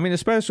 I mean,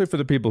 especially for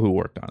the people who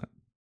worked on it.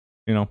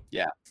 You know?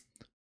 Yeah.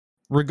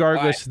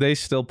 Regardless, they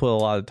still put a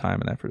lot of time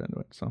and effort into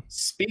it. So,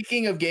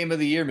 Speaking of Game of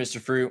the Year, Mr.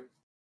 Fruit,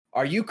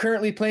 are you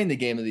currently playing the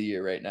Game of the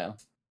Year right now?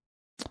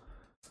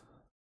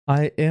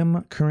 I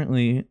am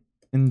currently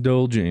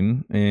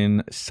indulging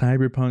in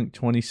Cyberpunk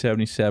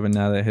 2077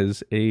 now that it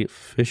has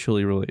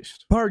officially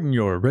released. Pardon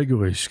your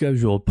regularly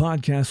scheduled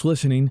podcast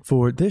listening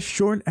for this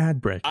short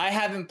ad break. I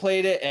haven't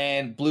played it,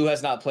 and Blue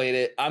has not played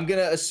it. I'm going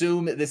to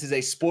assume that this is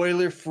a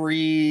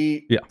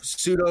spoiler-free,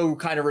 pseudo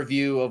kind of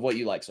review of what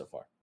you like so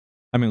far.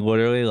 I mean,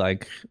 literally,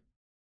 like,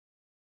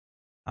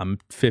 I'm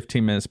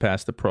 15 minutes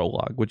past the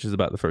prologue, which is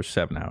about the first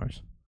 7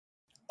 hours.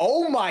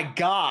 Oh my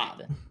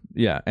God.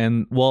 Yeah,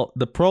 and well,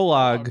 the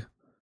prologue,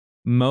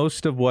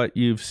 most of what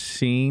you've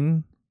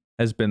seen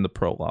has been the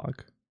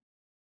prologue.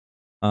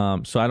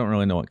 So I don't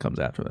really know what comes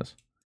after this.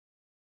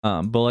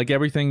 But like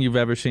everything you've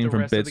ever seen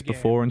from bits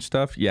before and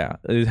stuff, yeah,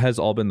 it has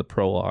all been the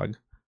prologue.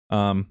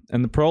 And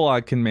the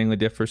prologue can mainly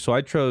differ. So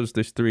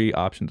there's 3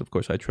 options, of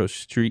course. I chose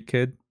Street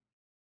Kid,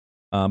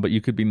 but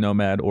you could be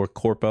Nomad or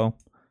Corpo.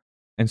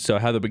 And so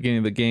how the beginning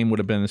of the game would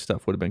have been and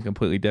stuff would have been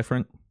completely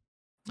different.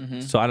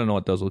 Mm-hmm. So I don't know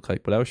what those look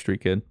like, but I was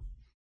Street Kid.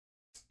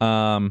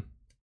 I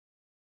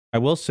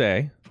will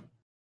say,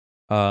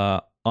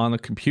 on the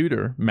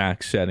computer,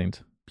 max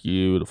settings,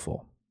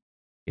 beautiful.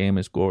 Game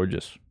is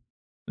gorgeous.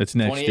 It's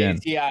next gen.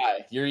 Ti,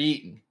 you're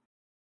eating.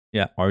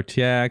 Yeah,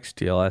 RTX,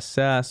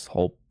 DLSS,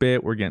 whole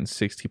bit. We're getting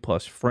 60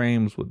 plus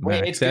frames with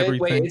max everything.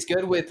 Wait, it's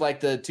good with like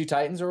the 2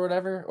 Titans or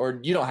whatever? Or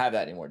you don't have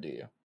that anymore, do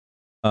you?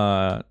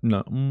 No,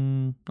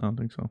 I don't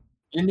think so.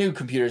 Your new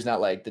computer's not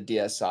like the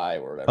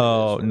DSi or whatever.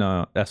 Oh,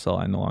 no,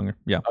 SLI no longer.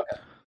 Yeah.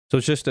 Okay. So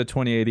it's just a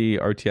 2080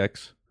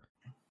 RTX.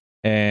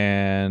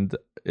 And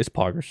it's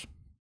poggers.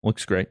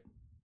 Looks great.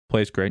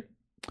 Plays great.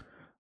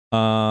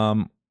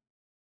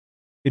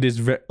 It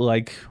is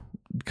like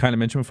kind of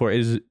mentioned before, it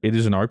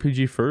is an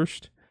RPG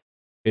first.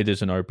 It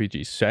is an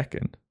RPG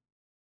second.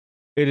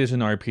 It is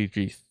an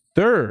RPG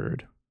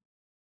third.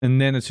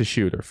 And then it's a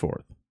shooter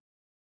fourth.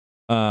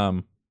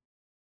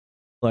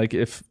 Like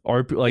if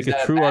like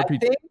a true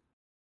RPG thing?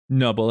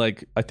 No, but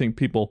like I think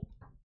people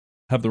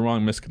have the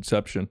wrong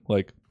misconception.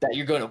 Like that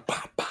you're going to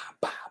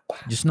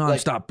just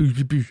nonstop.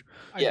 Like,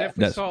 I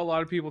definitely saw a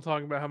lot of people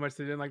talking about how much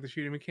they didn't like the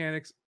shooting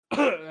mechanics,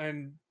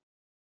 and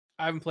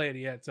I haven't played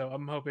it yet, so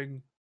I'm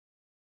hoping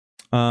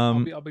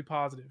I'll be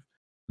positive.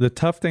 The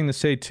tough thing to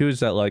say too is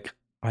that like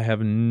I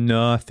have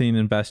nothing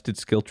invested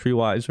skill tree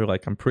wise, or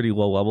like I'm pretty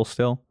low level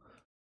still,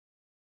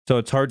 so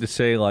it's hard to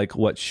say like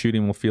what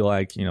shooting will feel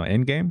like, you know,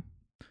 end game.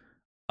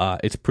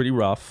 It's pretty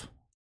rough.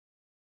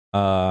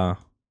 Yeah.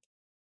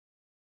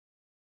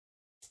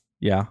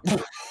 All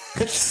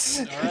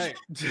right.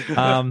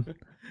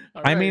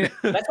 All I right. mean,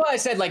 That's why I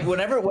said like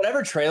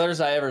whatever trailers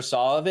I ever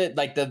saw of it,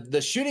 like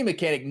the shooting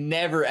mechanic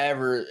never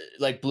ever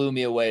like blew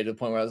me away to the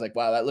point where I was like,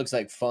 wow, that looks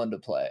like fun to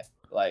play.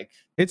 Like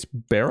it's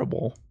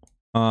bearable.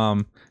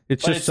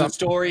 It's but just it's the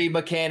story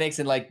mechanics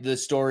and like the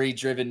story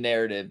driven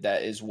narrative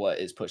that is what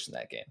is pushing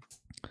that game.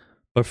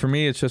 But for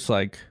me, it's just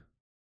like,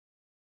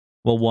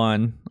 well,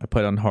 one, I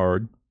played on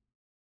hard,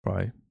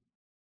 probably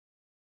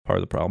part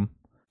of the problem.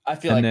 I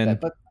feel And like then-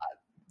 that, but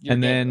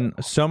And then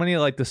so many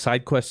like the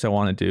side quests I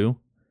want to do.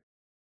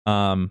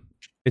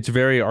 It's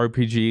very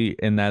RPG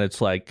in that it's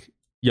like,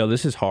 yo,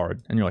 this is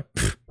hard, and you're like,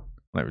 "Pfft,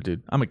 whatever,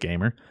 dude. I'm a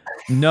gamer.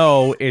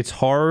 No, it's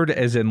hard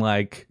as in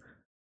like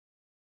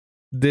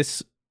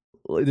this.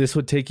 This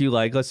would take you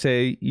like, let's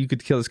say you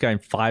could kill this guy in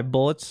 5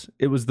 bullets.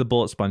 It was the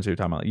bullet sponge you're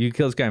talking about. You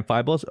kill this guy in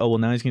 5 bullets. Oh well,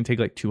 now he's gonna take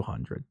like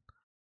 200,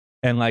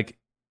 and like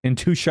in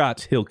 2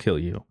 shots he'll kill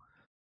you.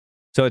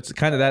 So it's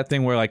kind of that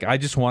thing where like I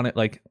just want it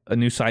like a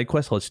new side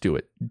quest. Let's do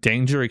it.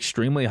 Danger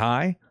extremely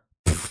high.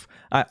 Pff,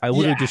 I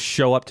literally just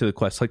show up to the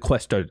quest like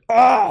quest started.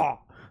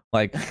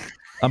 Like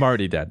I'm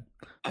already dead.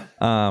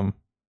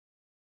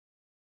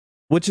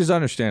 Which is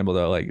understandable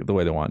though, like the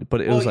way they want it.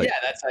 But it was like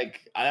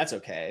that's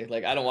okay.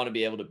 Like I don't want to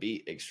be able to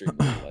beat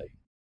extremely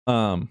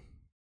like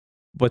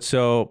but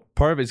so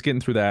part of it's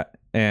getting through that,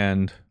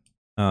 and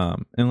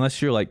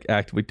unless you're like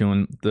actively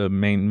doing the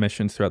main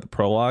missions throughout the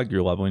prologue,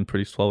 you're leveling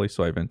pretty slowly.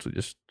 So I eventually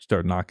just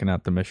started knocking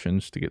out the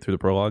missions to get through the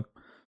prologue.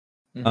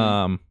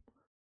 Mhm.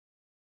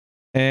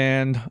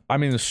 And I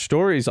mean the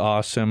story's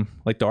awesome,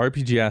 like the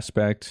RPG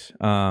aspect,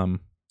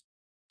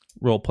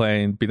 role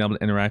playing, being able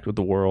to interact with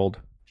the world.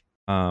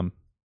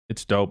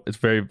 It's dope. It's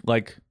very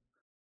like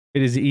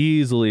it is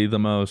easily the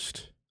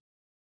most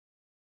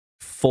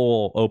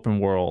full open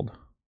world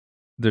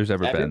there's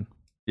ever been.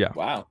 Yeah.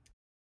 Wow.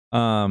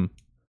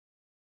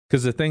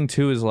 Because the thing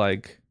too is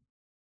like,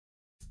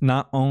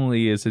 not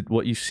only is it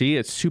what you see,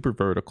 it's super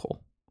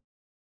vertical,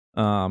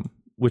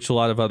 which a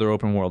lot of other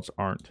open worlds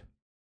aren't.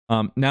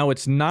 Now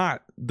it's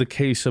not the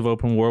case of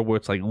open world where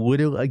it's like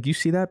literally like you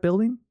see that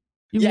building,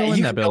 you can go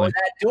in that building,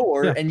 that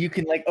door, Yeah. and you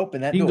can like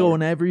open that. you can door. go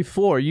in every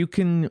floor, you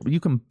can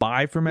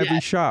buy from every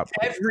shop.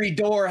 Every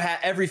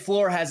every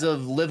floor has a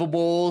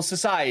livable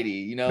society.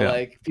 You know, Yeah.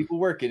 like people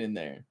working in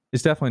there.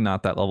 It's definitely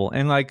not that level,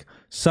 and like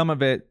some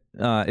of it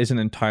isn't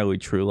entirely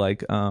true.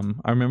 Like I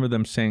remember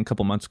them saying a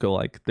couple months ago,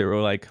 like there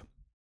were like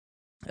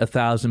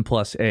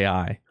 1,000+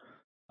 AI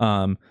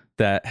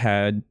that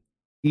had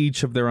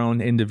each of their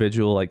own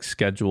individual like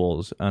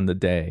schedules on the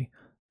day,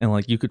 and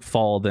like you could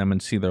follow them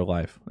and see their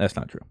life. That's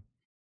not true.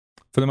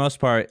 For the most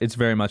part, it's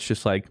very much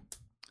just like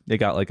they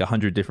got like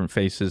 100 different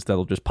faces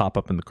that'll just pop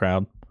up in the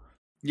crowd.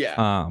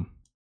 Yeah.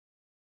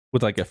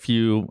 With like a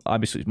few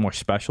obviously more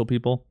special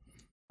people.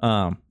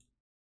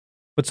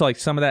 But so like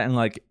some of that, and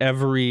like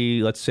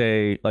every, let's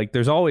say, like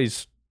there's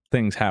always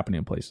things happening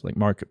in places like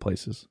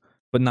marketplaces,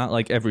 but not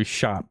like every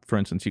shop, for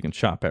instance, you can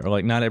shop at, or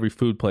like not every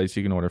food place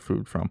you can order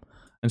food from.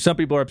 And some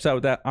people are upset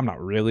with that. I'm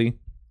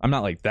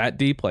not like that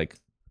deep. Like,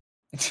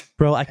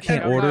 bro, I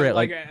can't I'm order not, it.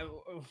 Like,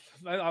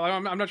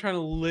 I'm not trying to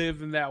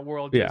live in that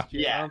world. Yeah. Just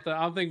yet.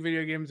 I don't think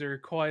video games are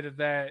quite at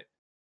that.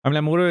 I mean,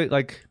 I'm literally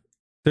like,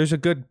 there's a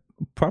good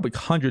probably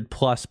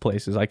 100+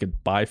 places I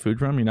could buy food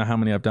from. You know how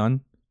many I've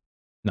done?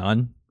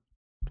 None.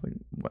 Like,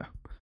 well,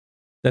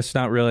 that's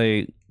not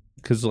really,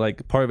 because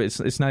like part of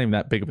it's not even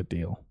that big of a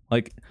deal.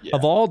 Like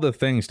of all the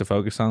things to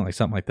focus on, like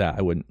something like that,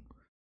 I wouldn't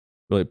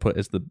really put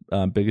as the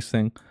biggest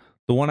thing.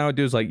 The one I would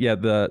do is like, yeah,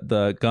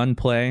 the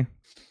gunplay.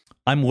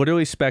 I'm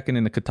literally speccing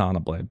in the katana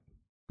blade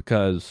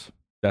because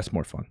that's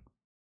more fun.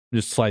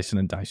 Just slicing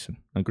and dicing.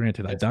 Now,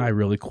 granted, I die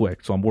really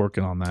quick, so I'm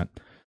working on that.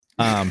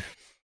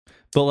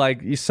 But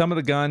like some of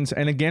the guns,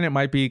 and again, it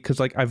might be because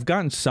like I've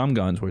gotten some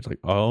guns where it's like,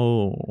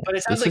 oh, But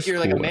it sounds this like is you're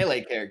like a cooler.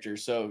 melee character,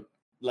 so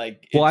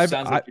like Well, it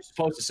sounds like you're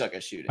supposed to suck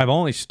at shooting. I've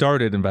only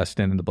started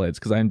investing in the blades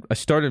because I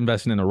started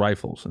investing in the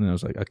rifles, and then I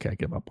was like, okay, I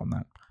give up on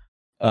that.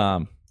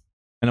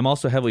 And I'm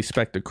also heavily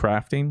spec'd to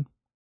crafting,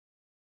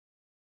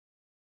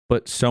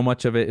 but so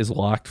much of it is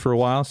locked for a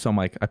while. So I'm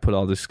like, I put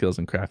all these skills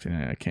in crafting,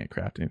 and I can't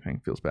craft anything.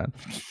 It feels bad.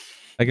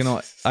 Like, you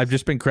know, I've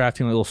just been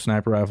crafting little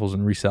sniper rifles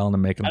and reselling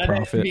them, making a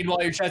profit.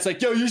 Meanwhile, your chat's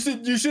like, yo, you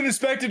should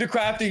expect it to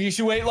crafting. You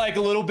should wait like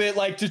a little bit,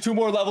 like to 2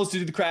 more levels to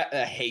do the craft.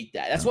 I hate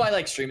that. That's why I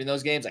like streaming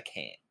those games. I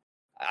can't.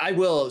 I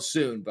will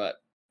soon, but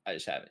I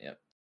just haven't yet.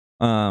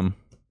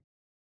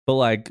 But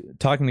like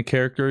talking to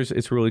characters,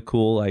 it's really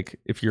cool. Like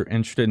if you're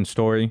interested in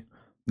story,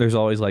 there's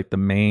always like the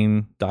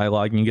main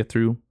dialogue you can get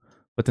through,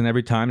 but then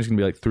every time there's gonna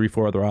be like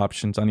 3-4 other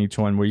options on each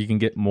one where you can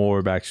get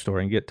more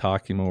backstory and get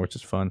talking more, which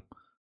is fun.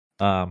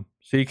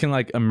 So you can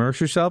like immerse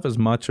yourself as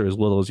much or as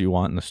little as you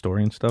want in the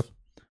story and stuff.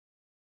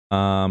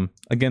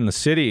 Again, the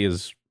city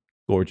is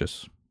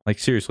gorgeous. Like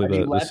seriously, Have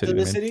you the left city.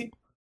 the city?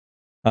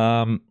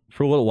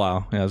 For a little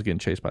while, yeah, I was getting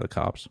chased by the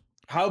cops.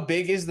 How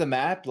big is the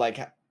map? Like,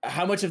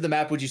 how much of the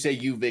map would you say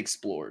you've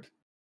explored?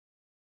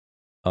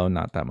 Oh,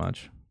 not that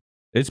much.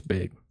 It's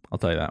big, I'll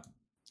tell you that.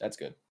 That's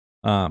good.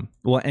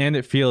 Well, and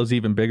it feels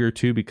even bigger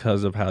too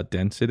because of how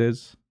dense it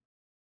is.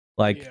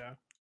 Like Yeah.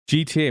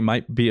 GTA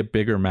might be a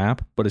bigger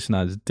map, but it's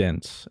not as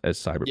dense as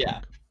Cyberpunk.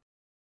 Yeah.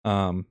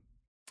 And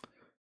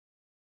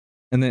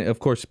then of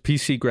course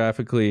PC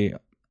graphically,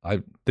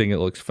 I think it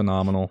looks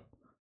phenomenal.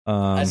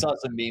 I saw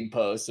some meme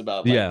posts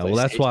about yeah, well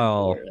that's why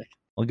I'll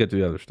get to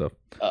the other stuff.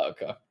 Oh,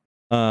 okay.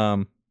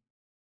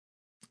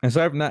 And so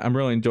I'm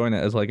really enjoying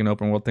it as like an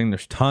open world thing.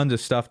 There's tons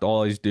of stuff to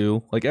always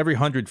do. Like every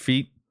 100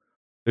 feet,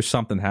 there's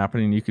something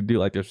happening. You could do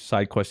like there's a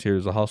side quest here,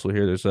 there's a hustle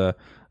here, there's a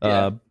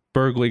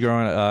burglary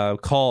going,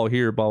 call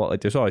here, blah, blah. Like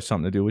there's always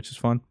something to do, which is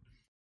fun.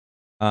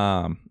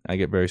 I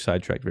get very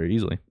sidetracked very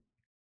easily.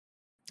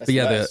 That's but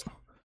yeah, nice. the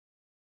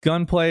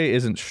gunplay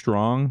isn't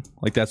strong.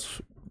 Like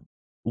that's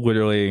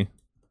literally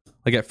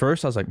like at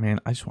first I was like, man,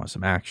 I just want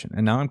some action,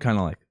 and now I'm kind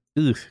of like,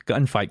 ugh,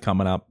 gunfight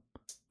coming up.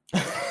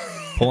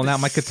 Pulling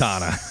out my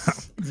katana.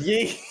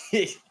 Yeah.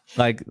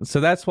 Like, so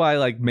that's why,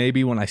 like,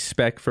 maybe when I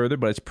spec further,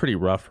 but it's pretty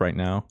rough right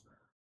now.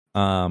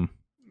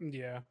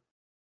 Yeah.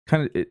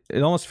 Kind of,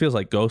 it almost feels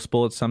like ghost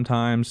bullets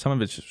sometimes. Some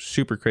of it's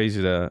super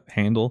crazy to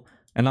handle.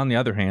 And on the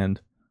other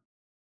hand,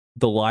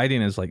 the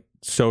lighting is, like,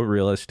 so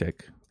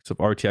realistic. So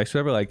RTX,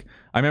 whatever. Like,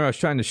 I remember I was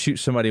trying to shoot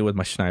somebody with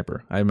my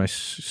sniper. I had my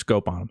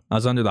scope on them. I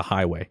was under the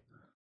highway.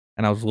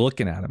 And I was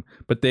looking at them.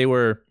 But they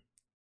were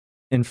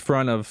in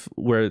front of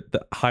where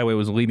the highway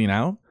was leading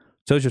out.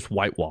 So it was just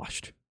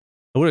whitewashed.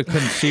 I would have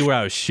couldn't see where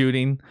I was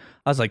shooting.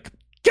 I was like,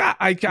 God,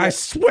 I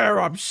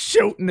swear I'm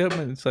shooting him.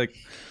 And it's like,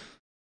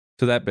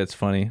 so that bit's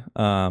funny.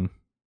 All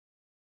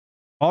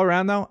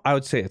around though, I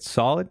would say it's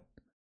solid.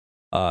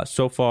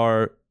 So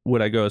far,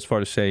 would I go as far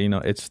to say,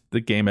 it's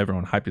the game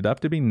everyone hyped it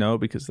up to be? No,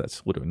 because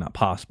that's literally not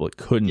possible. It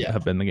couldn't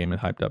have been the game it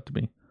hyped up to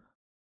be.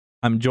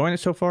 I'm enjoying it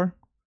so far.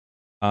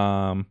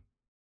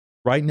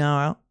 Right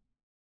now,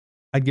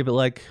 I'd give it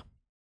like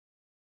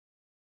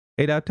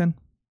 8 out of 10.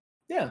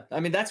 Yeah, I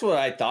mean that's what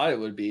I thought it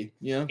would be.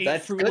 8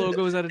 that's fruit good.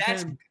 logos out of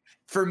 10.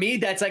 For me,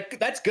 that's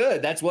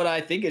good. That's what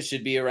I think it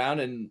should be around,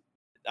 and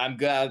I'm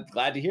glad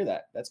to hear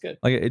that. That's good.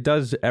 Like it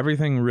does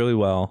everything really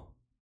well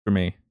for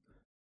me,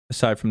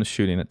 aside from the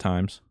shooting at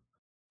times.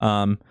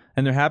 And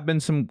there have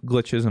been some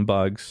glitches and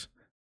bugs.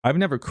 I've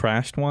never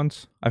crashed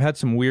once. I've had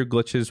some weird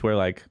glitches where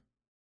like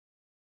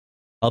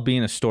I'll be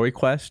in a story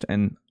quest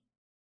and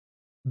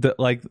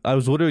I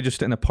was literally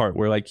just in a part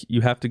where like you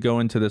have to go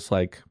into this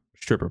like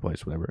stripper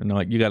place, whatever, and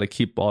like you got to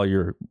keep all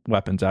your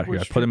weapons out here.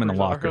 I put them in a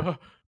locker.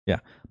 Yeah,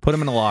 put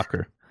them in a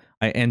locker.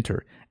 I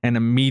enter, and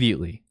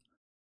immediately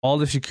all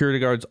the security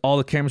guards, all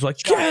the cameras are like,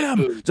 get him!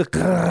 It's like,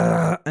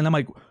 and I'm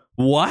like,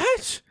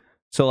 what?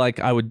 So like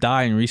I would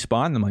die and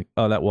respawn, and I'm like,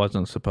 oh, that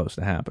wasn't supposed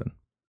to happen.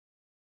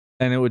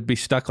 And it would be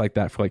stuck like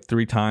that for like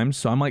 3 times.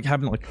 So I'm like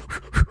having to like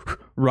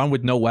run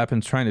with no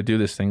weapons trying to do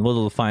this thing.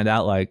 Little to find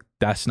out like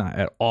that's not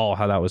at all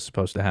how that was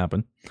supposed to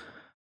happen.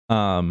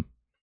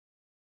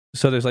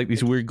 So there's like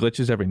these weird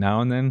glitches every now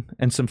and then,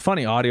 and some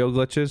funny audio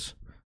glitches.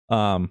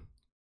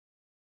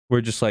 Where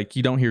just like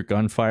you don't hear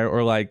gunfire,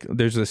 or like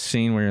there's a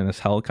scene where you're in this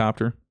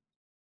helicopter.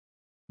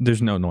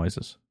 There's no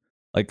noises.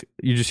 Like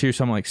you just hear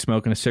someone like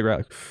smoking a cigarette,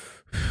 like,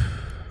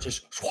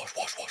 just wash,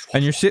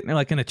 and you're sitting there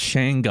like in a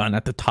chain gun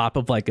at the top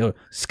of like a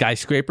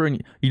skyscraper,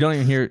 and you don't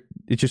even hear it.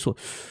 It's just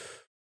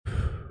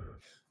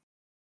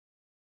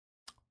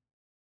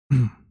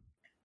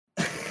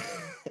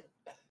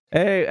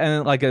hey,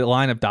 and like a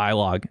line of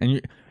dialogue,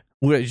 and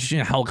we're just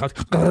in a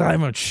helicopter.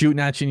 I'm shooting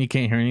at you, and you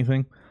can't hear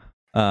anything.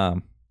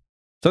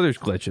 So there's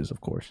glitches,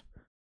 of course.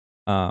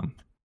 But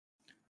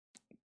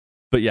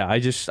yeah,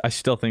 I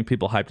still think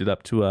people hyped it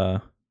up to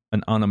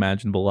an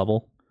unimaginable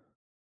level.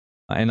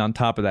 And on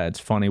top of that, it's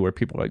funny where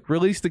people are like,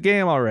 release the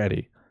game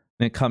already.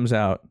 And it comes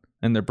out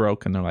and they're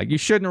broken. They're like, you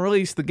shouldn't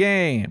release the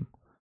game.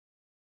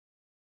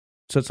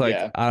 So it's like,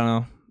 I don't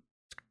know.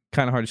 It's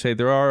kind of hard to say.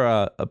 There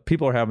are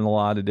people are having a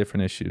lot of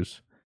different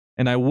issues.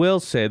 And I will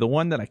say the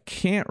one that I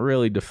can't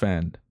really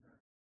defend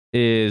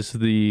is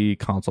the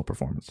console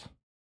performance.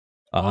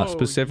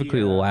 Specifically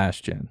the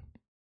last gen.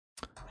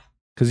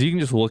 Because you can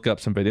just look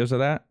up some videos of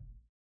that.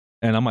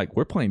 And I'm like,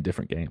 we're playing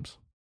different games.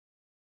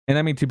 And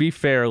I mean, to be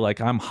fair,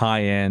 like I'm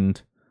high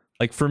end.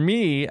 Like for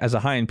me, as a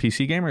high end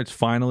PC gamer, it's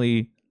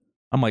finally,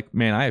 I'm like,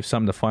 man, I have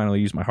something to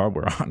finally use my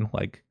hardware on.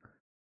 Like,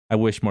 I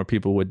wish more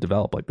people would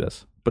develop like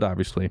this. But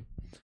obviously,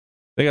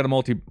 they got a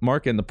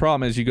multi-market. And the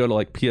problem is you go to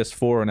like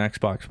PS4 and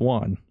Xbox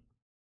One,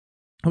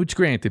 which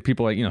granted,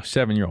 people are like,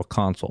 7-year-old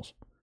consoles.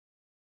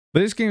 But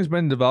this game's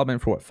been in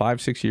development for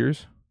 5-6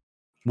 years,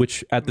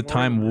 which at the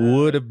time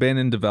would have been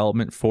in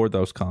development for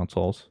those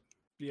consoles.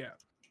 Yeah.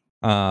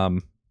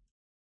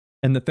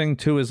 And the thing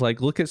too is like,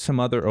 look at some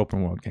other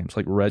open world games,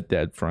 like Red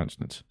Dead, for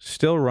instance,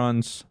 still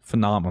runs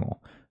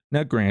phenomenal.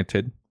 Now,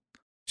 granted,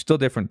 still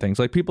different things.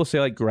 Like people say,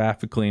 like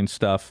graphically and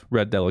stuff,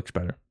 Red Dead looks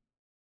better.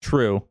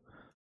 True,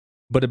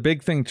 but a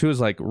big thing too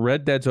is like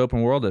Red Dead's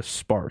open world is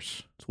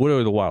sparse. It's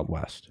literally the Wild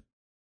West.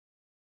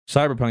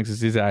 Cyberpunk is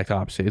the exact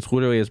opposite. It's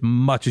literally as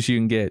much as you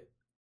can get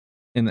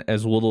in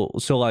as little.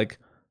 So like,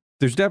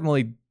 there's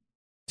definitely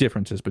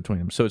differences between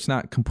them. So it's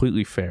not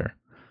completely fair.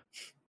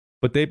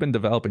 But they've been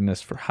developing this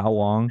for how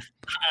long?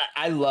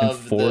 I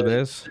love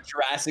this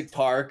Jurassic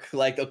Park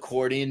like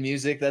accordion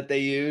music that they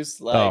use.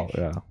 Like, oh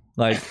yeah,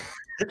 like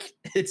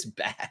It's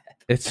bad.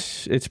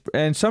 It's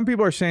and some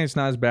people are saying it's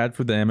not as bad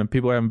for them, and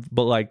people have,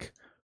 but like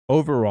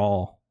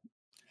overall,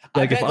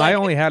 like if I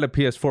only had a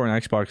PS4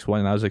 and Xbox One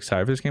and I was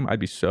excited for this game, I'd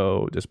be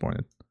so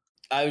disappointed.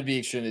 I would be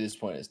extremely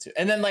disappointed too.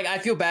 And then like I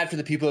feel bad for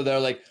the people that are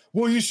like,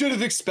 well, you should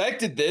have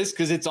expected this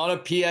because it's on a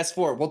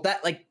PS4. Well,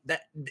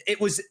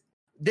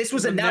 this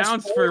was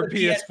announced for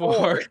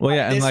PS4. Well,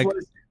 yeah, and this like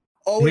was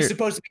always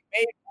supposed to be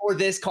made for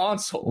this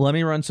console. Let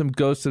me run some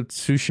Ghost of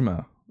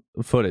Tsushima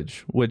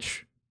footage,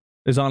 which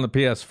is on the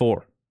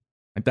PS4.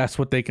 Like that's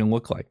what they can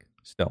look like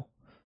still.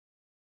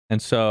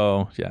 And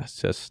so, yeah,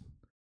 it's just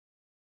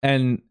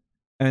and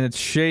it's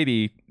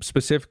shady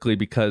specifically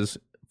because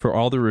for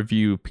all the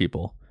review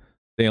people,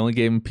 they only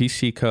gave them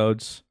PC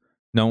codes.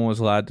 No one was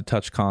allowed to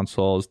touch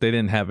consoles. They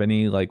didn't have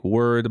any like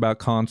word about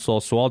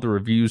consoles. So all the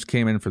reviews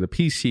came in for the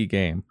PC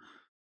game.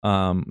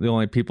 The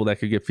only people that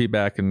could get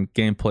feedback and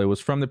gameplay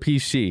was from the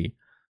PC.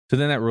 So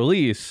then at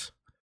release,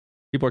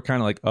 people are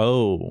kind of like,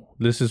 "Oh,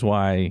 this is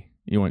why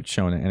you weren't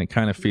showing it," and it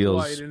kind of feels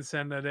why you didn't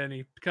send out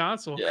any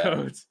console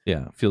codes.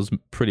 Yeah, it feels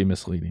pretty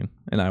misleading,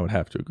 and I would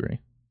have to agree.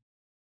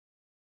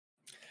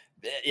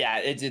 Yeah,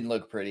 it didn't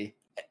look pretty,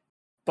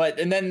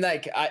 and then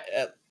like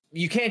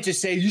you can't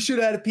just say you should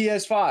have had a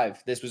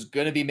PS5. This was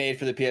going to be made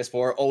for the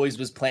PS4. Always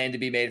was planned to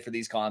be made for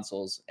these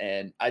consoles.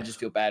 And I just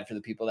feel bad for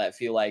the people that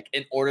feel like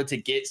in order to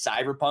get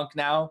Cyberpunk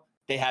now,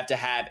 they have to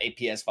have a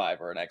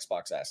PS5 or an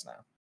Xbox S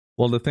now.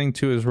 Well, the thing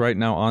too is right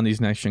now on these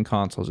next gen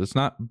consoles, it's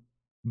not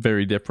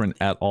very different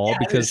at all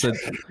because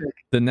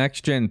the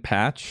next gen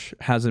patch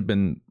hasn't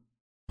been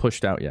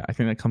pushed out yet. I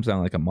think that comes out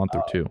in like a month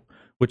or two,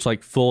 which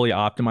like fully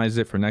optimizes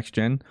it for next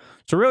gen.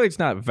 So really, it's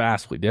not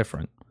vastly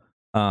different.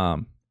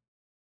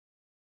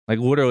 Like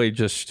literally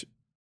just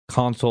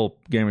console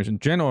gamers in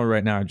general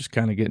right now are just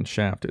kind of getting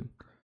shafted.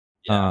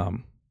 Yeah.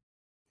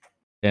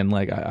 And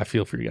like I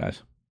feel for you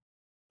guys.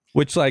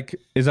 Which like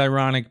is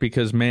ironic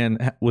because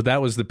man,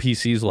 that was the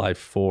PC's life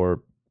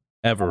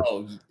forever.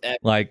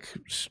 Like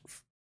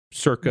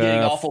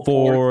circa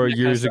 4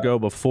 years ago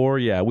before,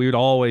 we would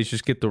always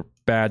just get the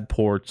bad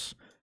ports.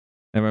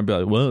 And everyone would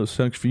be like, well, it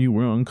sucks for you,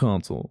 we're on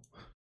console.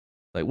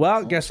 Like,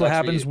 well, guess what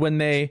happens when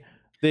they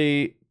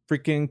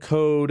freaking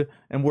code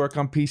and work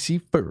on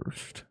PC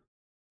first?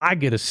 I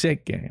get a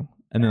sick game,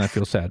 and then I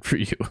feel sad for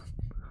you.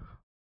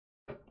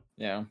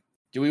 Yeah.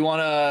 Do we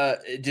want to?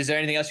 Is there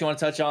anything else you want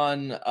to touch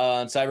on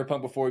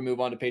Cyberpunk before we move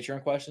on to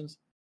Patreon questions?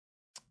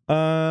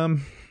 Are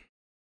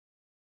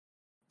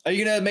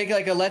you gonna make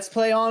like a let's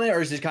play on it, or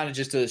is it kind of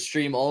just a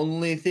stream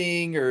only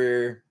thing?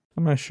 Or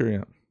I'm not sure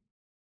yet.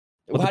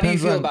 Well, how do you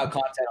feel about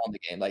content on the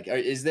game? Like,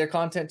 is there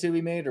content to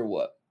be made, or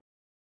what?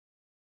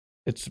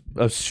 It's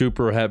a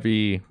super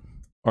heavy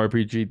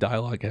RPG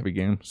dialogue heavy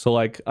game. So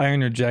like I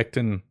interject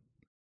and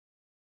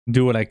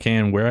do what I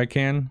can where I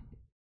can.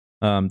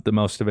 The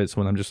most of it's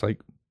when I'm just like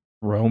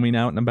roaming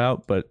out and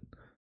about. But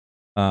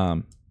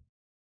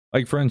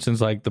like for instance,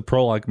 like the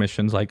prologue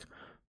missions, like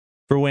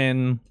for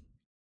when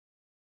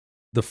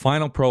the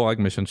final prologue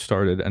mission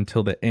started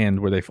until the end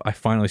where I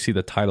finally see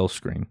the title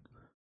screen.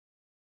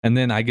 And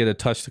then I get to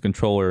touch the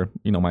controller,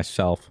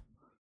 myself.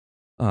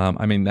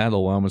 I mean, that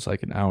alone was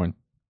like an hour and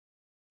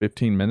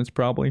 15 minutes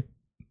probably.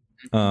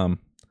 And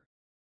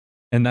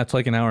that's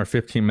like an hour and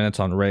 15 minutes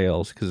on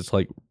rails because it's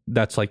like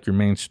that's like your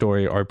main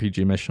story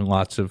RPG mission,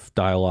 lots of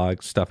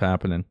dialogue, stuff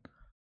happening.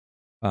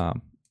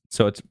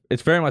 So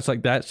it's very much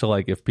like that. So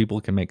like if people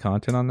can make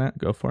content on that,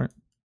 go for it.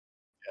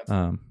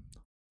 Yep.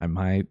 I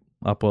might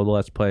upload a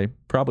let's play.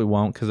 Probably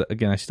won't because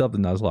again I still have the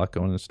Nuzlocke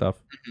going and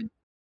stuff.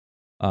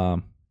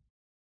 I'm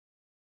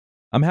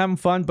having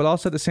fun, but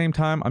also at the same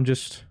time I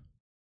think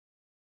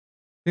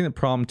the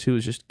problem too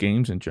is just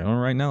games in general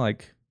right now.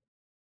 Like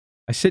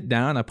I sit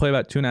down, I play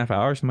about 2.5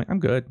 hours. I'm like, I'm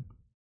good.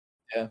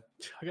 Yeah,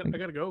 I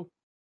gotta go.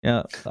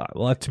 Yeah,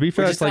 well, to be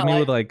fair, it's like me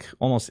with like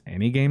almost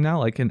any game now.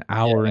 Like an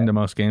hour into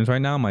most games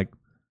right now, I'm like,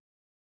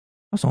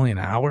 that's only an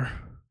hour.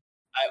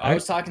 I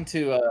was talking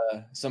to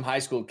some high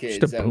school kids.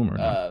 Just a boomer.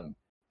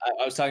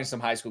 I was talking to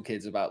some high school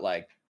kids about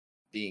like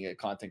being a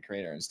content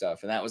creator and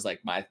stuff, and that was like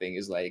my thing.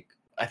 Is like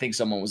I think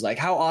someone was like,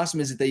 "How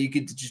awesome is it that you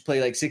could just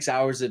play like 6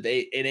 hours of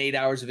 8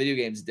 hours of video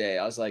games a day?"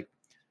 I was like,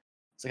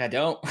 I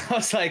don't. I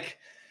was like,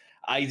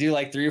 I do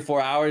like 3 or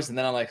 4 hours, and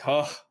then I'm like,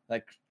 oh,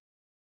 like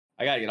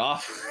I gotta get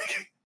off.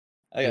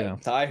 I'm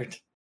tired.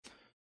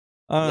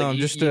 Like,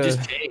 you just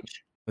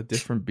change. A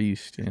different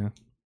beast, yeah.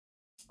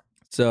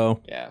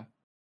 So yeah,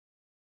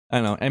 I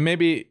don't know, and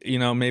maybe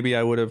maybe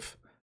I would have.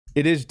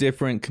 It is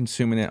different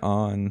consuming it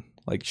on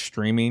like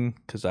streaming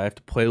because I have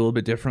to play a little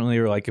bit differently,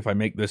 or like if I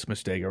make this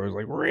mistake, I was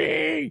like,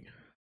 Ree!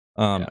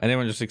 And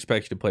everyone just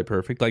expects you to play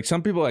perfect. Like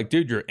some people are like,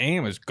 dude, your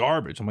aim is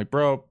garbage. I'm like,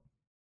 bro,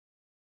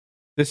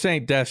 this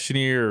ain't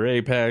Destiny or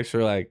Apex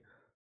or like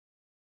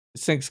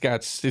this thing's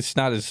got. It's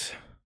not as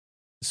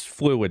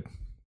fluid.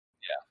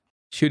 Yeah,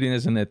 shooting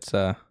isn't its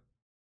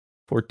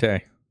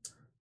forte,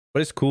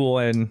 but it's cool.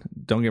 And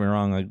don't get me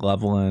wrong, like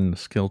leveling, the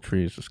skill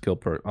trees, the skill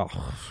perk.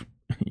 Oh,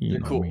 you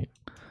know cool. me.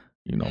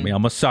 You know me.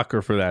 I'm a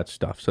sucker for that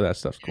stuff. So that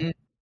stuff's cool.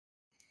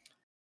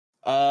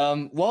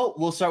 Well,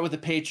 we'll start with the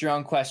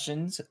Patreon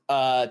questions.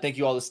 Thank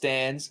you all the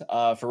stands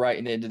for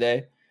writing in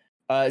today.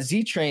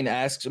 Z-Train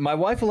asks, my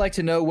wife would like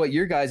to know what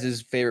your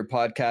guys' favorite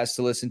podcast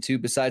to listen to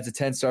besides the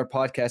 10-star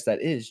podcast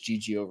that is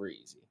GG Over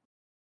Easy.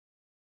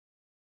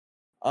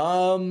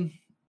 I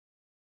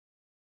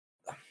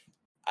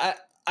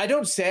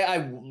don't say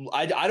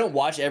I don't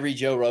watch every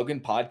Joe Rogan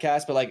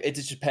podcast, but like it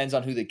just depends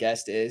on who the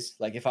guest is.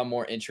 Like if I'm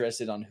more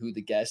interested on who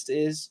the guest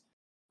is.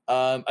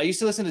 I used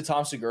to listen to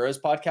Tom Segura's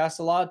podcast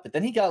a lot, but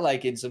then he got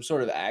like in some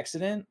sort of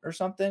accident or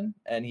something,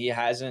 and he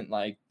hasn't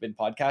like been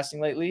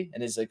podcasting lately,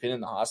 and has like been in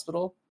the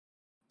hospital.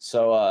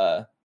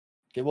 So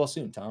get well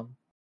soon, Tom.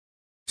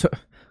 So,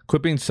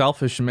 quit being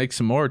selfish and make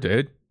some more,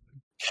 dude.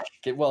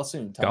 Get well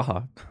soon, Tom.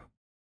 God.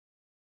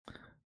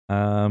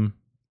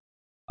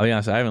 I'll be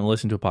honest, I haven't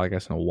listened to a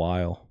podcast in a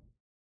while.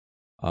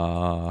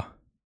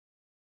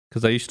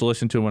 Because I used to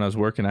listen to it when I was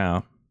working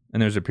out,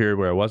 and there's a period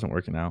where I wasn't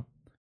working out.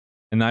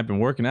 And I've been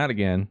working out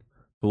again.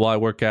 But while I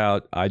work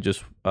out, I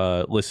just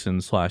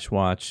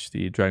listen/watch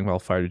the Dragon Ball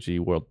FighterZ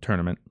World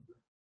Tournament.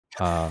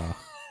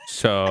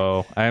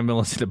 So I haven't been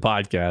listening to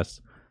podcasts.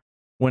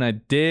 When I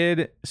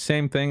did,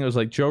 same thing. It was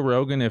like Joe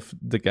Rogan, if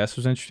the guest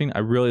was interesting. I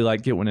really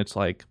like it when it's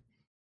like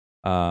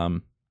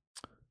not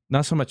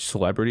so much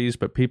celebrities,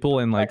 but people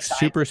in like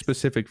super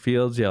specific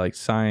fields. Yeah, like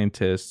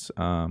scientists,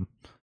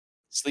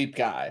 sleep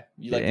guy,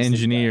 you like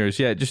engineers.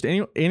 Yeah, just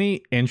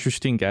any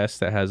interesting guest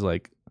that has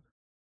like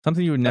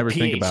something you would never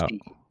think about,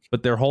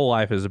 but their whole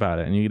life is about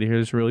it, and you get to hear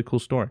this really cool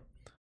story.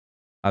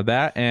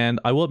 That, and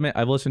I will admit,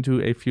 I've listened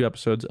to a few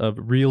episodes of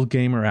Real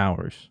Gamer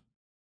Hours.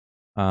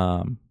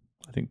 I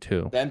think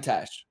 2.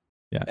 MTash.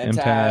 Yeah,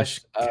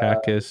 MTash,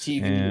 Cactus,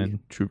 and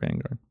True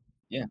Vanguard.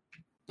 Yeah,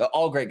 they're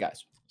all great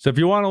guys. So if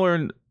you want to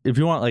learn, if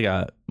you want like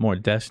a more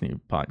Destiny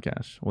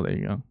podcast, well, there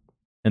you go.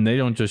 And they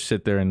don't just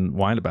sit there and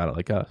whine about it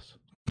like us.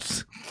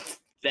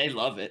 They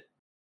love it.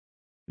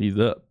 Ease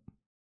up.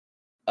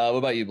 What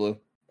about you, Blue?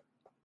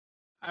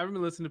 I haven't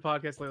been listening to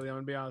podcasts lately. I'm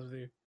gonna be honest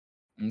with you.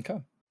 Okay.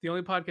 The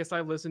only podcast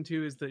I've listened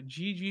to is the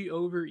GG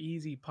Over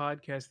Easy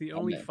podcast, the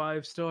only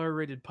 5-star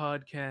rated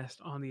podcast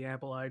on the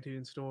Apple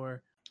iTunes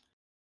Store.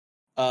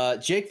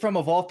 Jake from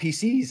Evolve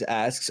PCs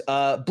asks,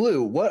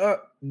 Blue,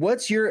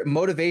 what's your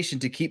motivation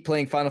to keep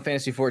playing Final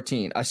Fantasy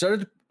 14? I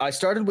started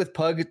with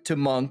Pug to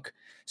Monk,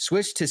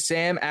 switched to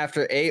Sam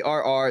after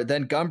ARR,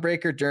 then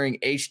Gunbreaker during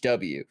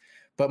HW.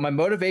 But my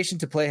motivation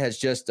to play has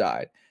just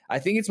died. I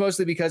think it's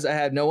mostly because I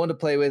have no one to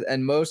play with,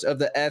 and most of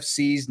the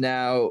FCs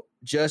now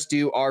just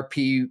do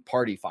RP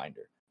Party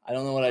Finder. I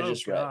don't know what I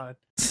just read. I'm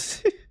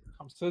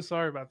so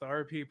sorry about the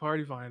RP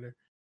Party Finder.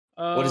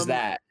 What is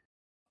that?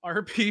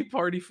 RP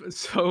Party.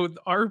 So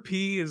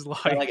RP is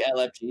like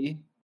LFG.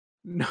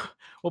 No,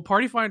 well,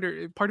 Party Finder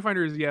is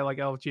like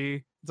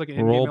LFG. It's like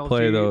an role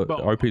play LFG, though.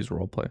 but RP is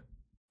role play.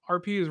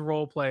 RP is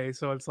role play,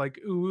 so it's like,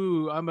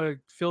 ooh, I'm a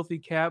filthy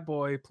cat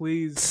boy.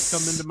 Please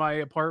come into my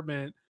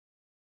apartment.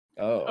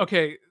 Oh,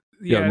 okay.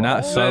 Yeah,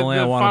 not suddenly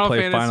I want to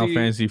play Final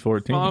Fantasy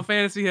 14. Final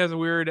Fantasy has a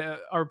weird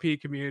RP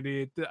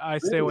community. I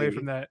stay away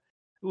from that.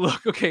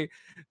 Look, okay,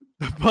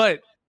 but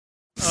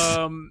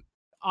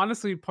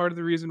honestly, part of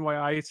the reason why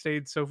I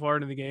stayed so far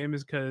into the game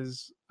is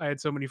because I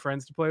had so many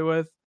friends to play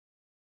with.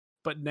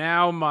 But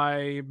now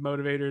my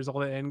motivator is all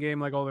the end game,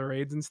 like all the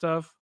raids and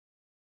stuff.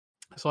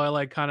 So I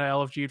like kind of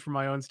LFG'd for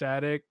my own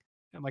static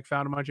and like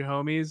found a bunch of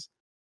homies.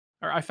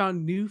 Or I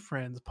found new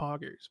friends,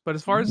 poggers. But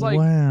as far as like,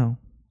 wow,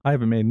 I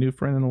haven't made a new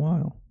friend in a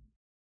while.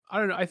 I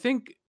don't know. I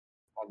think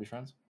I'll be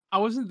friends. I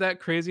wasn't that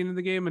crazy into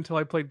the game until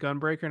I played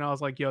Gunbreaker, and I was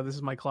like, yo, this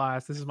is my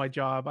class. This is my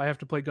job. I have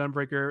to play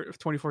Gunbreaker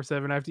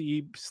 24/7. I have to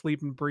eat,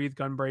 sleep, and breathe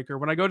Gunbreaker.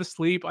 When I go to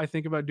sleep, I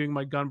think about doing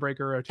my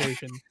Gunbreaker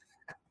rotation.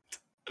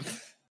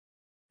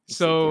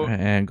 So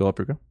and go up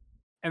your go.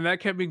 And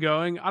that kept me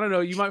going. I don't know.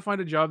 You might find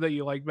a job that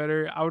you like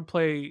better. I would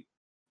play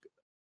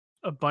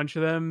a bunch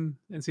of them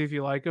and see if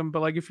you like them.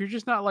 But like, if you're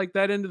just not like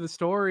that into the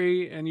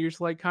story and you're just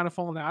like kind of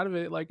falling out of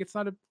it, like it's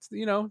not a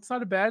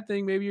bad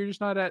thing. Maybe you're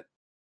just not at.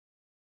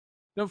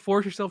 Don't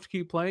force yourself to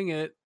keep playing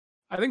it.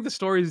 I think the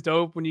story is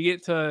dope. When you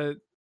get to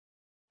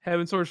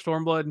Heavensward,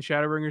 Stormblood, and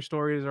Shadowbringer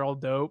stories are all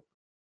dope.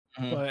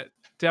 Mm-hmm. But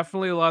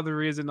definitely a lot of the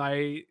reason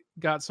I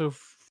got so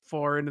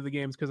far into the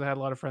games because I had a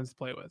lot of friends to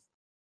play with.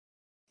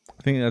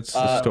 I think that's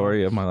the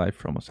story of my life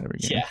for almost every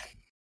game. Yeah.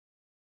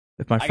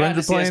 If my friends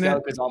are playing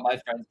it, because all my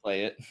friends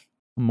play it,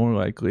 I'm more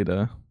likely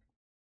to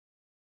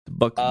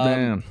buck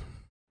down.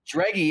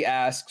 Dreggy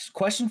asks,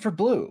 question for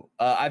Blue.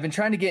 I've been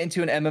trying to get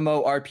into an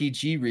MMO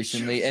RPG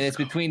recently, and it's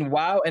between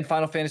WoW and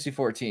Final Fantasy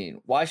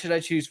 14. Why should I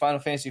choose Final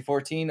Fantasy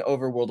 14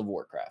 over World of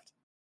Warcraft?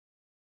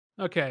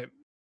 Okay.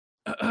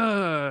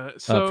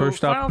 So first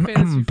Final up,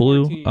 Fantasy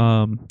Blue,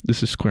 14.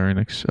 this is Square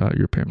Enix.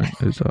 Your payment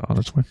is on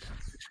its way.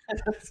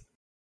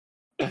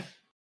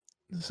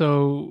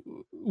 So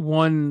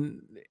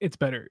 1, it's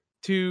better.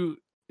 2,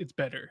 it's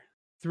better.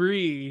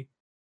 3,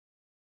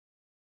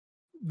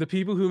 the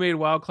people who made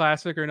WoW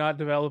Classic are not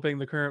developing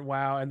the current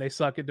WoW, and they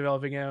suck at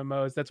developing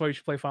MMOs. That's why you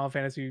should play Final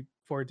Fantasy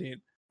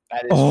 14.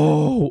 That is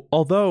true.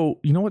 Although,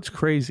 you know what's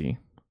crazy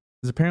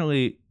is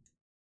apparently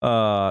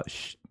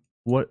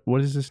What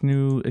is this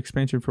new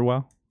expansion for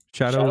WoW?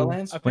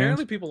 Shadowlands?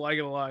 Apparently, people like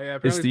it a lot. Yeah,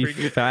 It's apparently the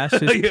pretty good.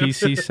 fastest Yeah.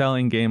 PC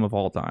selling game of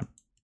all time.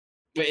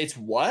 Wait, it's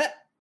what?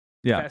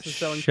 Yeah, Fastest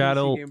selling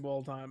PC game of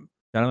all time.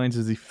 Shadowlands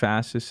is the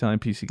fastest selling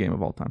PC game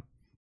of all time.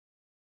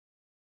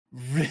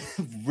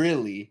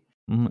 Really?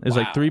 It's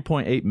like Wow.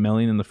 3.8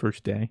 million in the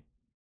first day.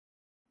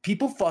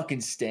 People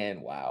fucking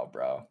stand WoW,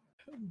 bro.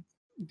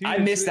 Dude, I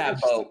missed that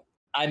boat.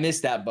 I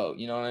missed that boat.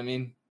 You know what I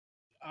mean?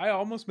 I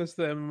almost missed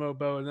the MMO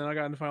boat, and then I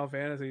got into Final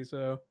Fantasy.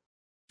 So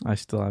I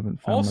still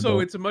haven't found also, the boat.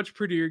 it's a much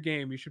prettier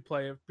game. You should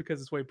play it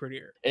because it's way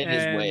prettier. It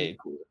is And way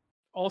cooler.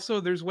 Also,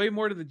 there's way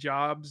more to the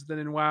jobs than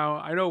in WoW.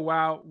 I know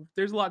WoW.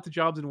 There's a lot to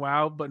jobs in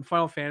WoW, but in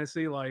Final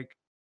Fantasy, like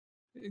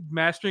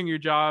mastering your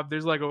job,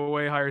 there's like a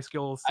way higher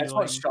skill I just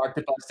want ceiling. Shark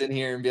to bust in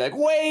here and be like,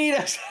 wait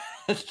a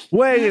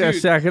Wait a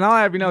Dude. second, I'll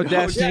have you know, No,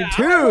 Destiny yeah,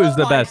 2 I is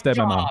the want best my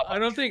MMO. job. I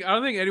don't think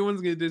anyone's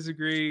gonna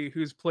disagree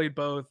who's played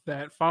both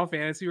that Final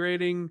Fantasy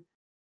rating.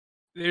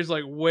 There's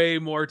like way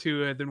more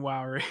to it than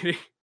WoW rating,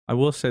 I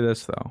will say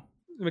this though,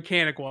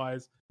 mechanic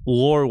wise.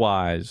 lore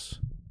wise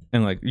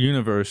and like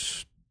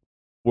universe,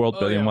 world Oh,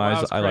 building yeah, wise,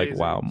 WoW's I like crazy.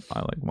 WoW. I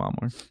like WoW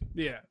more.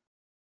 Yeah.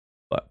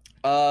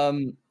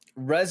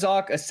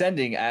 Rezok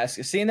Ascending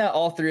asks, seeing that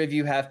all three of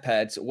you have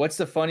pets, what's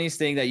the funniest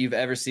thing that you've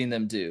ever seen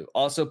them do?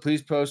 Also,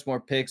 please post more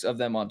pics of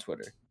them on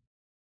Twitter.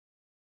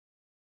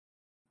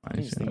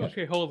 Nice, think yeah. of-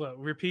 Okay, hold up.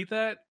 Repeat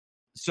that.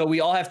 So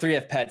we all have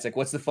 3F pets. Like,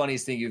 what's the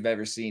funniest thing you've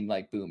ever seen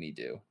like Boomy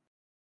do?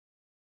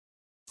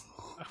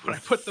 When I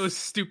put those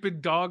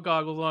stupid dog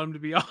goggles on him, to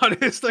be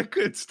honest, I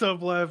couldn't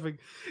stop laughing.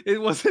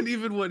 It wasn't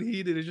even what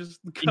he did. It's just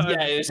God,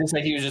 Yeah, it was just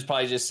like he was just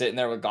probably just sitting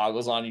there with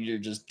goggles on and you're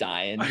just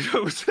dying. I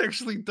was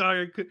actually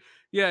dying.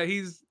 Yeah,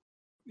 he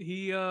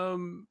I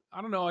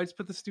don't know. I just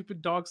put the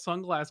stupid dog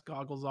sunglass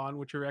goggles on,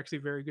 which are actually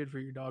very good for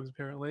your dogs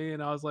apparently.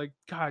 And I was like,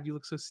 God, you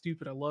look so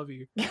stupid. I love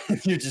you.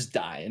 You're just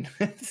dying.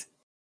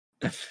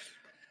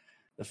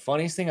 The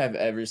funniest thing I've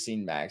ever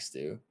seen Max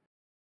do.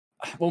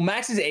 Well,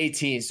 Max is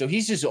 18, so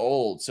he's just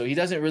old. So he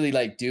doesn't really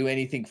like do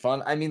anything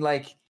fun. I mean,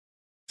 like,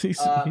 He's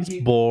he-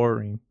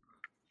 boring.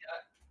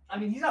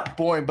 he's not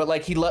boring, but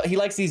like he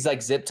likes these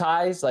like zip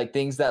ties, like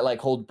things that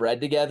like hold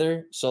bread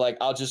together. So like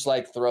I'll just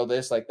like throw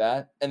this like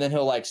that, and then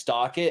he'll like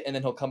stalk it, and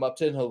then he'll come up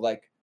to it and he'll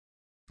like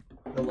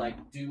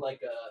do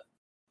like a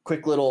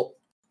quick little,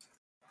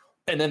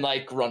 and then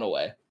like run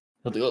away.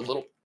 He'll do a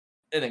little,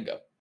 and then go.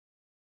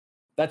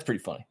 That's pretty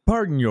funny.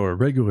 Pardon your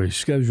regularly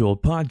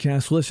scheduled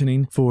podcast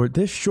listening for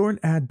this short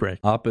ad break.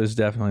 Appa is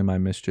definitely my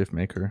mischief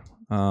maker.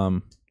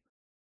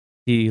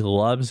 He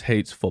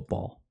hates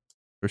football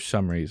for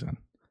some reason.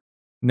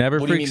 Never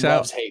What do you freaks mean out.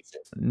 loves, hates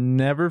it?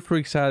 Never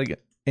freaks out at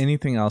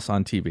anything else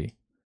on TV.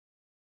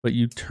 But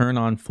you turn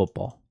on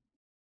football.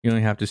 You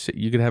only have to sit.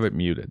 You could have it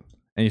muted,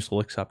 and he just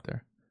looks up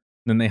there.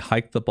 Then they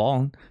hike the ball,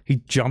 and he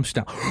jumps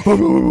down.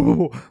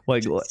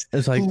 Like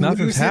it's like nothing's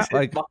Loses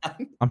happening. his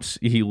Like mind.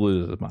 he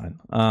loses his mind.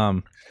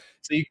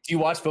 So do you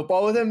watch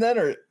football with him then,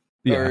 or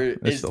Yeah, Or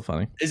it's is- still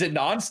funny. is it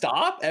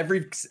nonstop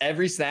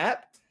every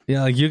snap?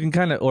 Yeah, like you can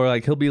kind of, or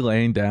like he'll be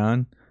laying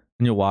down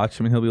and you'll watch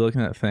him and he'll be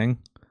looking at that thing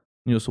and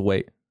you just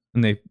wait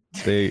and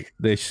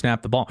they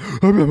snap the ball.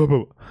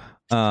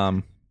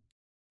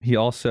 He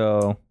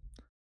also,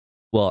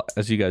 well,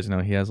 as you guys know,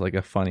 he has like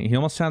he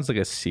almost sounds like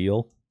a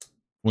seal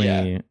when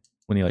Yeah.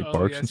 he like Oh,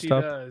 barks yes, and he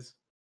stuff. does.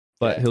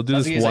 But Yeah, he'll do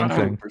sounds this like he's, one like,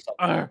 thing poop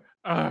or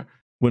something.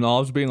 when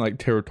Olive's being like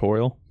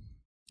territorial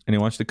and he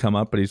wants to come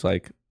up, but he's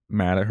like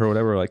mad at her or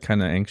whatever, or, like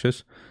kind of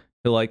anxious.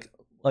 He'll like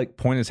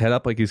point his head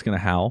up like he's gonna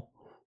howl,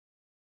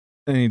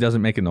 and he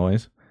doesn't make a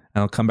noise,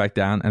 and he'll come back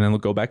down, and then he'll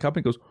go back up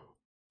and goes,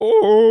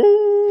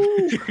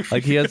 oh,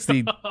 like he has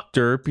the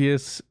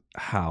derpiest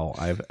howl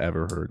I've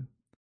ever heard.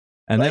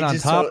 And Like, then on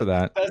just top so- of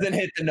that, Doesn't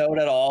hit the note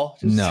at all.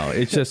 Just- no,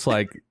 it's just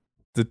like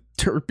the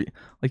derpy.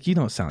 Like you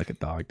don't sound like a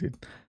dog, dude.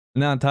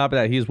 And then on top of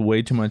that, he has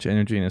way too much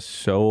energy and is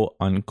so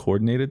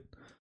uncoordinated.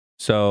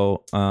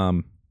 So,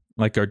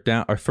 like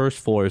our first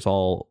floor is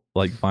all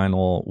like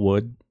vinyl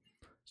wood.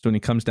 So when he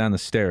comes down the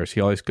stairs,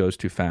 he always goes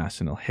too fast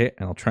and he'll hit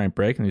and he'll try and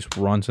break and he just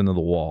runs into the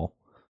wall.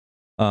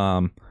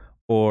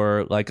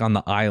 Or like on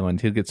the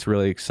island, he gets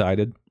really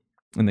excited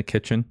in the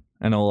kitchen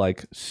and he'll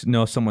like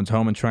know someone's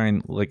home and try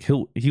and like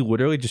he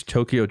literally just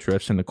Tokyo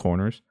drifts into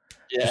corners,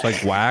 yeah. just like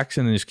whacks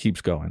and then just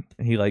keeps going.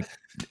 And he like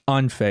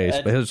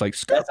unfazed, but he'll just like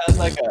that sounds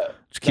like a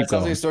just keep that sounds like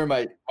going. a story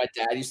my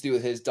dad used to do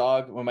with his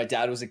dog. When my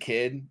dad was a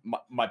kid,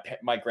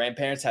 my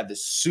grandparents have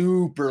this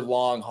super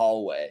long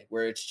hallway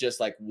where it's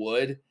just like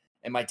wood,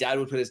 and my dad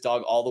would put his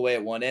dog all the way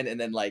at one end, and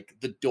then like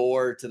the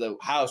door to the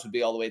house would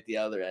be all the way at the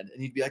other end,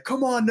 and he'd be like,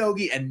 "Come on,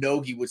 Nogi," and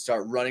Nogi would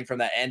start running from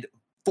that end,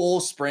 full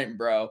sprint,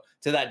 bro,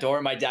 to that door.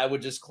 And my dad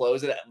would just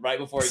close it right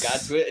before he got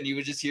to it, and you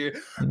would just hear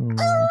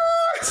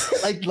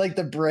like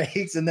the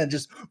brakes, and then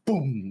just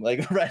boom,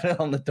 like right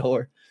on the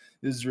door.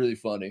 This is really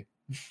funny.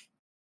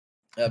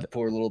 That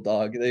poor little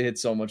dog. They had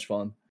so much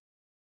fun.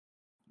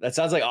 That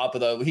sounds like Appa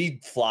though.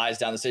 He flies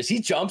down the stairs. He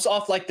jumps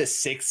off like the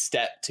 6th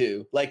step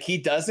too. Like he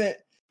doesn't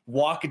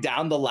walk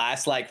down the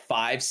last like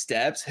 5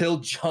 steps. He'll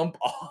jump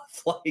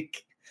off.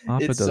 Like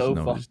Appa it's doesn't so know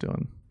fun. what he's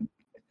doing.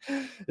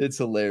 It's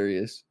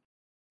hilarious.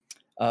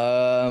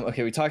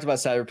 Okay, we talked about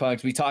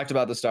Cyberpunk. We talked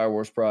about the Star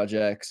Wars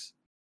projects.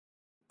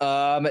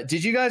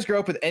 Did you guys grow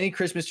up with any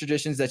Christmas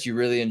traditions that you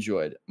really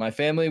enjoyed? My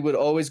family would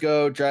always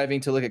go driving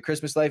to look at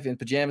Christmas life in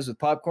pajamas with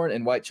popcorn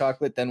and white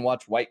chocolate, then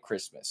watch White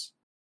Christmas.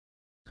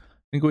 I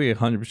think we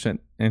 100%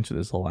 answered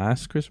this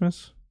last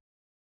Christmas.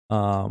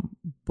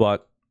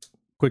 But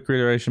quick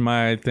reiteration,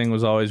 my thing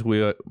was always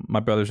my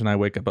brothers and I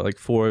wake up at like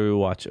 4. We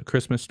watch A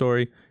Christmas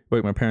Story.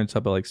 Wake my parents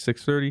up at like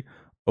 6:30.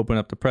 Open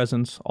up the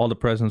presents. All the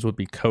presents would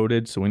be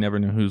coded, so we never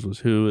knew whose was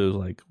who. It was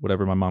like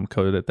whatever my mom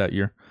coded it that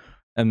year.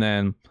 And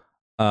then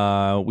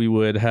we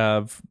would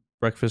have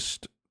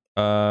breakfast,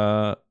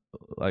 like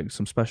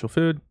some special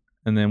food,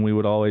 and then we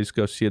would always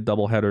go see a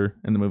doubleheader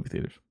in the movie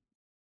theaters.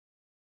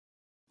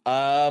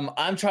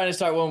 I'm trying to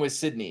start one with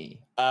Sydney.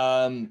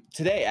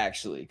 Today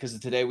actually, because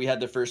today we had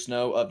the first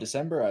snow of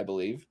December, I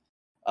believe.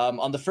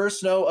 On the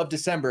first snow of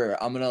December,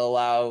 I'm gonna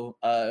allow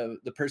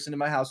the person in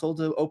my household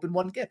to open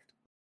one gift.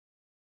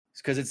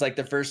 Because it's like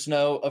the first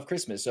snow of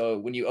Christmas. So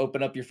when you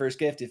open up your first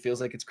gift, it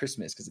feels like it's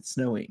Christmas because it's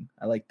snowing.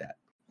 I like that.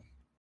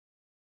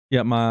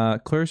 Yeah, my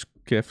Claire's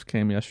gift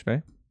came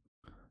yesterday.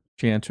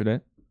 She answered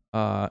it,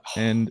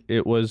 and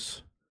it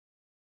was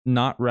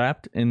not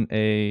wrapped in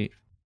a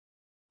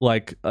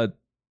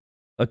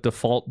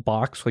default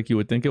box like you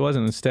would think it was,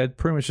 and instead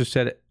pretty much just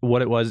said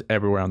what it was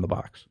everywhere on the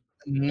box.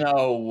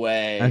 No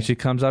way. And she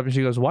comes up and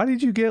she goes, "Why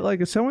did you get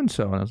like a so and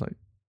so?" And I was like,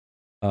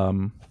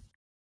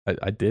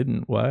 I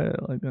didn't.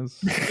 What? Like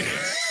that's.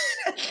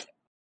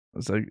 I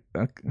was like,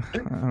 okay,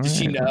 Did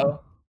she know?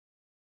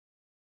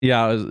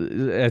 Yeah,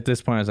 at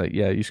this point I was like,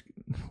 yeah, you should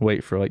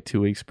wait for like 2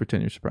 weeks,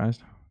 pretend you're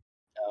surprised.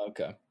 Oh,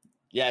 okay.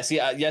 Yeah. See,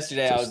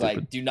 yesterday I was stupid.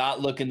 Like, do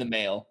not look in the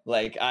mail.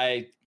 Like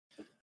I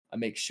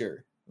make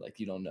sure like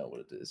you don't know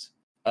what it is.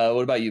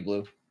 What about you,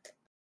 Blue?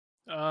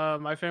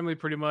 My family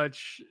pretty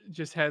much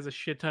just has a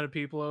shit ton of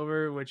people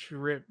over, which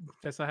rip.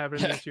 That's not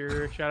happening this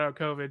year. Shout out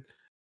COVID.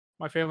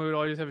 My family would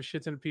always have a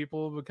shit ton of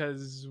people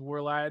because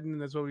we're Latin and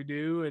that's what we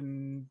do,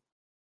 and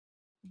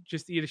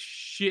just eat a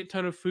shit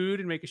ton of food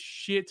and make a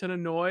shit ton of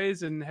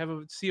noise and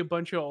see a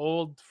bunch of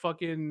old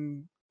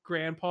fucking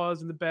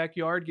grandpas in the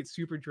backyard get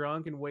super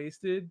drunk and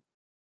wasted.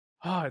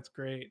 Oh, it's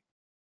great.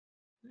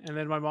 And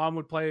then my mom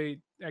would play.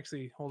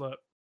 Actually, hold up,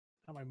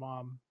 not my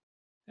mom.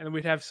 And then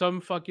we'd have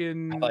some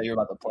fucking. I thought you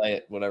were about to play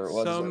it, whatever it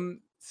was.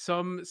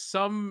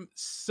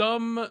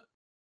 Some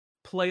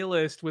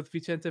playlist with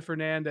Vicente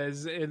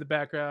Fernandez in the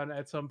background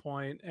at some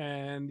point,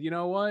 and you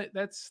know what?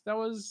 That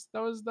was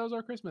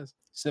our Christmas.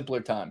 Simpler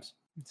times.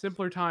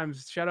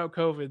 Shout out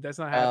COVID. That's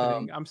not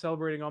happening. I'm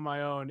celebrating on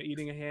my own,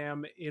 eating a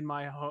ham in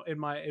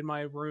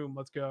my room.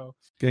 Let's go.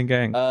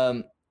 Gang.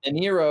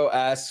 Aniro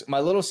asks, my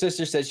little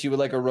sister said she would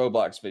like a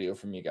Roblox video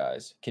from you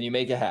guys. Can you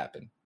make it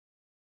happen?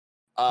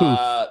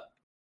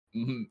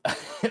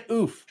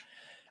 Oof.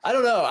 I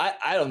don't know.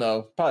 I don't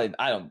know. Probably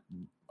I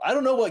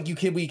don't know what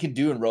we can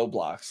do in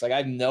Roblox. Like I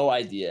have no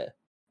idea.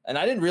 And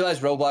I didn't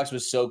realize Roblox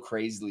was so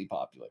crazily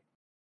popular.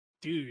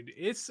 Dude,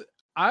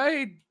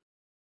 I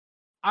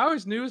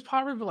always knew it was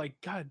popular, but like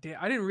god damn,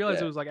 I didn't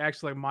realize it was like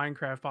actually like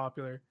Minecraft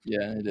popular.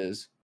 Yeah, it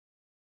is.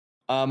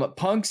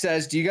 Punk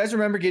says, do you guys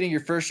remember getting your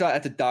first shot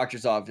at the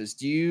doctor's office?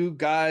 Do you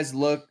guys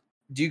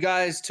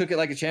took it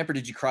like a champ or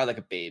did you cry like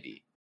a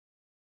baby?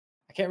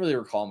 I can't really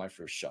recall my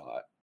first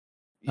shot.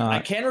 I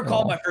can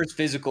recall my first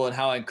physical and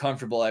how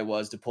uncomfortable I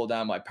was to pull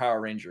down my Power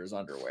Rangers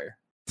underwear.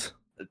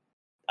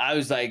 I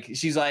was like,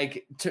 she's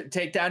like,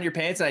 take down your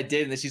pants, and I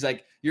did, and then she's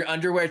like, your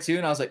underwear too,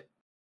 and I was like,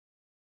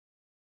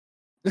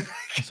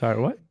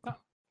 sorry, what?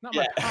 Not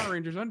my Power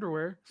Rangers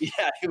underwear.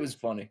 Yeah, it was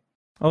funny.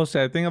 I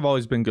think I've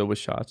always been good with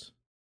shots,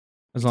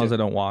 as long as I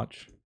don't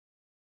watch.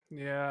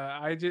 Yeah,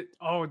 I just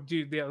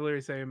dude, yeah, literally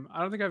same.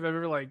 I don't think I've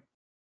ever like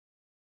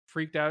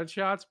freaked out at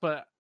shots,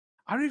 but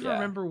I don't even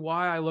remember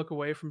why I look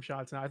away from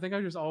shots now. I think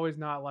I just always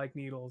not like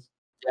needles.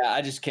 Yeah,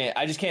 I just can't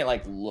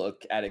like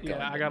look at it.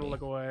 Yeah, I gotta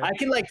look away. I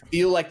can like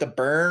feel like the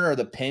burn or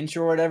the pinch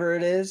or whatever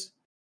it is.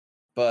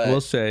 But I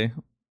will say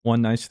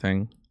one nice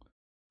thing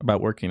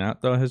about working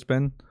out though has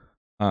been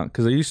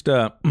because I used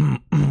to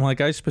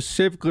like I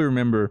specifically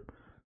remember I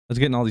was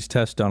getting all these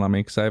tests done on me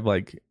because I have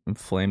like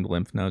inflamed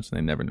lymph nodes and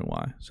they never knew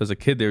why. So as a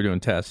kid they were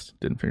doing tests,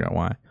 didn't figure out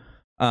why.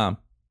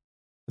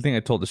 I think I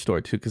told the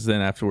story too, because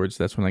then afterwards,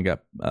 that's when I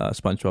got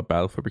SpongeBob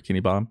Battle for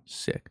Bikini Bottom.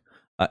 Sick.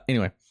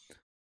 Anyway,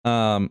 they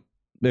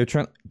were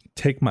trying to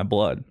take my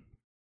blood,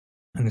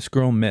 and this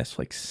girl missed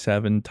like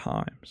 7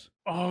 times.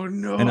 Oh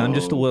no! And I'm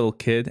just a little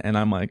kid, and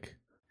I'm like,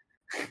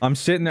 I'm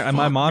sitting there, and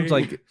my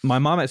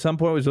mom at some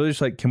point was literally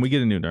just like, "Can we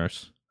get a new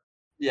nurse?"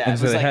 Yeah, and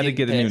so they had to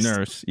get a new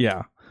nurse.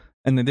 Yeah,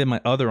 and they did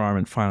my other arm,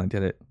 and finally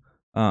did it.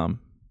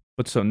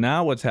 But so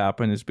now what's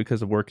happened is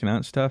because of working out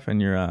and stuff,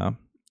 and your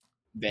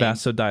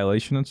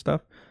vasodilation and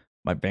stuff,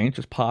 my veins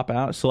just pop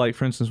out. So like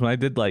for instance, when I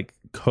did like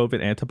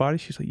COVID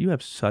antibodies, she's like, you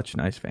have such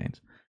nice veins.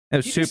 It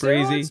was super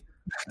easy.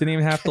 Didn't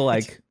even have to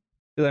like,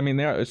 I mean,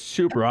 they're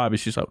super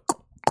obvious. She's like,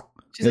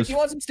 you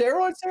want some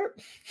steroids, sir?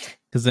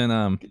 Because then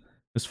it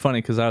was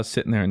funny because I was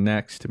sitting there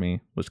next to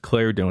me was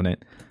Claire doing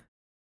it,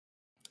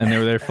 and they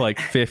were there for like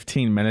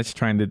 15 minutes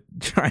trying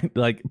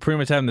like pretty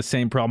much having the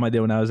same problem I did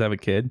when I was a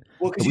kid.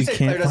 Well, because you said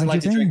Claire doesn't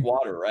like to drink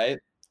water, right?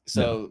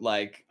 So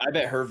like, I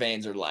bet her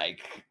veins are like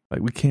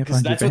we can't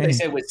find. That's what they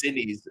said with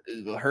Cindy's.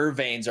 Her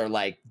veins are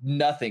like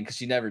nothing because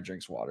she never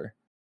drinks water.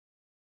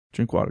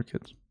 Drink water,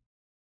 kids.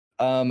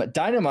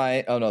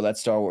 Dynamite. Oh no,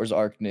 that's Star Wars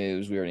Arc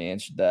News. We already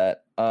answered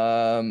that.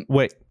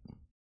 Wait,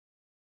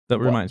 that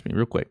reminds me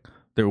real quick.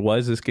 There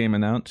was this game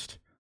announced.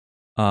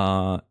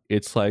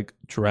 It's like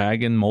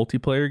Dragon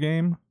multiplayer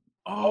game.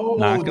 Oh,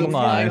 not gonna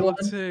lie. Well,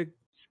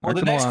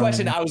 the next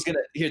question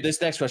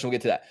this next question we'll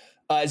get to that.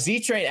 Z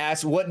Train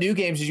asks, "What new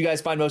games did you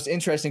guys find most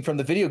interesting from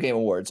the Video Game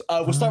Awards?"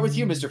 We'll start with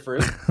you, Mr.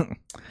 Fruit.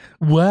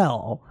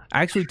 Well,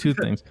 actually, two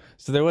things.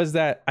 So there was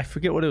that, I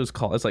forget what it was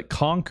called. It's like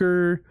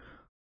Conquer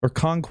or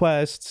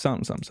Conquest,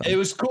 something. It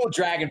was cool,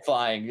 dragon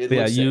flying.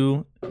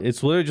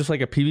 It's literally just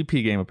like a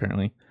PvP game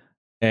apparently,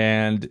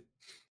 and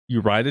you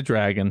ride a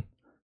dragon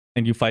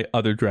and you fight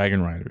other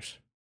dragon riders.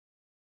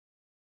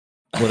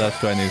 What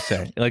else do I need to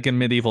say? Like in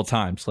medieval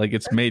times, like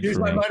it's made for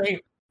me. Money.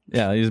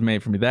 Yeah, it's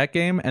made for me. That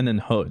game and then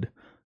Hood.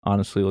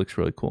 Honestly, looks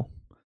really cool.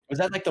 Was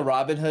that like the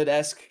Robin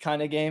Hood-esque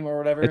kind of game or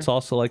whatever? It's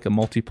also like a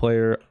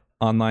multiplayer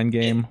online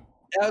game.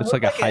 It's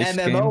like a heist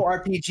game.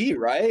 MMORPG,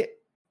 right?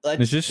 Like,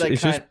 it's just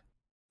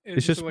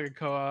like a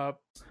co-op.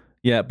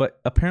 Yeah, but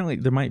apparently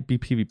there might be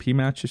PvP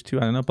matches too.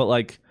 I don't know, but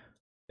like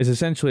it's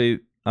essentially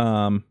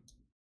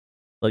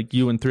like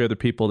you and 3 other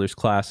people. There's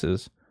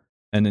classes,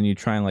 and then you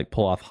try and like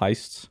pull off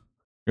heists.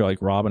 You're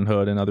like Robin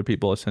Hood and other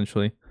people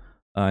essentially,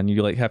 and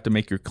you like have to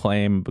make your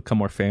claim, become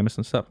more famous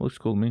and stuff. It looks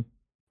cool to me.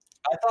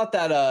 I thought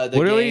that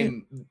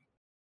game.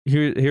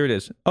 Here it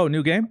is. Oh,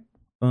 new game.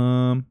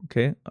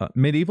 Okay.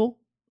 Medieval.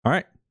 All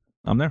right,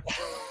 I'm there.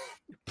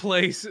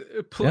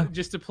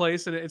 Just a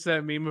place, and it's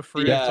that meme of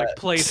Fruit. Yeah. It's like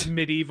place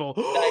medieval.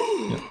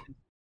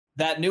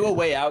 That new A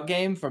Way Out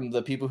game from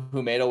the people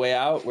who made A Way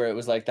Out, where it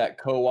was like that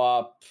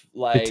co-op,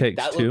 like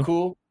that looked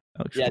cool.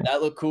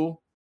 That looked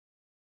cool.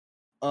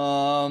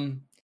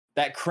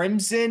 That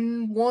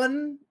Crimson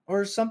one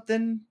or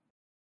something.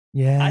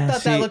 Yeah, I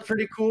thought that looked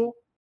pretty cool.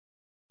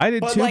 I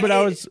did too, but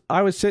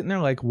I was sitting there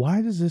like,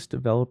 why does this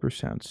developer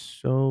sound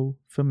so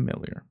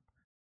familiar?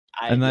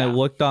 I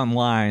looked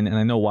online, and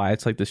I know why.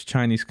 It's like this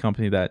Chinese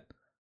company that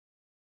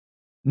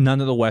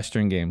none of the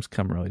Western games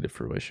come really to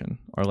fruition,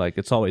 or like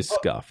it's always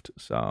scuffed.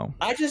 So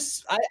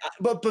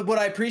but what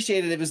I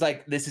appreciated, it was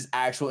like this is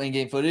actual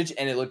in-game footage,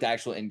 and it looked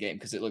actual in-game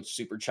because it looked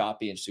super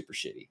choppy and super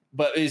shitty.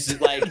 But it's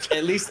like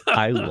at least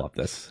I love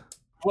this.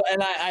 Well,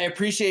 and I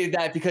appreciated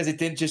that because it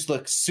didn't just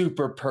look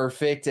super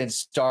perfect and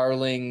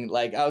startling.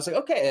 Like I was like,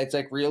 okay, it's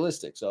like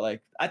realistic. So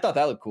like I thought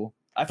that looked cool.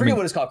 I forget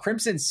what it's called.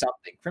 Crimson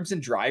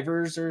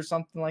Drivers or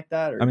something like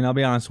that. I mean, I'll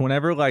be honest.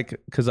 Whenever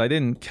because I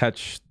didn't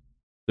catch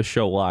the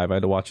show live, I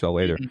had to watch it all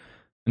later. Mm-hmm.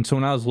 And so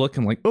when I was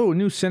looking like, oh,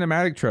 new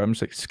cinematic trailer, I'm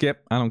just like,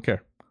 skip. I don't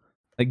care.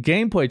 Like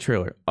gameplay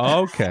trailer.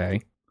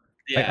 Okay.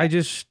 Yeah. The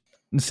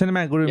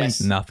cinematic literally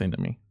means nothing to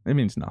me. It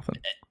means nothing.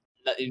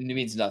 It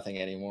means nothing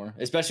anymore,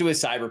 especially with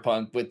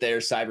Cyberpunk with their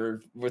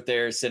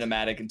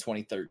cinematic in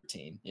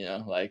 2013. You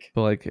know, like.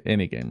 But like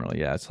any game,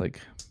 really, yeah. It's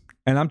like,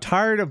 and I'm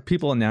tired of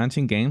people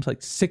announcing games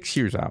like 6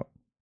 years out.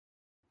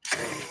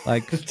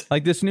 Like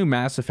this new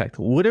Mass Effect.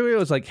 Literally, it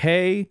was like,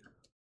 hey,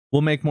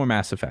 we'll make more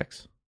Mass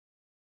Effects.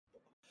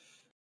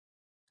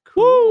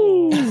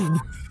 Cool. Woo!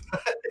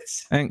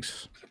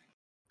 Thanks.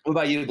 What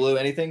about you, Blue?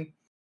 Anything?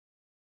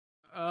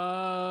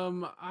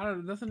 I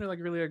don't. Nothing like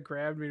really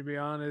grabbed me, to be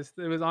honest.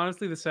 It was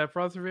honestly the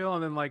Sephiroth reveal,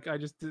 and then like I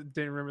just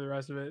didn't remember the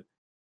rest of it.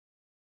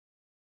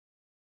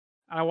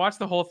 I watched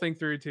the whole thing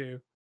through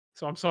too,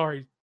 so I'm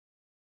sorry.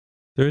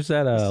 There's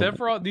that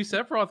new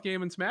Sephiroth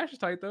game in Smash is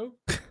tight though.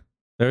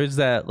 There's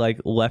that like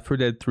Left 4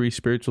 Dead 3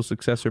 spiritual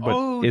successor,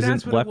 but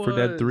isn't Left 4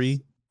 Dead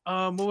 3?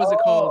 What was it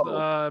called?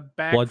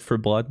 Blood for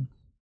Blood.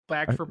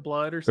 Back for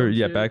Blood or something.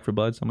 Yeah, Back for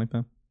Blood, something like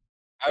that.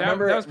 I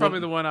remember that was probably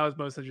the one I was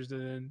most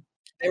interested in.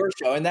 They were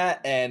showing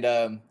that, and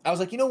I was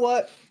like, you know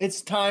what?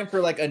 It's time for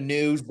like a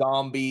new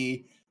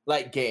zombie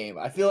like game.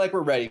 I feel like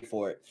we're ready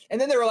for it. And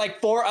then there were like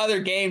 4 other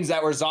games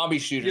that were zombie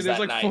shooters. Yeah,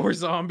 there's that like night. 4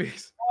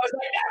 zombies. I was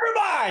like, never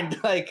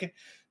mind. Like,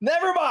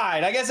 never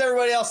mind. I guess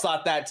everybody else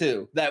thought that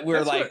too. That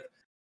we're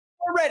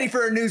we're ready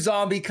for a new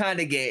zombie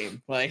kind of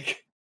game.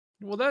 Like,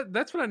 well,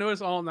 that's what I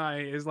noticed all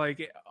night. Is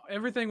like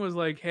everything was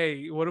like,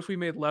 hey, what if we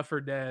made Left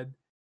 4 Dead?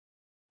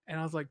 And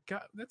I was like,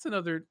 God, that's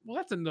another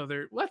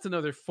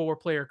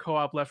 4-player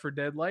co-op Left 4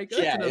 Dead. Like,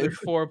 that's another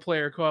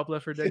 4-player co-op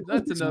Left 4 Dead.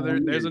 That's another.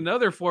 Weird. There's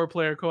another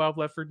 4-player co-op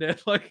Left 4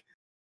 Dead. Like,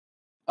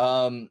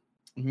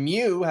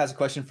 Mew has a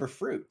question for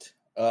Fruit.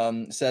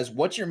 Says,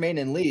 what's your main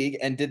in League,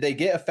 and did they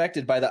get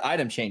affected by the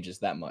item changes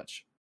that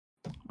much?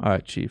 All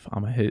right, Chief.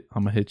 I'm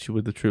gonna hit you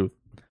with the truth.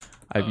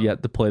 I've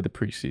yet to play the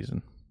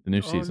preseason, the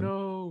new season.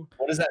 No.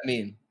 What does that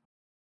mean?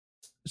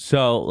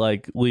 So,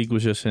 like, League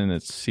was just in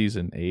its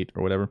season 8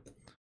 or whatever.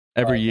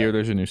 Every year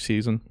there's a new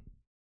season,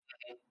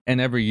 and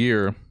every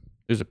year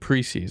there's a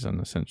preseason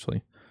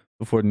essentially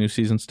before the new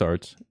season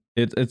starts.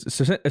 It's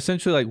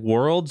essentially like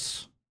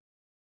Worlds,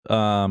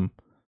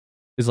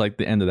 is like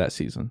the end of that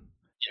season,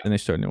 and they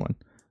start a new one.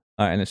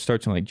 and it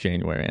starts in like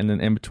January, and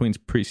then in between's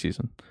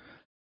preseason.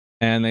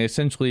 And they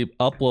essentially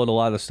upload a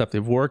lot of the stuff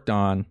they've worked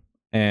on,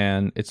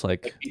 and it's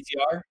like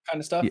PTR kind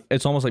of stuff.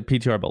 It's almost like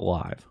PTR but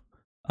live.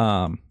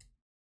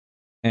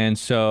 And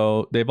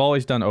so they've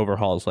always done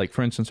overhauls. Like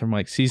for instance, from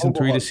like season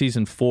 3 to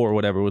season 4, or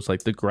whatever, was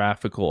like the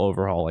graphical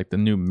overhaul, like the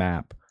new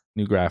map,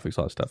 new graphics,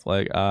 all that stuff.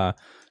 Like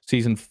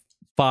season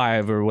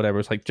 5 or whatever,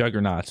 it's like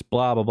Juggernauts,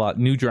 blah blah blah,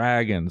 new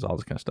dragons, all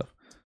this kind of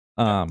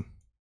stuff.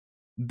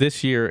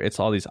 This year it's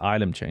all these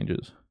item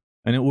changes,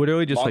 and it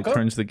literally just like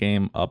turns the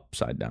game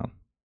upside down.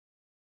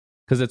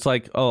 Because it's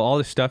like, oh, all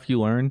this stuff you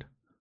learned,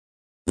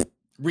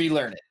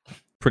 relearn it.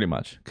 Pretty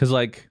much. Because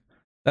like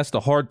that's the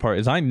hard part,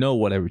 is I know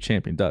what every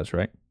champion does,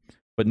 right?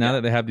 But now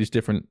that they have these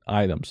different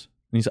items,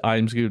 these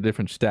items give you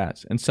different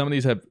stats, and some of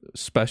these have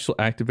special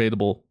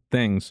activatable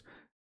things,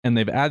 and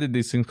they've added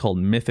these things called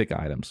mythic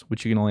items,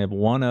 which you can only have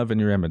one of in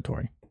your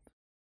inventory,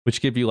 which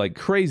give you like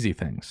crazy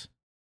things.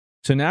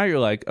 So now you're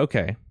like,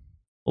 okay,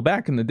 well,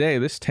 back in the day,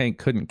 this tank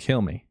couldn't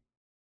kill me,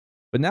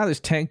 but now this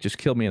tank just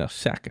killed me in a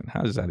second.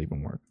 How does that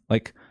even work?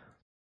 Like,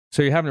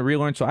 so you're having to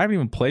relearn. So I haven't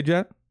even played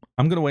yet.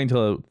 I'm gonna wait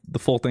until the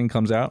full thing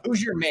comes out.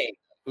 Who's your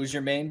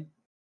main?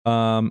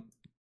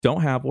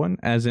 Don't have one,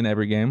 as in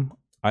every game.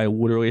 I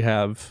literally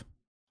have.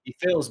 He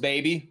feels,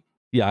 baby.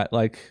 Yeah,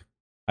 like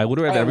I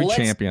literally have every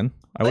champion.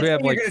 I literally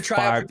have like you're gonna try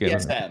 5 out for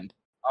TSM.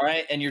 All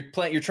right, and you're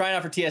trying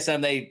out for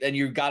TSM. And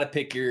you got to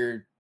pick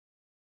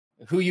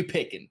who you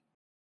picking.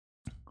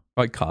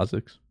 Like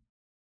Kha'Zix.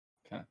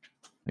 Okay.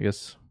 I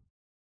guess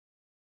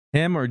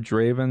him or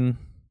Draven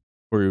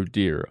or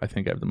Udyr. I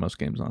think I have the most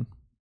games on.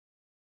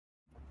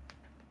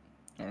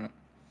 All right,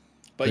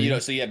 but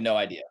so you have no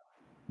idea.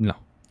 No.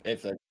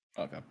 Okay.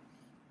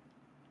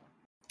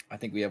 I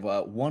think we have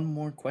one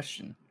more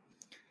question.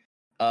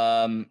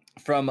 From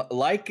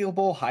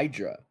Likeable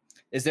Hydra.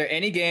 Is there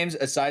any games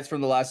aside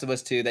from The Last of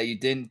Us 2 that you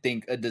didn't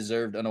think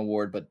deserved an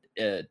award but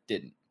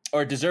didn't?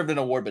 Or deserved an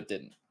award but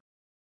didn't?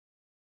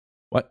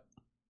 What?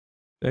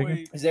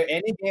 Is there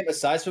any game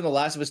aside from The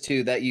Last of Us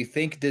 2 that you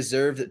think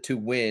deserved to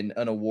win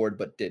an award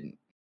but didn't?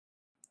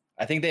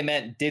 I think they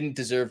meant didn't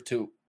deserve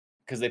to,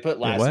 because they put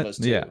Last of Us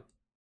 2. Yeah.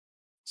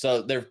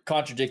 So they're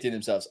contradicting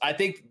themselves. I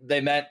think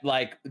they meant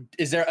like,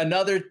 is there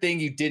another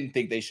thing you didn't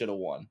think they should have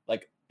won?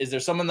 Like, is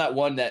there someone that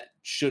won that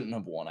shouldn't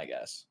have won, I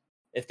guess?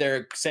 If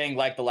they're saying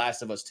like The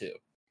Last of Us 2.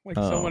 Like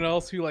someone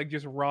else who like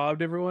just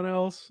robbed everyone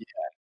else? Yeah.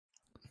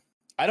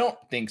 I don't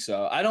think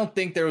so. I don't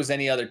think there was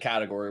any other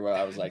category where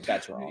I was like,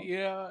 that's wrong.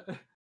 Yeah.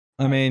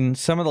 I mean,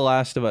 some of The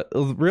Last of Us,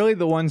 really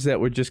the ones that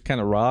were just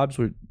kind of robs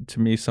were, to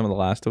me, some of The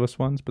Last of Us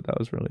ones, but that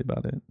was really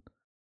about it.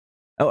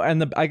 Oh,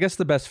 and I guess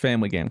the best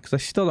family game, because I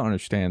still don't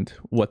understand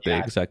what they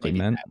exactly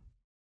meant.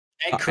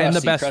 And the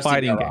best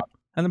fighting game.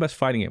 And the best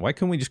fighting game. Why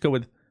couldn't we just go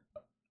with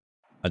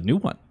a new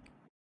one?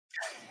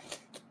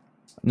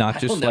 Not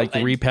just like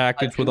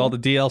repackaged with all the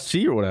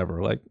DLC or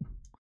whatever. Like,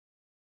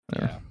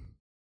 yeah.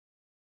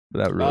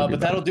 But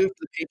that'll do it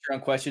for the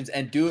Patreon questions,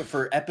 and do it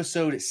for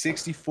episode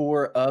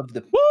 64 of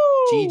the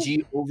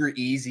GG Over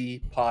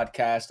Easy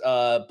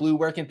podcast. Blue,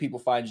 where can people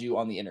find you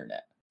on the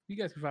internet? You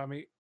guys can find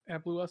me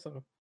at Blue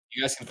Usso.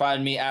 You guys can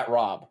find me at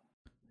Rob.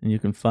 And you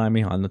can find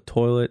me on the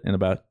toilet in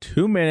about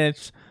 2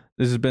 minutes.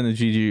 This has been the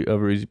GG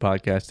Over Easy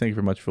podcast. Thank you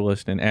very much for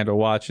listening and or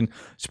watching.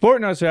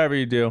 Supporting us however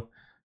you do.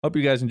 Hope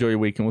you guys enjoy your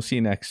week, and we'll see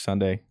you next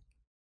Sunday.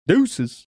 Deuces.